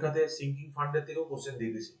কয়েকটা পরীক্ষাতে সিঙ্কিং ফান্ডের থেকেও কোশ্চেন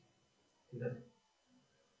দেখেছি, ঠিক আছে?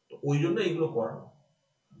 তো ওই জন্য এইগুলো করানো।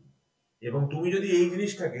 এবং তুমি যদি এই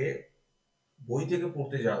জিনিসটাকে বই থেকে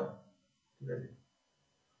পড়তে যাও, ঠিক আছে?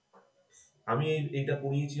 আমি এইটা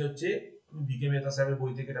পড়িয়েছি হচ্ছে তুমি বিকে মেহতা সাহেবের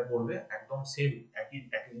বই থেকে এটা পড়বে, একদম সেম একই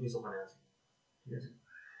একই জিনিস ওখানে আছে, ঠিক আছে?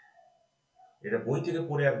 এটা বই থেকে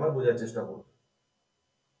পড়ে একবার বোঝার চেষ্টা করবে,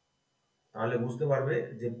 তাহলে বুঝতে পারবে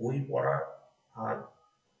যে বই পড়া আর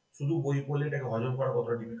শুধু বই পড়লে এটাকে হজম করা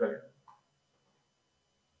কতটা ডিফিকাল্ট,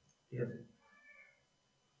 ঠিক আছে?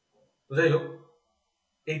 তো যাই হোক,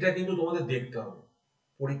 এইটা কিন্তু তোমাদের দেখতে হবে।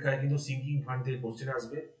 পরীক্ষায় কিন্তু সিঙ্কিং ফান্ড থেকে কোশ্চেন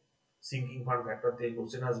আসবে, সিঙ্কিং ফান্ড ফ্যাক্টর থেকে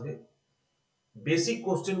কোশ্চেন আসবে। বেসিক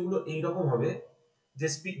কোশ্চেন গুলো এইরকম হবে যে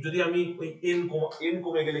যদি আমি ওই এন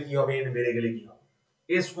কমে গেলে কি হবে, এন বেড়ে গেলে কি হবে,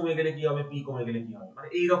 এস কমে গেলে কি হবে, পি কমে গেলে কি হবে, মানে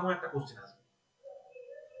এইরকম একটা কোশ্চেন আসবে।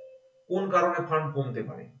 কোন কারণে ফান্ড কমতে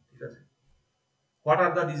পারে, ঠিক আছে? What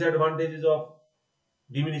are the disadvantages of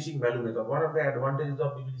diminishing value method, what are the advantages of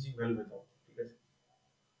diminishing value method, ঠিক আছে?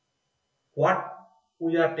 What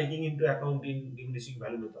we are taking into account in diminishing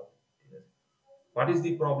value method, ঠিক আছে? What is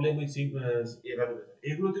the problem with evaluation.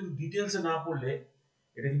 এগুলো কিন্তু ডিটেইলসে না পড়লে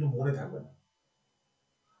এটা কিন্তু মনে থাকবে না।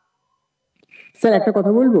 স্যার একটা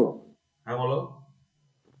কথা বলবো? হ্যাঁ বলো।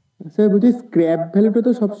 স্যার বলছি স্ক্র্যাপ ভ্যালুটা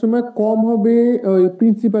তো সবসময় কম হবে ওই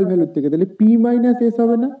প্রিন্সিপাল ভ্যালুর থেকে, তাহলে পি মাইনাস এস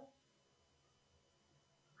হবে না?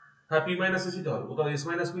 হ্যাঁ, পি মাইনাস এসই তো হবে, কোথাও এস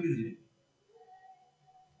মাইনাস পি লিখেছি নাকি?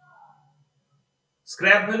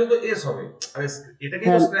 স্ক্র্যাপ ভ্যালু তো এস হবে, আরে এটাকে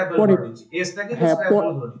তো স্ক্র্যাপ ভ্যালু ধরে নিচ্ছি, এসটাকে তো স্ক্র্যাপ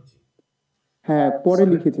ভ্যালু ধরে নিচ্ছি। হ্যাঁ পরে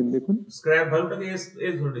লিখেছেন দেখুন, স্ক্র্যাপ ভ্যালুটাকে এস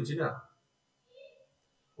এস ধরে নিচ্ছি না,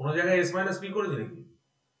 কোন জায়গায় এস মাইনাস পি করেছি নাকি?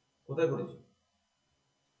 কোথায় করেছি?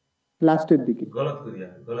 লাস্টের দিকে। गलत किया,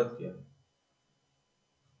 गलत किया,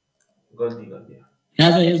 गलती कर दिया,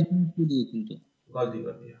 হ্যাঁ স্যার এস দিয়ে কিন্তু गलती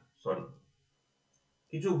कर दिया, সরি।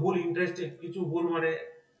 কিছু ভুল ইন্টারেস্টে কিছু ভুল মানে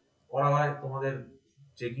করা হয় তোমাদের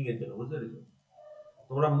চেকিং এর জন্য, বুঝতে পেরেছো?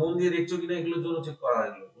 তোমরা মন দিয়ে দেখছো কিনা এগুলোর জন্য চেক করা হয়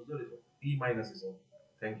এগুলো, বুঝতে পেরেছো? পি মাইনাস এস হবে,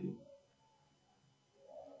 thank you.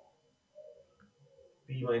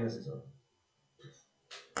 P minus S হবে।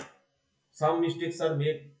 some mistakes are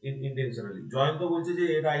made intentionally. Jayanta বলছে যে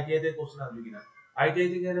এটা আইটিআই থেকে কোশ্চেন আসবে কিনা, আইটিআই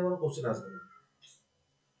থেকে এখানে কোনো কোশ্চেন আসবে না।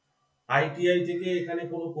 আইটিআই থেকে এখানে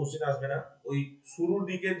কোনো কোশ্চেন আসবে না। ওই শুরুর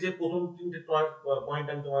দিকের যে প্রথম তিনটে পয়েন্ট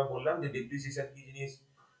আমি তোমায় বললাম যে ডেপ্রিসিয়েশন কি জিনিস,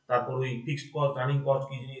 তারপর ওই ফিক্সড কস্ট, রানিং কস্ট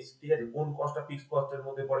কি জিনিস, ঠিক আছে? কোন কস্টটা ফিক্সড কস্টের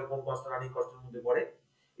মধ্যে পড়ে, কোন কস্টটা রানিং কস্টের মধ্যে পড়ে,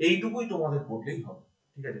 এইটুকুই তোমাদের পড়লেই হবে,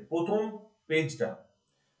 ঠিক আছে? প্রথম পেজটা,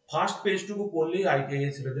 ফার্স্ট পেজটুকু পড়লেই আইটিআই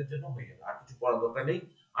এর ছেলেদের জন্য হয়ে যাবে, আর কিছু পড়ার দরকার নেই।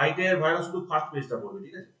 আইটিআই এর ভাইরা শুধু ফার্স্ট পেজটা পড়বে,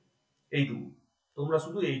 ঠিক আছে? এইটুকু তোমরা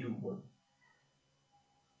শুধু এইটুকু পড়বে,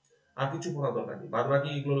 আর কিছু পড়ার দরকার নেই। বাদ বাকি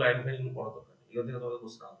এগুলো লাইন ফাইন এগুলো পড়ার দরকার নেই, এগুলো থেকে তোমাদের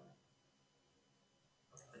কোশ্চেন আসবে না।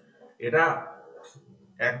 এটা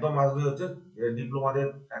একদম আসবে হচ্ছে ডিপ্লোমাদের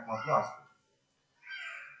একমাত্র আসবে।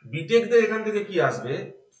 বিটেকদের এখান থেকে কি আসবে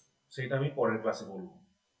সেটা আমি পরের ক্লাসে বলবো,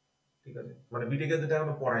 ঠিক আছে? মানে বিটেকের যেটা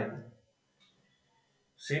আমরা পড়াইনি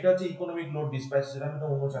সেটা হচ্ছে ইকোনমিক লোড ডিসপ্যাচ, সেটা আমি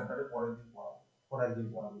অন্য চ্যাপ্টারে পরের দিন পড়াবো, পরের দিন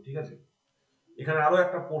পড়াবো, ঠিক আছে? এখানে আরো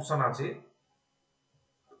একটা পোরশন আছে,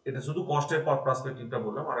 এটা শুধু কস্টের পার্সপেক্টিভটা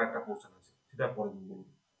বললাম, আর একটা পোরশন আছে সেটা পরের দিন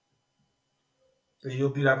বলবো। তো এই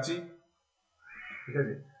অবধি রাখছি, ঠিক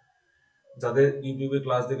আছে? যাদের ইউটিউবে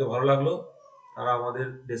ক্লাস দেখে ভালো লাগলো তারা আমাদের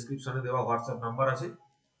ডেসক্রিপশনে দেওয়া হোয়াটসঅ্যাপ নাম্বার আছে,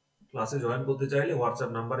 ক্লাসে জয়েন করতে চাইলে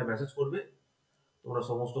হোয়াটসঅ্যাপ নাম্বারে মেসেজ করবে, তোমরা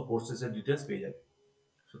সমস্ত কোর্সেসের ডিটেলস পেয়ে যাবে।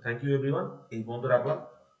 সো থ্যাংক ইউ এভরিওয়ান, এই বন্ধ রাখলাম।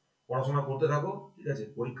 পড়াশোনা করতে থাকো, ঠিক আছে?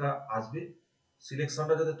 পরীক্ষা আসবে,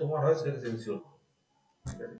 সিলেকশনটা যাতে তোমার হয় সেটাকে এনশিওর করো, ঠিক আছে?